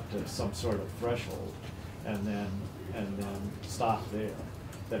right up to some sort of threshold and then stop there.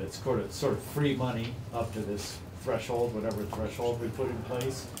 that it's sort of free money up to this threshold, whatever threshold we put in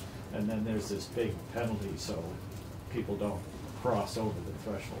place, and then there's this big penalty so people don't cross over the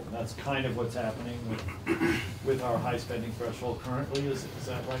threshold. And that's kind of what's happening with our high spending threshold currently. Is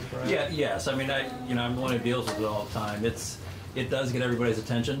that right, Brad? Yeah, yes. I mean, I'm the one who deals with it all the time. It does get everybody's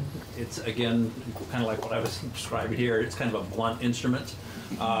attention. It's, again, kind of like what I was describing here. It's kind of a blunt instrument.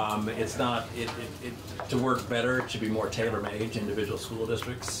 It's not, to work better, it should be more tailor-made to individual school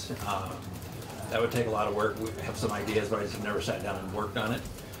districts. That would take a lot of work. We have some ideas, but I just have never sat down and worked on it.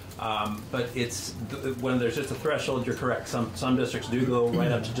 But when there's just a threshold, you're correct. Some districts do go right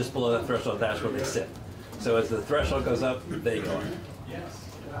up to just below that threshold. That's where they sit. So as the threshold goes up, they go up.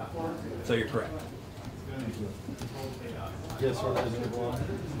 So you're correct. Thank you. Yes, Representative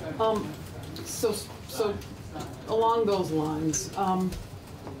Wong. So along those lines,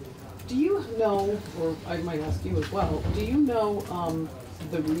 do you know, or I might ask you as well, do you know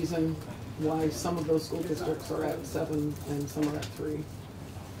the reason why some of those school districts are at 7 and some are at 3,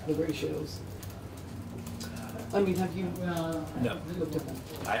 the ratios? I mean, have you No. looked at them?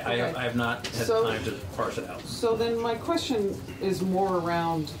 I have not had So- time to parse it out. So then my question is more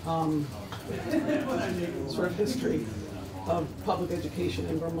around sort of history of public education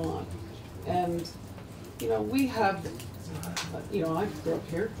in Vermont. And, we have, I grew up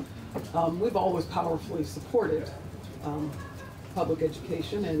here. We've always powerfully supported public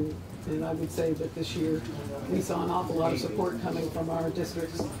education, and I would say that this year we saw an awful lot of support coming from our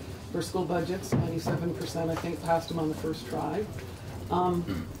districts for school budgets. 97%, I think, passed them on the first try.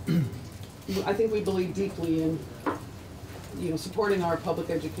 I think we believe deeply in, supporting our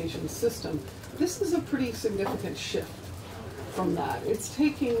public education system. This is a pretty significant shift from that. It's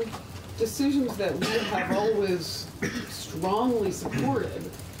taking decisions that we have always strongly supported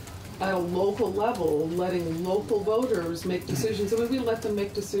at a local level, letting local voters make decisions. I mean, we let them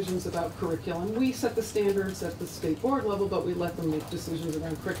make decisions about curriculum. We set the standards at the state board level, but we let them make decisions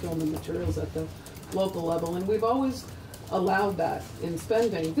around curriculum and materials at the local level. And we've always allowed that in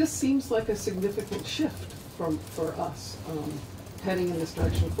spending. This seems like a significant shift for us, heading in this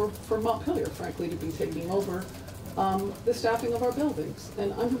direction, for Montpelier, frankly, to be taking over the staffing of our buildings.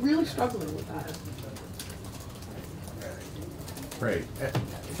 And I'm really struggling with that. Right.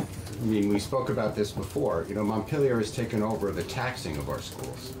 I mean, we spoke about this before. Montpelier has taken over the taxing of our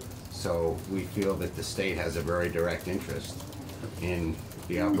schools. So we feel that the state has a very direct interest in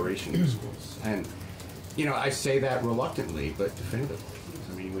the operation of schools. And, I say that reluctantly, but definitively.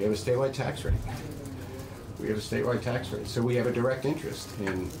 I mean, we have a statewide tax rate. So we have a direct interest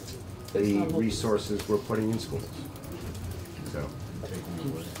in the resources we're putting in schools. So.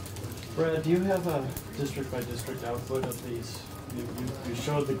 Brad, do you have a district-by-district output of these? You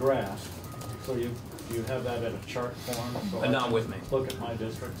showed the graph, so you have that in a chart form? So Not with me. Look at my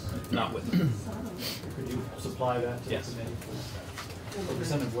districts. Not with me. Could you supply that to the Yes. committee, please?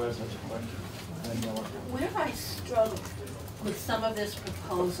 Representative Webb has a question. And Miller. Where I struggle with some of this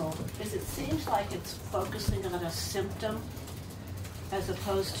proposal is it seems like it's focusing on a symptom as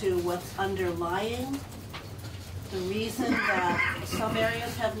opposed to what's underlying the reason that some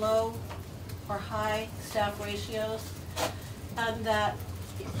areas have low or high staff ratios, and that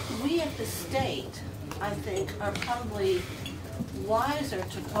we at the state, I think, are probably wiser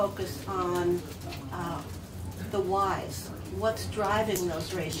to focus on the whys, what's driving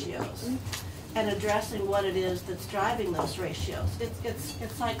those ratios, and addressing what it is that's driving those ratios.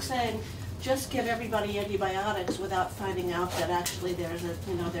 It's like saying, just give everybody antibiotics without finding out that actually there's an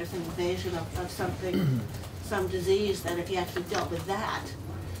invasion of something, some disease, that if you actually dealt with that,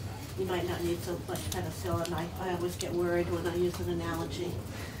 you might not need so much penicillin. I always get worried when I use an analogy.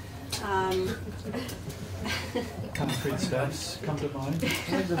 Concrete steps come to mind?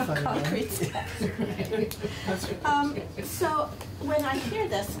 Concrete steps. So when I hear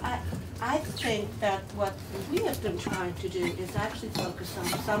this, I think that what we have been trying to do is actually focus on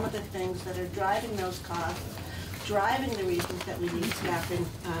some of the things that are driving those costs, driving the reasons that we need staffing,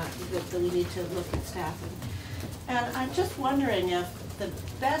 that we need to look at staffing. And I'm just wondering if the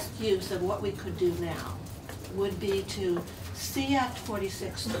best use of what we could do now would be to see Act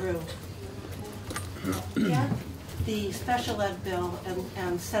 46 through, get the special ed bill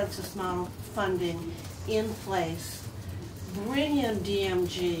and census model funding in place, bring in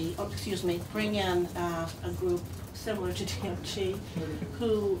DMG, bring in a group similar to DMG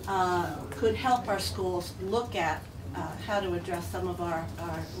who could help our schools look at how to address some of our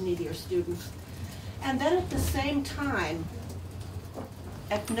needier students. And then at the same time,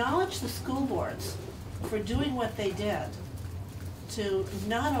 acknowledge the school boards for doing what they did to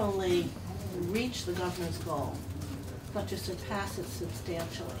not only reach the governor's goal, but to surpass it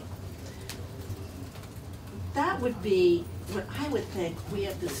substantially. That would be what I would think we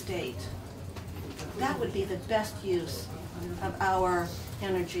at the state, that would be the best use of our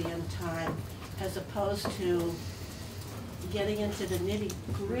energy and time, as opposed to getting into the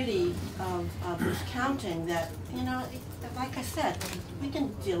nitty-gritty of this counting that, you know, like I said, we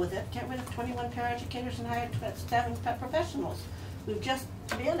can deal with it. Get rid of 21 paraeducators and hire staffing professionals. We've just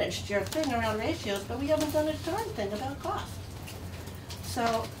managed your thing around ratios, but we haven't done a darn thing about cost.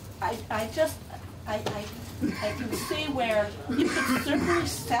 So I can see where you could certainly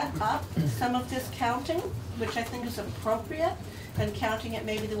set up some of this counting, which I think is appropriate, and counting it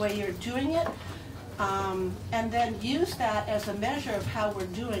maybe the way you're doing it, and then use that as a measure of how we're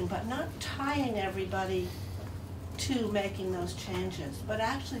doing, but not tying everybody to making those changes, but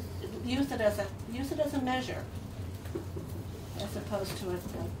actually use it as a measure, as opposed to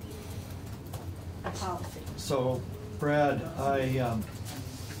a policy. So, Brad, I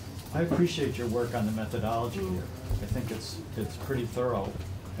appreciate your work on the methodology here. I think it's pretty thorough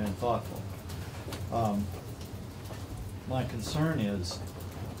and thoughtful. My concern is,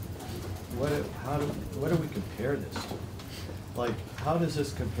 what do we compare this to? Like, how does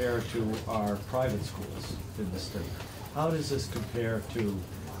this compare to our private schools in the state? How does this compare to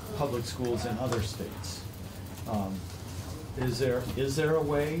public schools in other states? Is there a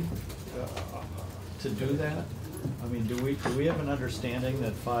way to do that? I mean, do we have an understanding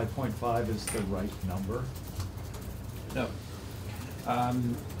that 5.5 is the right number? No.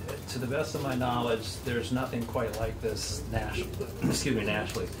 To the best of my knowledge, there's nothing quite like this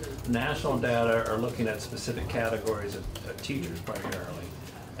nationally. National data are looking at specific categories of teachers primarily,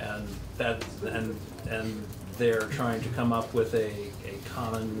 and they're trying to come up with a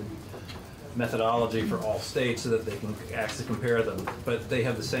common methodology for all states so that they can actually compare them. But they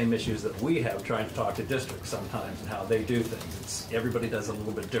have the same issues that we have trying to talk to districts sometimes and how they do things. Everybody does it a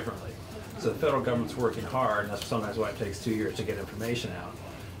little bit differently. So the federal government's working hard, and that's sometimes why it takes 2 years to get information out,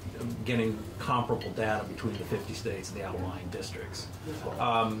 getting comparable data between the 50 states and the outlying districts.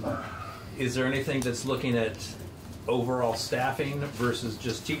 Is there anything that's looking at overall staffing versus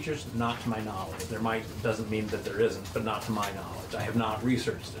just teachers? Not to my knowledge. Doesn't mean that there isn't, but not to my knowledge. I have not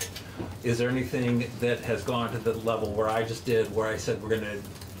researched it. Is there anything that has gone to the level where I just did, where I said we're going to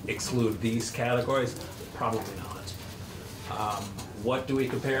exclude these categories? Probably not. What do we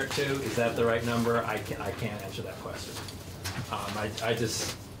compare it to? Is that the right number? I can't answer that question. I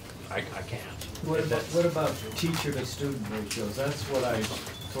can't. What about teacher to student ratios? That's what I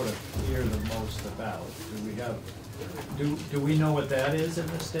sort of hear the most about. Do we know what that is in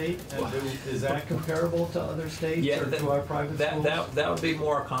the state? And is that comparable to other states or to our private schools? That would be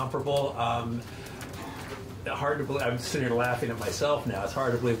more comparable. Hard to believe. I'm sitting here laughing at myself now. It's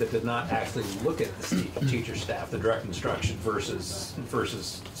hard to believe that did not actually look at the teacher staff, the direct instruction versus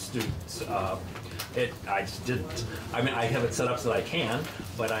students. I just didn't. I mean, I have it set up so that I can,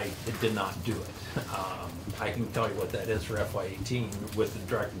 but it did not do it. I can tell you what that is for FY18 with the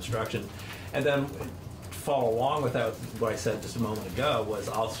direct instruction, and then follow along with that. What I said just a moment ago was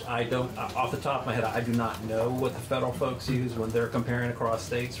I don't, off the top of my head, I do not know what the federal folks use when they're comparing across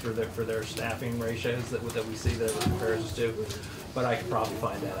states for their staffing ratios that we see that it compares to. But I could probably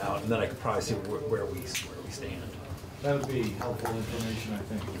find that out, and then I could probably see where we stand. That would be helpful information, I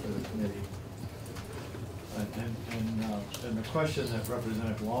think, for the committee. And the question that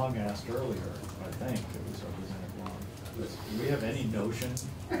Representative Long asked earlier, I think it was Representative Long, was, do we have any notion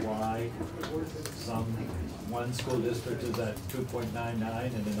why one school district is at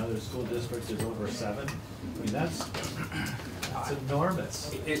 2.99 and another school district is over 7? I mean, that's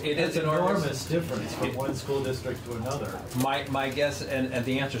enormous. It is enormous difference from one school district to another. My guess, and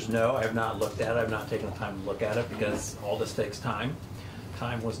the answer is no. I have not looked at it. I've not taken the time to look at it because all this takes time.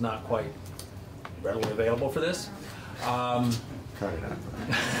 Time was not quite readily available for this. Cut it out.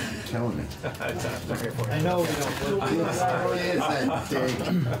 You're killing me. I know we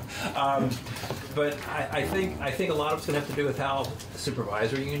don't. But I think a lot of it's going to have to do with how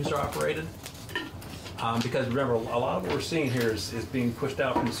supervisory unions are operated. Because remember, a lot of what we're seeing here is being pushed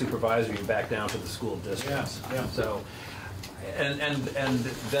out from the supervisory and back down to the school districts. Yeah. So, and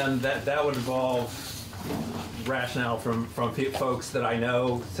then that would involve rationale from folks that I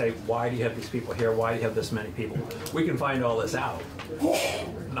know say, why do you have these people here? Why do you have this many people? We can find all this out.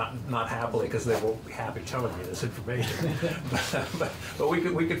 Not happily, because they won't be happy telling me this information. but we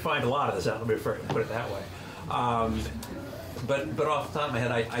could find a lot of this out. Let me put it that way. But off the top of my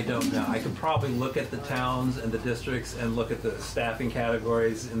head, I don't know. I could probably look at the towns and the districts and look at the staffing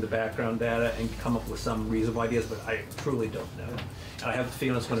categories in the background data and come up with some reasonable ideas, but I truly don't know. And I have the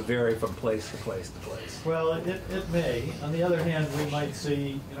feeling it's going to vary from place to place to place. Well, it may. On the other hand, we might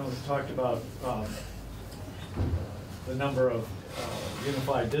see, we talked about the number of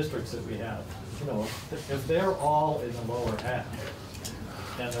unified districts that we have. If they're all in the lower half,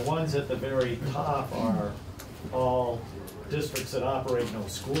 and the ones at the very top are all districts that operate no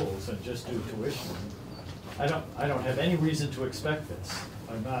schools and just do tuition, I don't have any reason to expect this.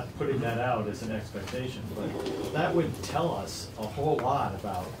 I'm not putting that out as an expectation, but that would tell us a whole lot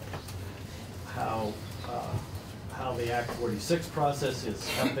about how the Act 46 process is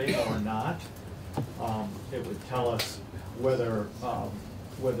helping or not. It would tell us whether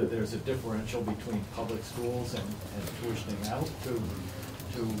there's a differential between public schools and tuitioning out to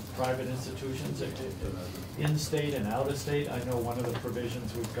private institutions, in-state and out-of-state. I know one of the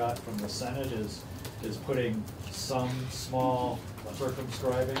provisions we've got from the Senate is putting some small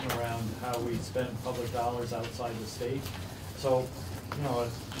circumscribing around how we spend public dollars outside the state. So,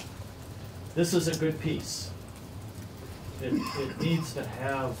 this is a good piece. It needs to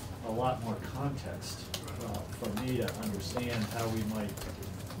have a lot more context for me to understand how we might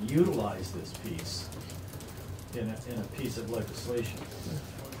utilize this piece in a piece of legislation.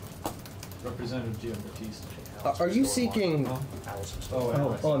 Representative Giambattista. Are you seeking?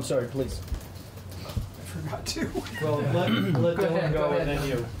 Oh, I'm sorry. Please. I forgot to. Well, let Dylan go, and then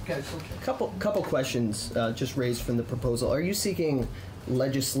you. Couple questions just raised from the proposal. Are you seeking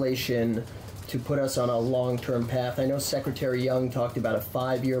legislation to put us on a long-term path? I know Secretary Young talked about a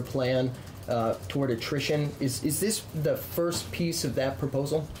 5-year plan toward attrition. Is this the first piece of that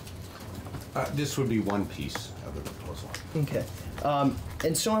proposal? This would be one piece of the proposal. Okay.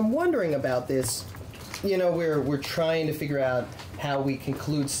 And so I'm wondering about this. We're trying to figure out how we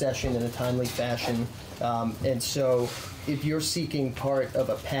conclude session in a timely fashion. And so if you're seeking part of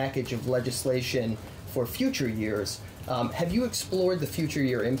a package of legislation for future years, have you explored the future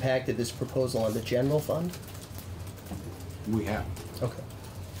year impact of this proposal on the general fund? We have.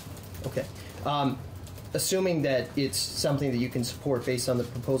 Okay. Assuming that it's something that you can support based on the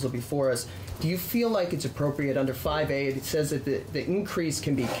proposal before us, do you feel like it's appropriate under 5A? It says that the increase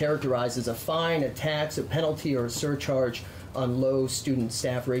can be characterized as a fine, a tax, a penalty, or a surcharge on low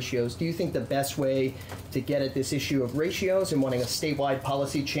student-staff ratios. Do you think the best way to get at this issue of ratios and wanting a statewide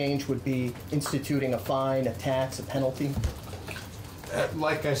policy change would be instituting a fine, a tax, a penalty?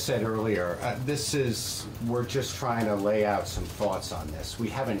 Like I said earlier, we're just trying to lay out some thoughts on this. We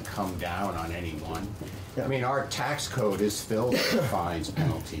haven't come down on anyone. I mean, our tax code is filled with fines,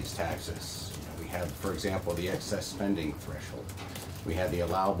 penalties, taxes. We have, for example, the excess spending threshold. We have the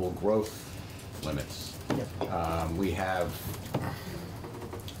allowable growth limits. We have,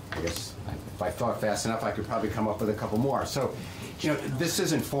 I guess, if I thought fast enough, I could probably come up with a couple more. So, this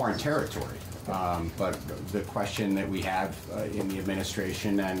isn't foreign territory. But the question that we have in the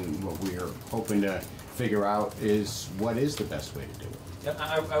administration and what we are hoping to figure out is what is the best way to do it.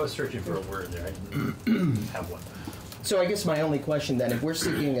 I was searching for a word there. I didn't have one. So I guess my only question then, if we're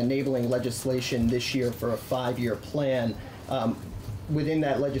seeking enabling legislation this year for a 5-year plan, within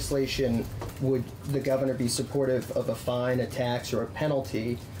that legislation, would the governor be supportive of a fine, a tax, or a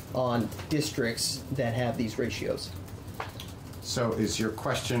penalty on districts that have these ratios? So is your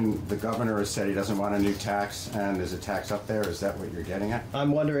question, the governor has said he doesn't want a new tax and there's a tax up there? Is that what you're getting at?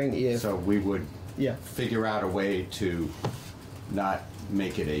 I'm wondering if... So we would figure out a way to not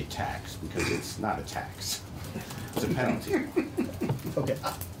make it a tax because it's not a tax. It's a penalty. Okay.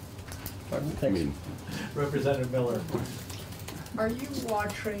 I mean, Representative Miller. Are you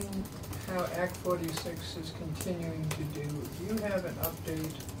watching how Act 46 is continuing to do? Do you have an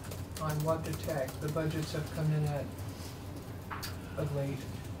update on what the budgets have come in at of late?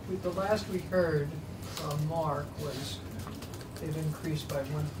 The last we heard from Mark was they've increased by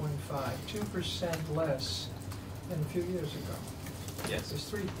 1.5, 2% less than a few years ago. Yes. It's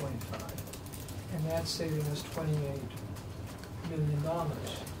 3.5, and that's saving us $28 million.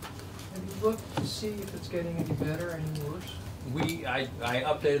 Have you looked to see if it's getting any better, any worse? I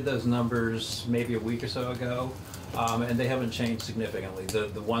updated those numbers maybe a week or so ago, and they haven't changed significantly.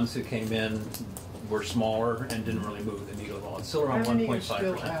 The ones who came in were smaller and didn't really move the needle at all. It's still around 1.5%. How many are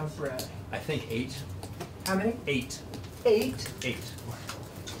still out, Brad? I think 8. How many? 8. 8? 8.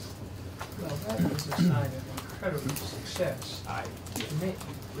 Well, that is a sign of incredible success.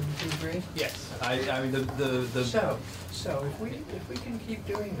 Wouldn't you agree? Yes. I mean the. So if we can keep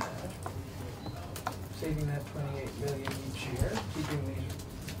doing that, saving that $28 million each year,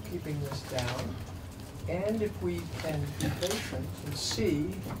 keeping this down, And if we can be patient and see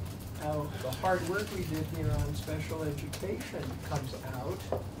how the hard work we did here on special education comes out,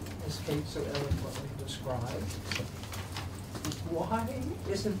 as Kate so eloquently described, why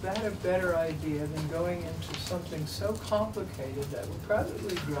isn't that a better idea than going into something so complicated that would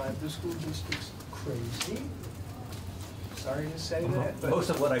probably drive the school districts crazy? Sorry to say that, but Most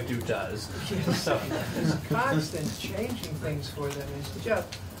of what I do does. So, this constant changing things for them is just,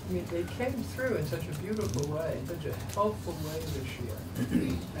 I mean, they came through in such a beautiful way, such a helpful way this year.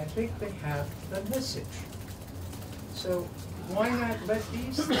 I think they have the message. So why not let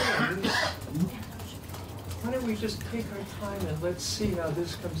these things, why don't we just take our time and let's see how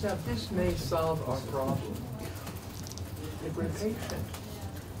this comes out? This may solve our problem if we're patient.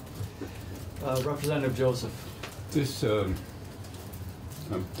 Representative Joseph. This, I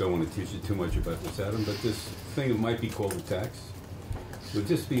don't want to teach you too much about this, Adam, but this thing that might be called a tax, would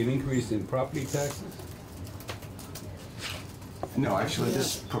this be an increase in property taxes? No, actually,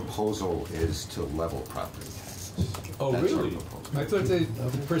 this proposal is to level property taxes. Oh, That's our really? proposal. I thought the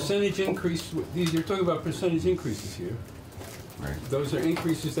percentage increase, you're talking about percentage increases here. Right. Those are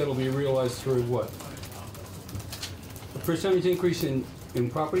increases that'll be realized through what? A percentage increase in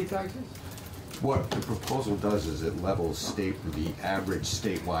property taxes? What the proposal does is it levels the average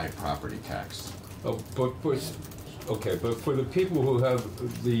statewide property tax. Oh, but for the people who have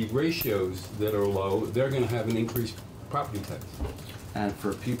the ratios that are low, they're going to have an increased property tax. And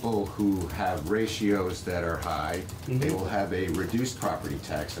for people who have ratios that are high, they will have a reduced property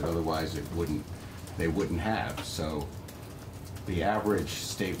tax that otherwise they wouldn't have. So the average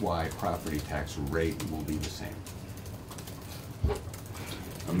statewide property tax rate will be the same.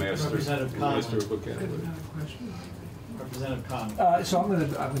 A master, Representative Conley. master of vocabulary. Representative Conley. So I'm going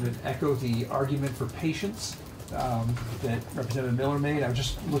to echo the argument for patience that Representative Miller made. I was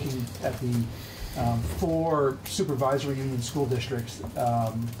just looking at the 4 supervisory union school districts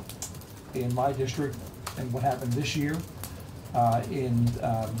in my district and what happened this year. In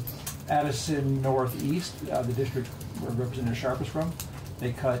Addison Northeast, the district where Representative Sharp is from,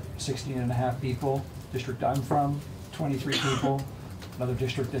 they cut 16.5 people. District I'm from, 23 people. Another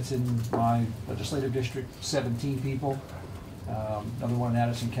district that's in my legislative district, 17 people. Another one in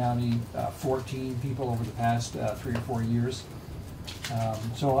Addison County, 14 people over the past 3 or 4 years.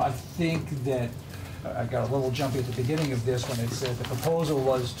 So I think that I got a little jumpy at the beginning of this when it said the proposal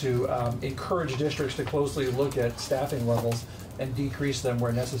was to encourage districts to closely look at staffing levels and decrease them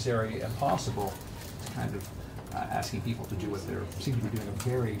where necessary and possible. It's kind of asking people to do what they seem to be doing a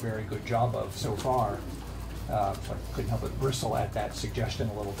very, very good job of so far. So I couldn't help but bristle at that suggestion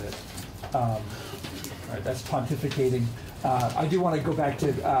a little bit. All right, that's pontificating. I do want to go back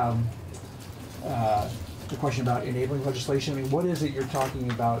to the question about enabling legislation. I mean, what is it you're talking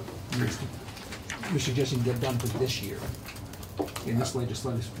about you're suggesting get done for this year in this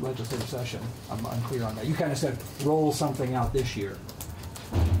legislative session? I'm unclear on that. You kind of said roll something out this year.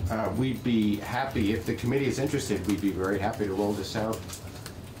 We'd be happy, if the committee is interested, we'd be very happy to roll this out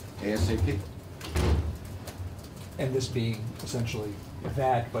ASAP. And this being essentially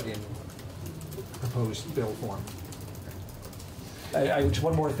that, but in proposed bill form. Just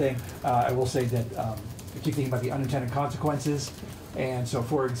one more thing. I will say that I keep thinking about the unintended consequences. And so,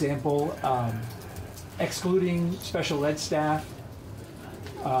 for example, excluding special ed staff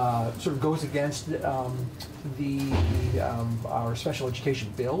sort of goes against our special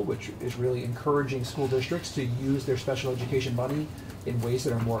education bill, which is really encouraging school districts to use their special education money in ways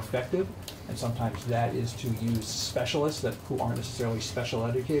that are more effective. And sometimes that is to use specialists who aren't necessarily special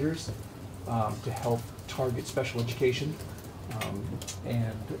educators to help target special education.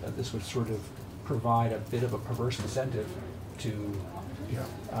 And this would sort of provide a bit of a perverse incentive to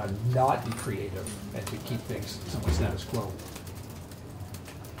not be creative and to keep things somewhat status quo.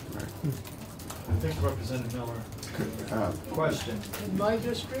 I think Representative Miller. Question. In my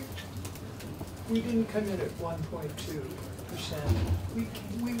district, we didn't come in at 1.2%.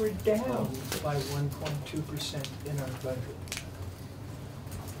 We were down by 1.2% in our budget.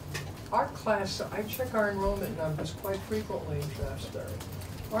 Our class, I check our enrollment numbers quite frequently in Shaftesbury.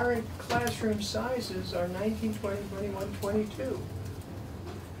 Our classroom sizes are 19, 20, 21, 22.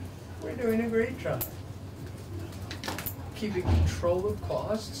 We're doing a great job keeping control of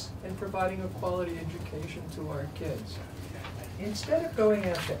costs and providing a quality education to our kids. Instead of going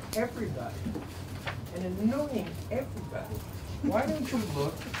after everybody and annoying everybody, why don't you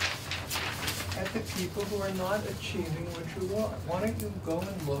look at the people who are not achieving what you want? Why don't you go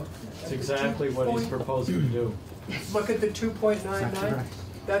and look at That's exactly what he's proposing to do. Look at the 2.99.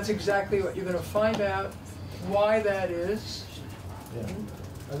 That's exactly what you're going to find out why that is. Yeah.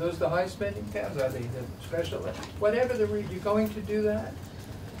 Are those the high spending tabs? Are they the special, whatever you're going to do that?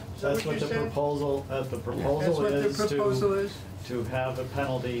 Is that That's what you the said? proposal, That's the proposal what the is proposal is? to have a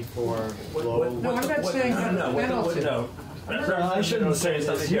penalty for What- low. No, I'm not saying penalty. No. I shouldn't say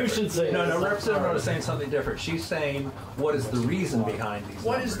this. You should say No, this. Representative Mona is saying something different. She's saying, what is the reason behind these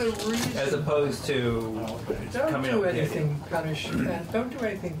What is numbers? the reason? As opposed to Don't coming do up with the anything punishing, don't do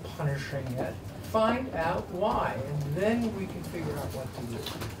anything punishing yet. Find out why, and then we can figure out what to do.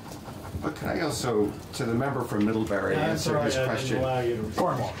 But can I also, to the member from Middlebury, I'm answer sorry, his I didn't question? allow you to respond.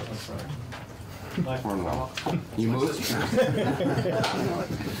 Cornwall. That's right. My Cornwall. You moved?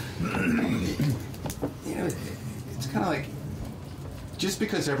 You know, it's kind of like, just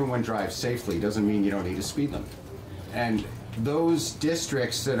because everyone drives safely doesn't mean you don't need a speed limit. And those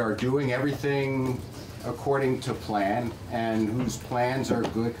districts that are doing everything according to plan and whose plans are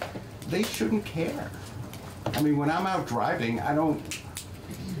good, they shouldn't care. I mean, when I'm out driving, I don't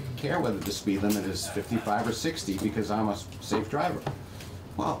care whether the speed limit is 55 or 60 because I'm a safe driver.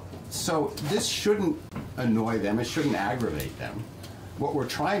 Well, so this shouldn't annoy them, it shouldn't aggravate them. What we're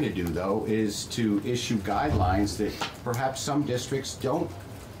trying to do, though, is to issue guidelines that perhaps some districts don't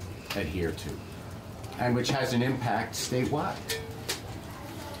adhere to, and which has an impact statewide.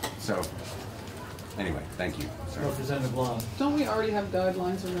 So, anyway, thank you. Sorry. Representative Blum. Don't we already have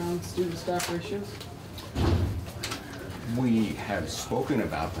guidelines around student-staff ratios? We have spoken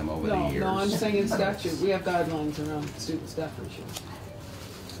about them over the No, years. no, I'm saying in statute, we have guidelines around student-staff ratios.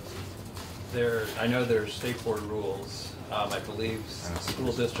 I know there's state board rules. I believe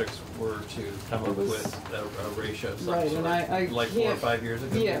school districts were to come up with a ratio of some Right, sort, and I like 4 or can't- 5 years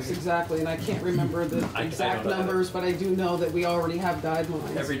ago. Yes, maybe? exactly, and I can't remember the I exact don't know. numbers, but I do know that we already have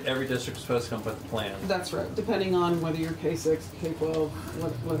guidelines. Every district's supposed to come up with a plan. That's right, depending on whether you're K-6, K-12,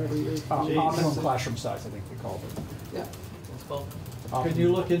 whatever you're. Optimum classroom size, I think they called it. Yeah. What's it called? Could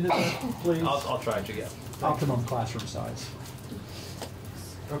you look into that, please? I'll try to, yeah. Optimum classroom size.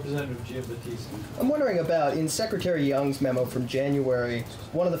 Representative Giambattista. I'm wondering about, in Secretary Young's memo from January,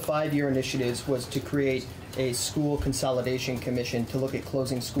 one of the 5-year initiatives was to create a school consolidation commission to look at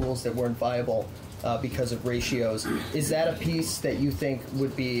closing schools that weren't viable because of ratios. Is that a piece that you think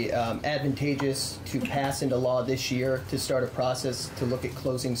would be advantageous to pass into law this year to start a process to look at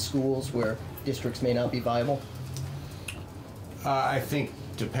closing schools where districts may not be viable? I think,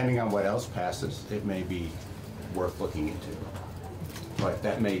 depending on what else passes, it may be worth looking into. But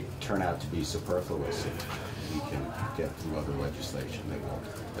that may turn out to be superfluous if we can get through other legislation that will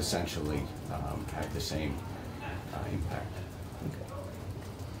essentially have the same impact.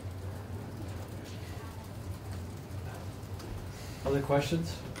 Other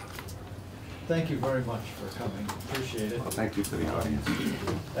questions? Thank you very much for coming. Appreciate it. Thank you for the audience.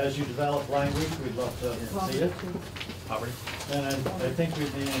 As you develop language, we'd love to see it. Poverty. And I think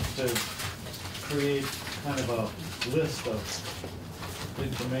we've managed to create kind of a list of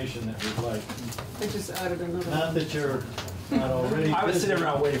information that we'd like. I just added another. Not that you're not already. I was busy. sitting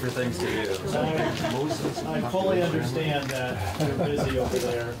around waiting for things to do. I fully understand that you're busy over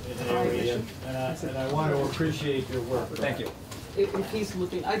there in the area, and I want to appreciate your work. Thank you. If he's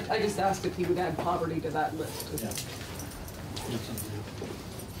looking, I just asked if he would add poverty to that list. Yeah.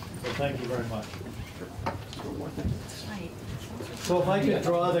 Well, thank you very much. So if I could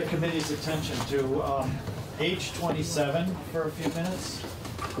draw the committee's attention to H.27 for a few minutes.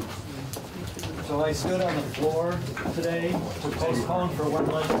 So I stood on the floor today to postpone for one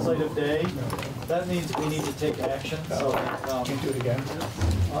legislative day. That means we need to take action, so. Can you do it again?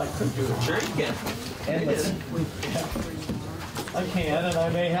 I could do it. Sure you can. And I can, and I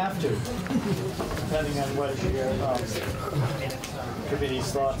may have to, depending on what your committee's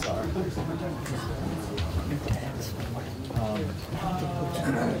thoughts are.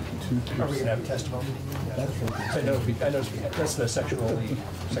 Are we gonna have testimony? I know we had, that's the sexual.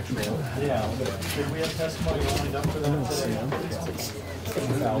 Yeah, did we have testimony lined up for that today?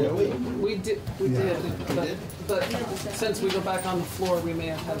 We did, but since we go back on the floor, we may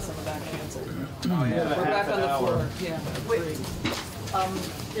have had some of that canceled. Oh, yeah. We're back on the floor, yeah. Wait.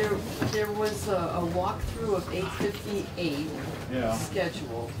 There was a walkthrough of 858 Yeah.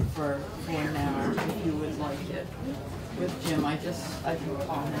 scheduled for now, if you would like it, with Jim. I can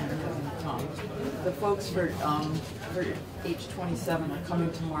call him Tom. The folks for H.27 are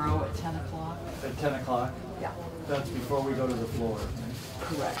coming tomorrow at 10 o'clock. At 10 o'clock? Yeah. That's before we go to the floor.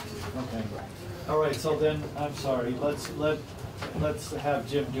 Correct. Okay. All right, so then, I'm sorry, let's have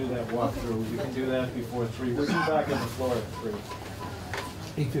Jim do that walkthrough. We can do that before 3. We'll be back on the floor at 3.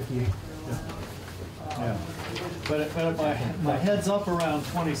 8:58. Yeah. But my head's up around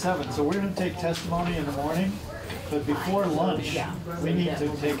 27, so we're gonna take testimony in the morning. But before lunch, we need to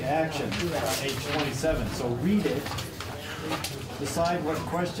take action on H.27, so read it, decide what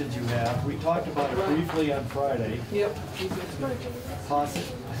questions you have. We talked about it briefly on Friday. Yep.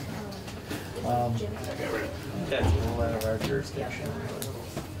 Possibly. That's a little out of our jurisdiction.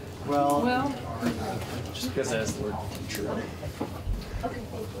 Well, Well, Just because that's the word teacher.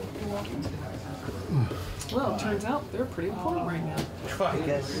 well, it turns out they're pretty important right now. I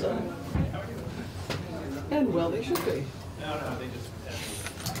guess so. And well, they should be.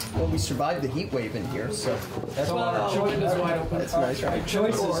 Well, we survived the heat wave in here, so that's So our Well, it is wide open. that's nice, our right?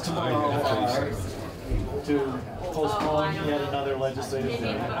 choices tomorrow are to postpone yet another legislative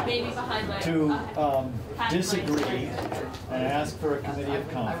hearing, to disagree and ask for a committee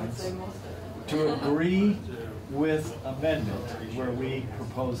of conference, to agree with amendment, where we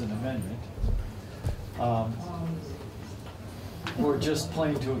propose an amendment, or just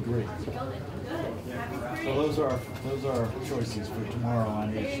plain to agree. So those are our choices for tomorrow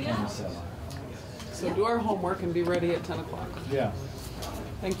on H.27. So do our homework and be ready at 10 o'clock. Yeah,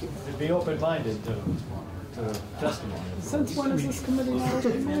 Thank you. and be open-minded to testimony. Since when is this committee not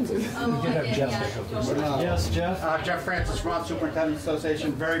open-minded? Yes, Jeff? Jeff Francis, Vermont Superintendent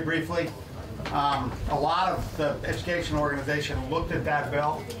Association. Very briefly, a lot of the education organization looked at that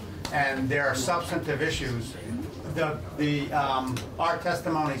bill, and there are substantive issues. Our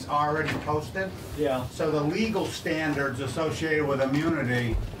testimony's already posted. Yeah. So the legal standards associated with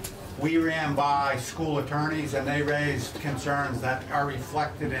immunity, we ran by school attorneys, and they raised concerns that are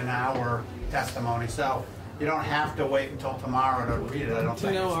reflected in our testimony. So you don't have to wait until tomorrow to read it. I don't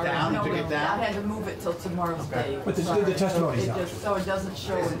think it's down to get I down. had to move it till tomorrow's day. But the Sorry. testimony's So out. so it doesn't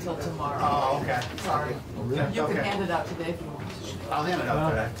show until tomorrow. Oh, okay. Sorry. You can Okay. hand it out today if you want. I'll hand it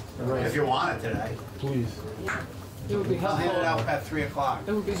out today, if you want it today. Please. It would be I'll hand it helpful. out at 3 o'clock.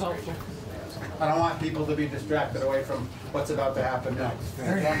 It would be helpful. I don't want people to be distracted away from what's about to happen next.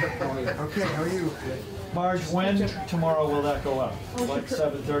 Okay, how are you? Marge, when tomorrow will that go up? Like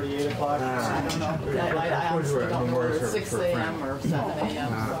 7:30, 8 o'clock? I don't know. I honestly don't know whether it's 6 a.m. or 7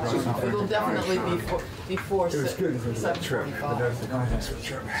 a.m. It'll definitely be before It was good for the trip, but 7:45. that's the context for the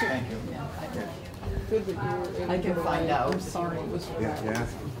trip. Thank you. Good that you were able I to can get find away. out. I'm sorry it was. Yeah.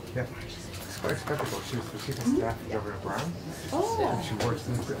 It's quite skeptical. She was the chief of staff of Governor Brown. Oh. She works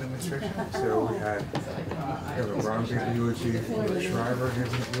in the Clinton administration. So we had Governor Brown give the eulogy, Shriver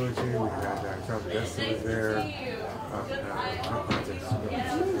gives the eulogy, we had Cal Desta was there.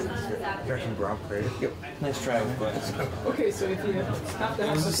 Jackson Brown played it. Nice try, but Okay, so if you have to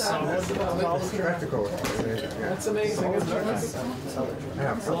have this out, that's about it. Spectacle. That's amazing. Isn't it?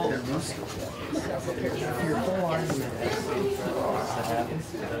 Yeah.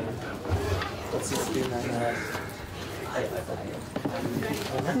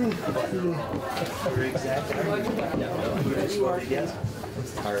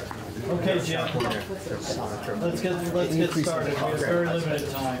 Okay, Jim. Let's get started. We have very limited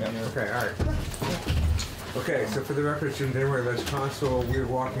time here. Okay, all right. Okay, so for the record, Jim Denver, Veg Consul, we're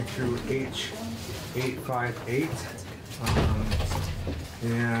walking through H.848.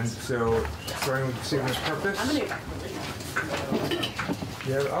 And so, starting with the statement of purpose.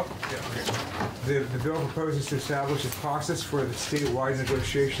 The bill proposes to establish a process for the statewide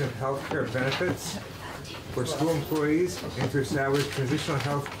negotiation of health care benefits for school employees and to establish transitional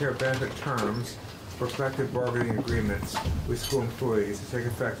health care benefit terms for collective bargaining agreements with school employees to take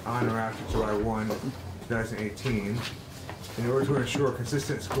effect on or after July 1, 2018, in order to ensure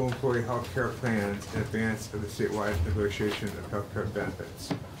consistent school employee health care plans in advance of the statewide negotiation of health care benefits.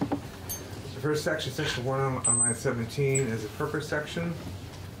 The first section, section 1 on line 17, is a purpose section,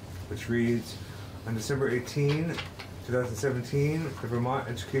 which reads, on December 18, 2017, the Vermont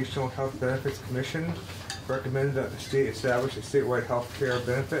Educational Health Benefits Commission recommended that the state establish a statewide health care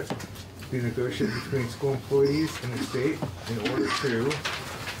benefit to be negotiated between school employees and the state in order to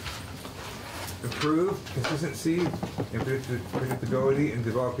improve consistency and predictability in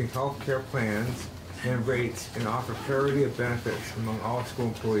developing health care plans and rates and offer parity of benefits among all school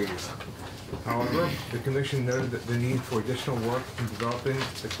employees. However, the Commission noted that the need for additional work in developing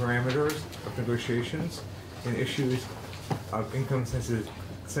the parameters of negotiations and issues of income someone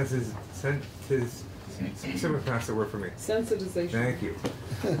pronounce that word for me. Sensitization. Thank you.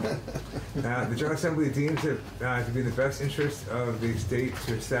 The General Assembly deems it to be in the best interest of the state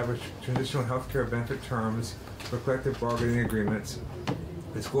to establish transitional health care benefit terms for collective bargaining agreements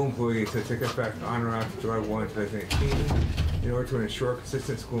with school employees to take effect on or after July 1, 2018, in order to ensure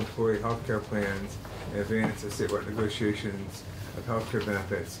consistent school employee health care plans in advance of statewide negotiations of health care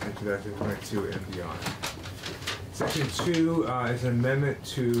benefits in 2022 and beyond. Section 2 is an amendment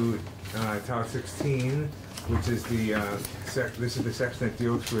to Title 16, which is the this is the section that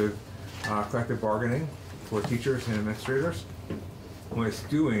deals with collective bargaining for teachers and administrators. What it's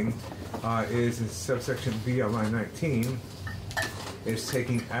doing is in subsection B on line 19, is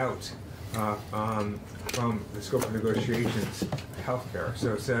taking out from the scope of negotiations healthcare.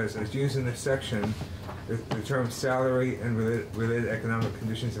 So it says, as used in this section, the term salary and related economic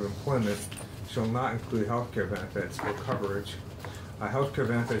conditions of employment shall not include healthcare benefits or coverage. Healthcare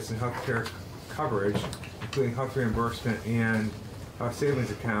benefits and healthcare coverage, including health reimbursement and health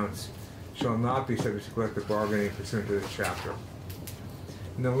savings accounts, shall not be subject to collective bargaining pursuant to this chapter.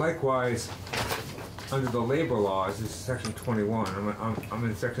 And then likewise, under the labor laws, this is section 21. I'm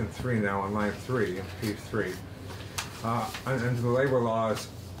in section 3 now on line 3, page 3. Under the labor laws,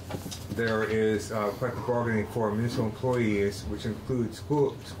 there is collective bargaining for municipal employees, which includes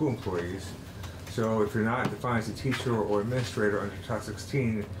school employees. So if you're not defined as a teacher or administrator under Title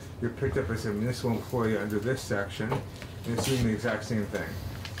 16, you're picked up as a municipal employee under this section, and it's doing the exact same thing.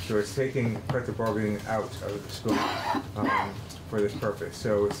 So it's taking collective bargaining out of the scope for this purpose.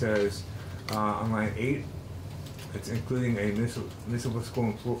 So it says on line 8, it's including a municipal school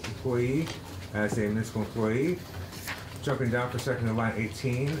employee as a municipal employee. Jumping down for a second to line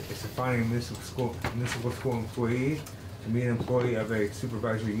 18, it's defining a municipal school employee to be an employee of a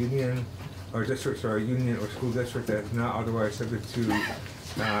supervisory union or district, or a union or school district that is not otherwise subject to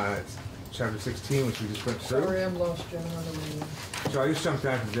chapter 16, which we just went through. Sorry, I'm lost, Jim. So I just jumped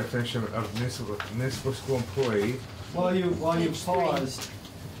down to the definition of municipal school employee. While you paused,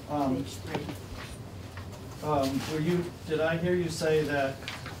 did I hear you say that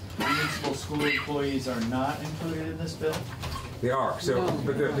municipal school employees are not included in this bill? They are. So, No.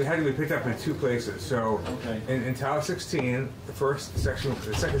 but they had to be picked up in two places. So, Okay. in Title 16, the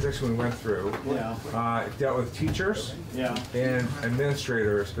second section we went through, Yeah. it dealt with teachers Yeah, and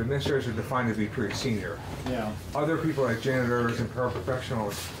administrators. But administrators are defined to be pretty senior. yeah. Other people like janitors and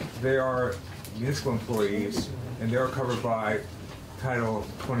paraprofessionals, they are municipal employees, and they're covered by Title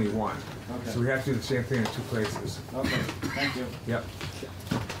 21. Okay. So we have to do the same thing in two places. Okay, thank you. Yep.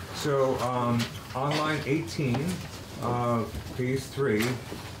 So on line 18 of page 3,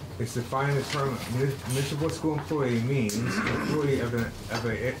 it's defining the term municipal school employee means employee of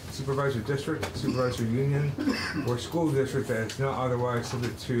a supervisory district, supervisory union, or school district that is not otherwise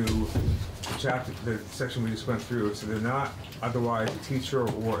subject to the section we just went through. So they're not otherwise a teacher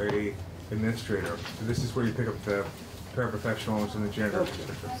or a administrator. So this is where you pick up the paraprofessionals and the janitors.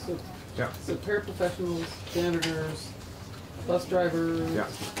 Okay. So, Yeah. so paraprofessionals, janitors, bus drivers, Yeah.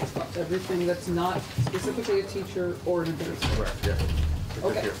 everything that's not specifically a teacher or an administrator. Correct. Yeah.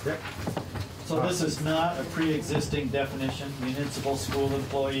 Okay. Yeah. So this is not a pre-existing definition, municipal school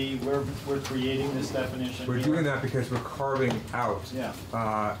employee, we're creating this definition We're here. doing that because we're carving out Yeah.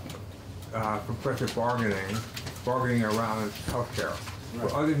 from collective bargaining around healthcare. Right.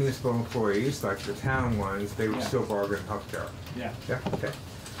 For other municipal employees, like the town ones, they would Yeah. still bargain healthcare. Yeah. Yeah. Okay.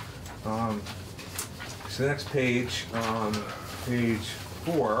 So the next page, page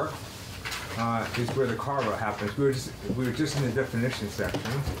 4, is where the carve-out happens. We were just in the definition section.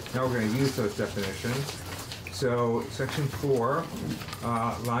 Now we're going to use those definitions. So section 4,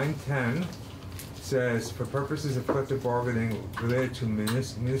 line 10 says, for purposes of collective bargaining related to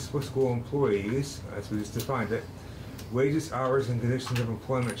municipal school employees, as we just defined it, wages, hours, and conditions of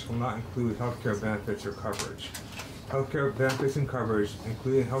employment shall not include healthcare benefits or coverage. Healthcare benefits and coverage,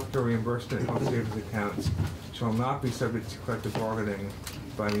 including healthcare reimbursement and health savings accounts, shall not be subject to collective bargaining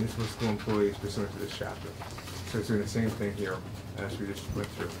by municipal school employees pursuant to this chapter. So it's doing the same thing here as we just went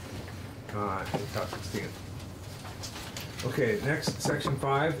through in Title 16. Okay, next, section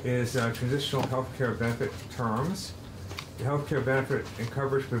 5 is transitional healthcare benefit terms. The healthcare benefit and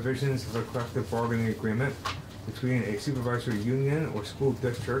coverage provisions of a collective bargaining agreement between a supervisory union or school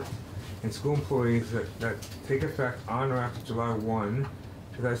district and school employees that take effect on or after July 1,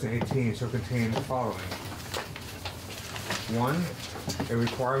 2018 shall contain the following. 1, a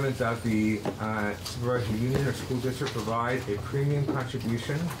requirement that the supervisory union or school district provide a premium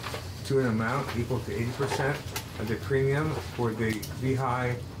contribution to an amount equal to 80% of the premium for the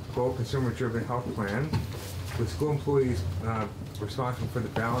VHI full consumer-driven health plan, with school employees responsible for the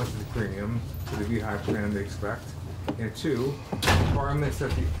balance of the premium for the VHI plan they expect. And 2, requirements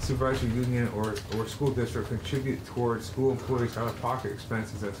that the supervisory union or school district contribute towards school employees' out-of-pocket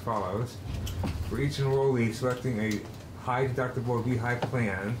expenses as follows. For each enrollee selecting a high-deductible VHI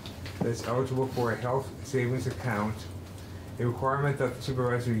plan that is eligible for a health savings account, a requirement that the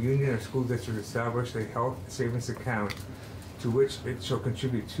supervisory union or school district establish a health savings account to which it shall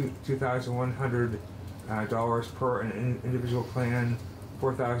contribute $2,100 per an individual plan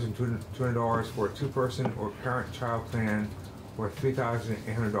 $4,200 for a two-person or parent-child plan, or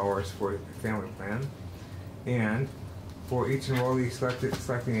 $3,800 for a family plan. And for each enrollee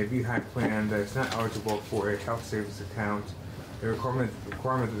selecting a VHI plan that is not eligible for a health savings account, a requirement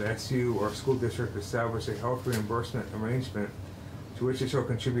that the SU or school district establish a health reimbursement arrangement to which it shall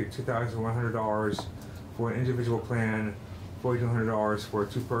contribute $2,100 for an individual plan, $4,200 for a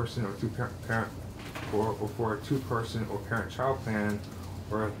two-person or for a two-person or parent-child plan,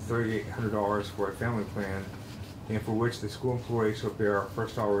 or $3,800 for a family plan, and for which the school employee shall bear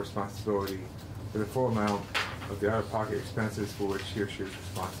first-dollar responsibility for the full amount of the out-of-pocket expenses for which he or she is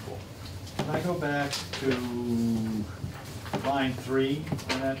responsible. Can I go back to line 3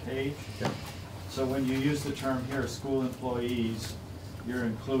 on that page? Yep. So when you use the term here, school employees, you're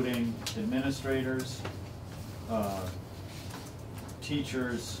including administrators,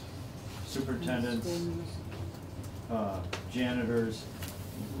 teachers, superintendents, janitors.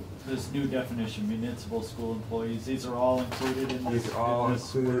 This new definition, municipal school employees, these are all included in this? These are all in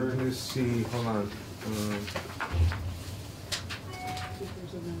this included. word? Let me see, hold on.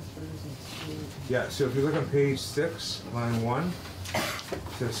 Yeah, so if you look on page 6, line 1,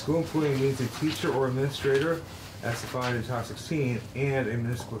 so school employee means a teacher or administrator as defined in Title 16, and a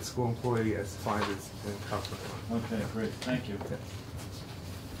municipal school employee as defined in Title 21. Okay, great, thank you.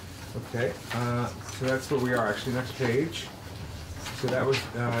 Okay, so that's where we are actually. Next page. So that was,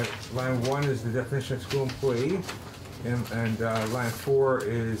 line 1 is the definition of school employee, and line 4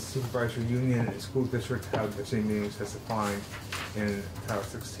 is supervisory union and school district have the same meanings as defined in Title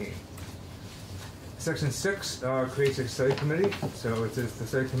 16. Section 6 creates a study committee. So it says the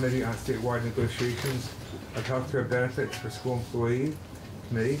study committee on statewide negotiations of healthcare benefits for school employee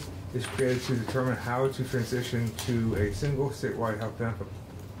committee is created to determine how to transition to a single statewide health benefit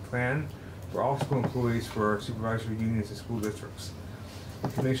plan for all school employees for supervisory unions and school districts. The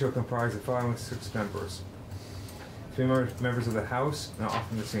committee shall comprise the following 6 members. 3 members of the House, not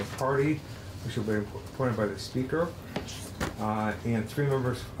often the same party, who shall be appointed by the Speaker, and 3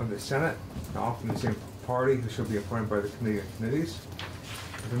 members of the Senate, not often the same party, who shall be appointed by the committee and committees.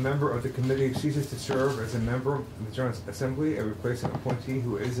 If a member of the committee ceases to serve as a member of the General Assembly, a replacement appointee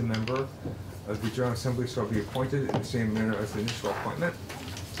who is a member of the General Assembly shall be appointed in the same manner as the initial appointment.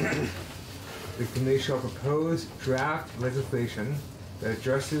 The committee shall propose draft legislation that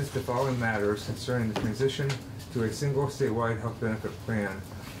addresses the following matters concerning the transition to a single statewide health benefit plan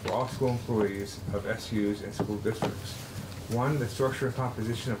for all school employees of SUs and school districts. 1, the structure and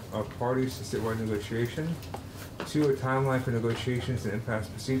composition of parties to statewide negotiation. 2, a timeline for negotiations and impasse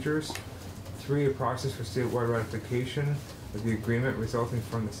procedures. 3, a process for statewide ratification of the agreement resulting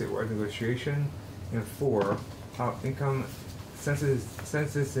from the statewide negotiation. And 4, how income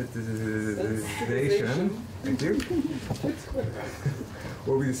sensitization, thank you,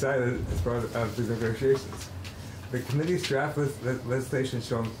 will be decided as part of the negotiations. The committee's draft legislation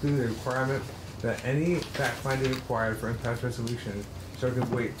shall include a requirement that any fact-finding required for impasse resolution shall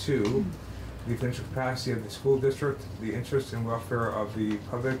give weight to the financial capacity of the school district, the interest and welfare of the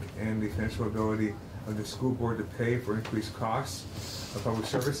public, and the financial ability of the school board to pay for increased costs of public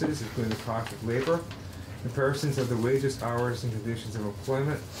services, including the cost of labor, comparisons of the wages, hours, and conditions of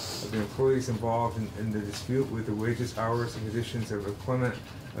employment of the employees involved in the dispute with the wages, hours, and conditions of employment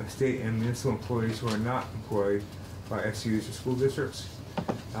of state and municipal employees who are not employed by SUs or school districts.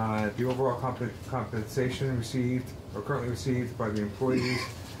 The overall compensation received or currently received by the employees,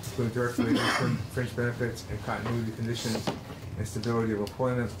 including direct labor, fringe benefits, and continuity conditions, and stability of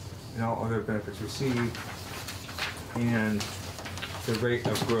employment, and all other benefits received, and the rate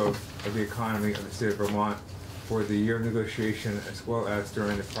of growth of the economy of the state of Vermont for the year of negotiation as well as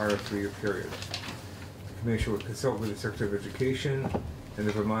during the prior 3-year period. The commission will consult with the Secretary of Education and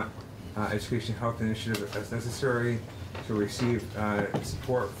the Vermont Education Health Initiative as necessary to receive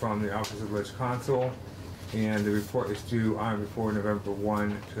support from the Office of the Village Council, and the report is due on before November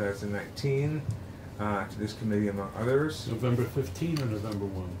 1, 2019 to this committee among others. November 15 or November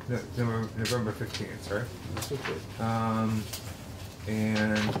 1? No, November 15, sorry. That's okay.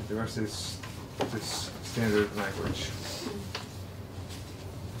 And the rest is just standard language.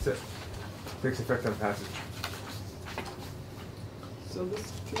 That's it. Takes effect on passage. So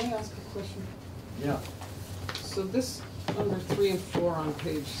this, can I ask a question? Yeah. So this, under 3 and 4 on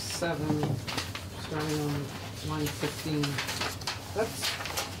page 7, starting on line 15, that's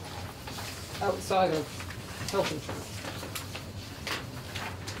outside of health insurance.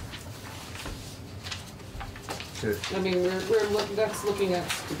 I mean, that's looking at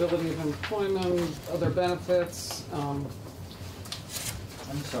stability of employment, other benefits. I'm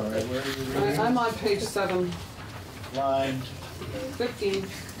sorry, where are you reading? I'm on page 7. Line 15,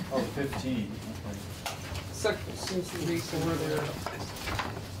 Oh, 15, okay. section 3, somewhere there.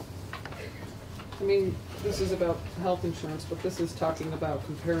 I mean, this is about health insurance, but this is talking about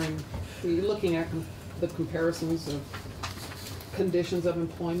comparing, looking at the comparisons of conditions of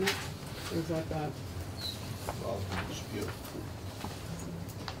employment, things like that.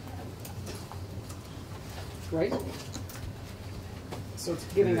 Right? So it's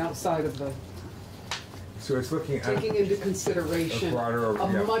getting outside of the, So it's looking at taking into consideration a broader,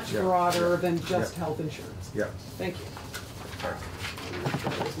 yeah, much yeah, broader yeah, than just yeah. health insurance. Yeah. Thank you. Right.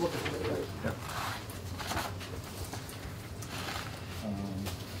 I was looking at it right. Yeah.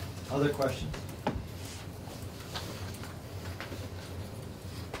 Other questions?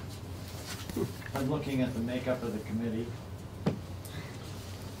 I'm looking at the makeup of the committee.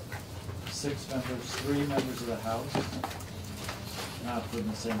 6 members, 3 members of the House, not from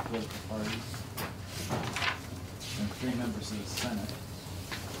the same political parties, and 3 members of the Senate.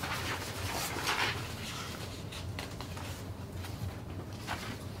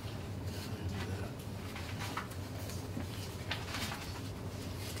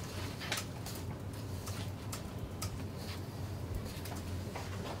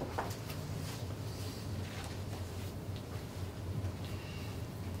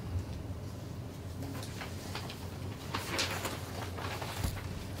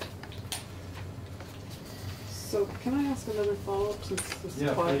 So can I ask another follow-up since this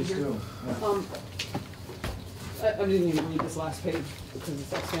is quiet please here? do. Yeah. I didn't even read this last page because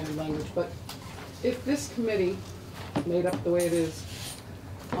it's outstanding language, but if this committee, made up the way it is,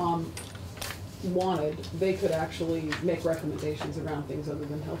 wanted, they could actually make recommendations around things other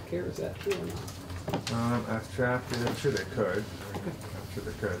than healthcare. Is that true or not? As drafted, I'm sure they could. I'm sure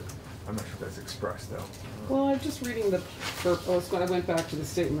they could. I'm not sure if that's expressed though. Well, I'm just reading the purpose. I went back to the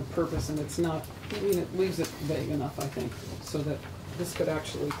statement of purpose, and it's not. I mean, it leaves it vague enough, I think, so that this could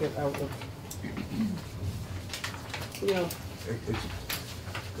actually get out of. You know.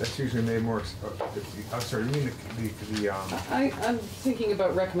 That's usually made more. I'm sorry. You mean the I'm thinking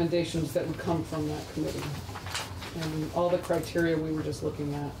about recommendations that would come from that committee, and all the criteria we were just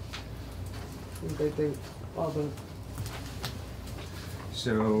looking at. They all the.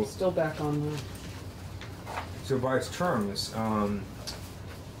 So. Still back on the. So by its terms,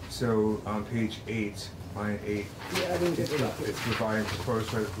 so on page 8, line 8, Yeah, I didn't get it up. it's providing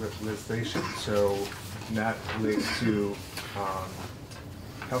proposed legislation. So that relates to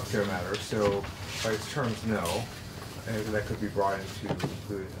healthcare matters. So by its terms, no, and that could be brought into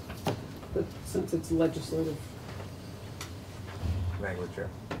include But since it's legislative. language. Yeah.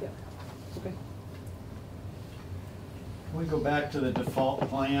 Yeah. Okay. Can we go back to the default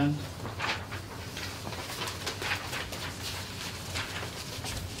plan?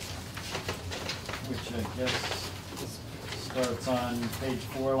 Which I guess starts on page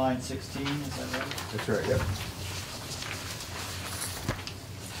 4, line 16, is that right? That's right. Yep.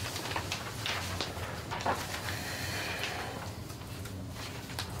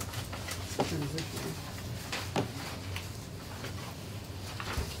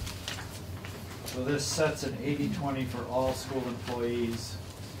 So this sets an 80-20 for all school employees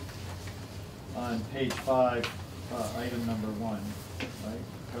on page 5, item number 1, right?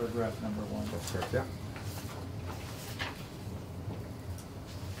 Paragraph number 1. That's correct. Yeah.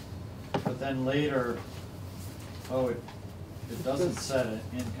 But then later, it doesn't set an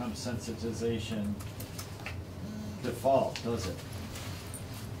income sensitization default, does it?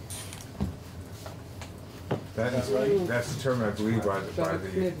 That's right. That's determined, I believe, by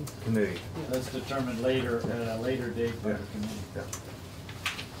the committee. That's determined later, at a later date by the committee. Yeah.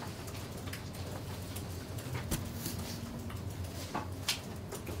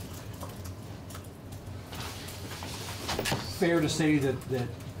 Fair to say that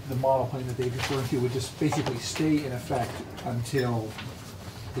the model plan that Dave's referring to would just basically stay in effect until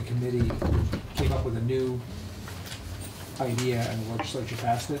the committee came up with a new idea and the legislature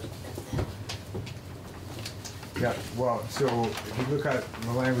passed it? Yeah, well, so if you look at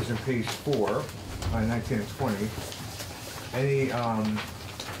the language on page 4, line 19 and 20, any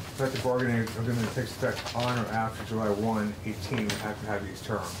collective bargaining agreement that takes effect on or after July 1, 18 would have to have these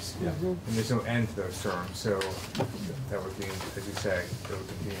terms. Yeah. And there's no end to those terms, so that would be, as you say, it would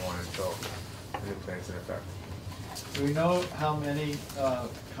continue on until the new plan's in effect. Do we know how many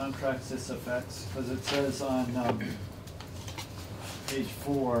contracts this affects? Because it says on page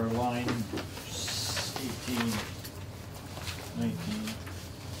 4, line 18, 19.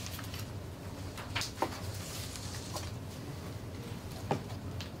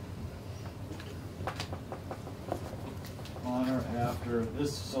 On or after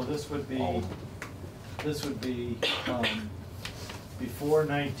this, so this would be before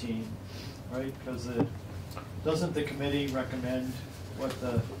 19, right? Because doesn't the committee recommend what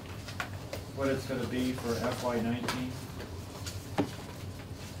it's going to be for FY19?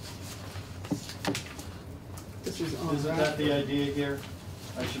 This is on Isn't that the idea here?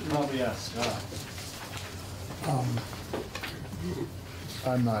 I should probably ask Scott.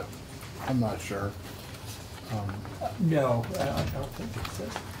 I'm not sure. No, I don't think it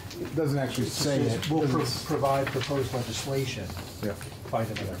says. It doesn't actually say it. Will provide proposed legislation Yeah. by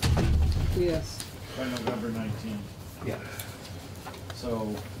the mayor. Yes. By November 19. Yeah.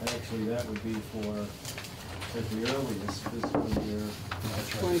 So actually, that would be for, at the earliest fiscal year,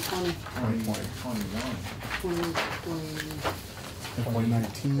 That's right. 2020, 2021. 2020.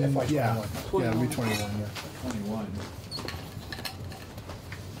 FY19. Yeah. 21. Yeah, it'll be 21. Yeah. 21.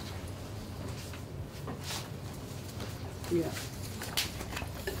 Yeah.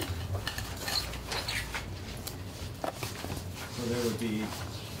 So there would be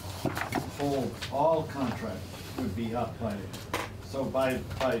all contract would be up by, so by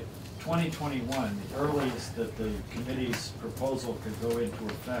 2021, the earliest that the committee's proposal could go into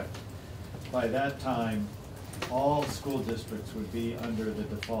effect, by that time, all school districts would be under the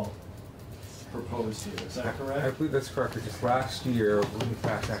default proposed here. Is that I correct? believe that's correct, because last year, when we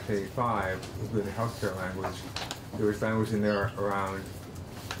passed Act 85, including the healthcare language, there was language in there around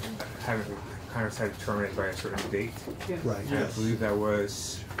having kind of had terminated by a certain date. Yes. Right. And I believe that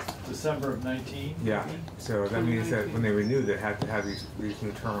was, December of 19? yeah, so that means that when they renewed, they had to have these new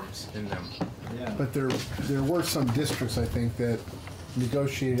terms in them. Yeah. But there were some districts, I think, that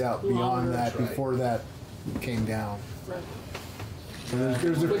negotiated out beyond Longer. that That's right. before that came down. Right. So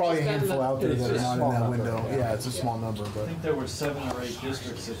there's Which probably a is handful kind of out there it's that a are not in small that number, window. yeah. Yeah, it's a small number, I but think there were 7 or 8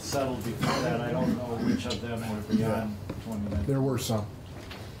 districts that settled before that. I don't know which of them were beyond 2019. there were some.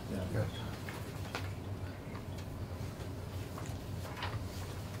 Yeah. Yeah.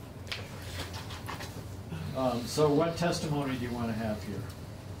 So what testimony do you want to have here?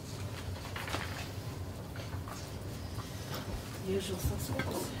 Usual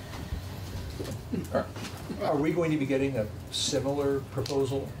suspects. Are we going to be getting a similar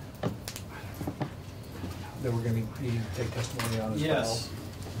proposal that we're going to be needing to take testimony on as well? Yes.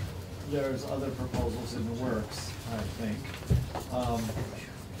 There's other proposals in the works, I think.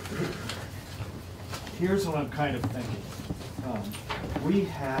 Here's what I'm kind of thinking. We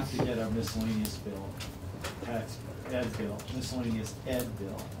have to get our miscellaneous bill, miscellaneous ed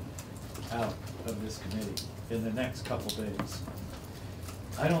bill out of this committee in the next couple days.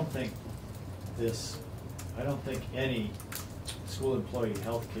 I don't think any school employee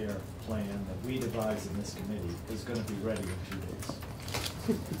health care plan that we devise in this committee is gonna be ready in 2 days.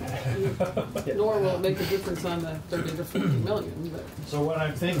 Nor will it make a difference on the 30 to 40 million, but. So what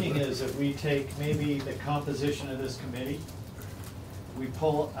I'm thinking is that we take maybe the composition of this committee, we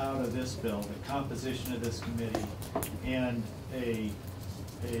pull out of this bill the composition of this committee and a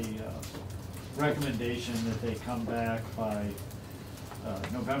recommendation that they come back by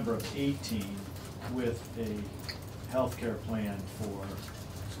November of 18 with a healthcare plan for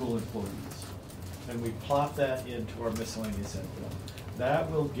school employees. And we plop that into our miscellaneous ed bill.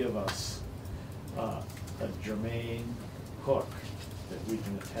 That will give us a germane hook that we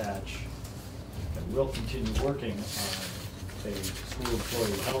can attach, and we'll continue working on a school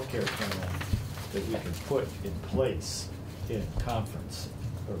employee healthcare plan that we can put in place in conference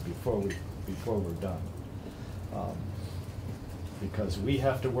or before we're done. Because we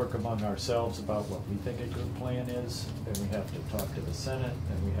have to work among ourselves about what we think a good plan is, and we have to talk to the Senate,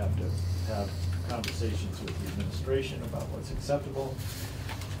 and we have to have conversations with the administration about what's acceptable.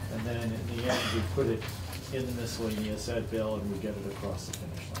 And then in the end, we put it in the miscellaneous ed bill and we get it across the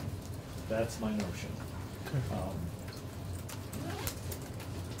finish line. That's my notion.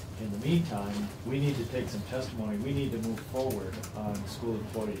 In the meantime, we need to take some testimony. We need to move forward on school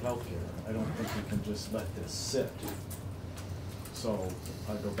employee health care. I don't think we can just let this sit. So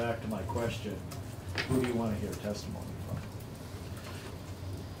I go back to my question, who do you want to hear testimony from?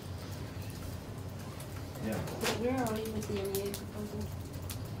 Yeah. Where are you with the MEA proposal?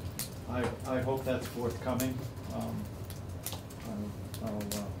 I hope that's forthcoming. I'll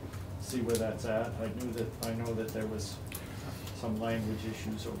see where that's at. I know that there was some language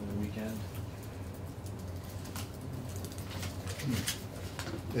issues over the weekend.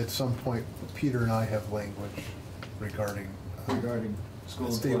 At some point, Peter and I have language regarding School a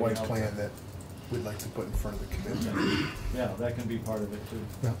employee statewide health plan care. that we'd like to put in front of the committee. Yeah, that can be part of it too.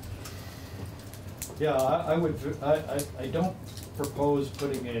 Yeah. Yeah, I don't propose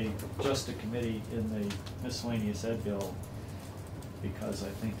putting just a committee in the miscellaneous ed bill because I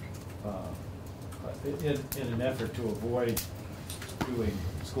think in an effort to avoid doing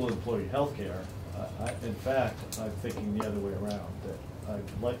school employee health care. In fact, I'm thinking the other way around, that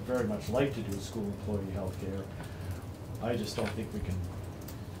I'd very much like to do school employee health care. I just don't think we can,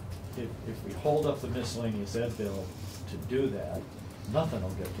 if we hold up the miscellaneous ed bill to do that, nothing will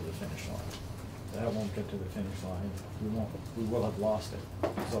get to the finish line. That won't get to the finish line. We will have lost it.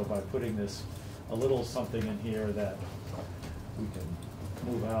 So by putting this, a little something in here that we can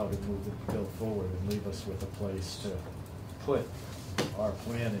move out and move the bill forward and leave us with a place to put our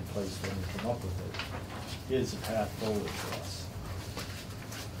plan in place when we come up with it, is a path forward for us.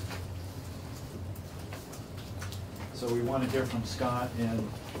 So we want to hear from Scott and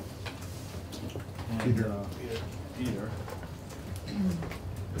Peter. Peter.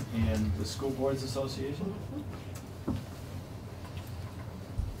 And the School Boards Association?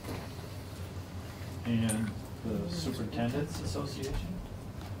 And the Superintendent's Association?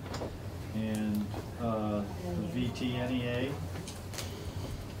 And the VTNEA?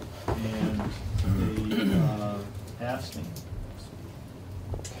 And the AFSCME?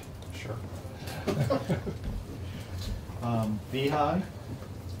 Sure. VHI?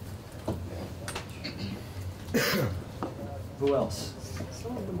 Who else?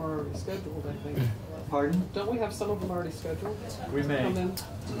 Some of them are already scheduled, I think. Pardon? Don't we have some of them already scheduled? We may. Come in?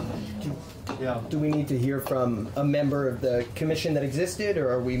 Yeah. Do we need to hear from a member of the commission that existed,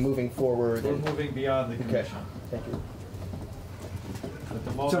 or are we moving forward? We're moving beyond the Okay, commission. thank you. At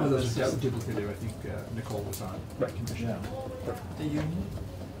the moment, Some of those this are is- duplicative. I think Nicole was on. Right. Yeah. The union?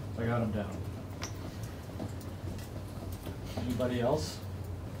 I got them down. Anybody else?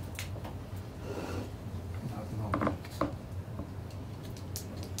 Not at the moment.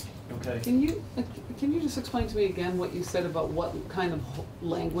 Okay. Can you just explain to me again what you said about what kind of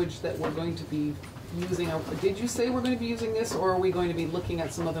language that we're going to be using? Did you say we're going to be using this, or are we going to be looking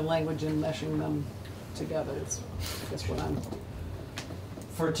at some other language and meshing them together? It's, I guess, what I'm...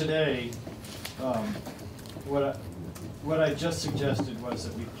 For today, what I just suggested was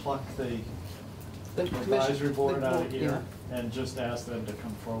that we pluck the advisory board out of here and just ask them to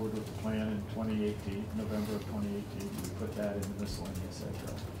come forward with a plan in 2018, November of 2018. We put that in the miscellaneous ed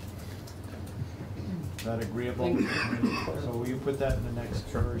bill. Is that agreeable? So will you put that in the next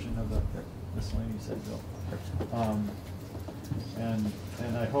version of the miscellaneous ed bill? And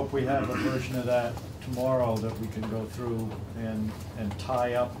I hope we have a version of that tomorrow that we can go through and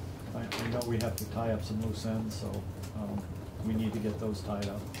tie up. I know we have to tie up some loose ends, so we need to get those tied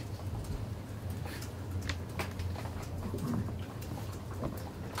up.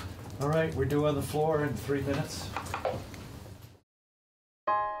 All right, we're due on the floor in 3 minutes.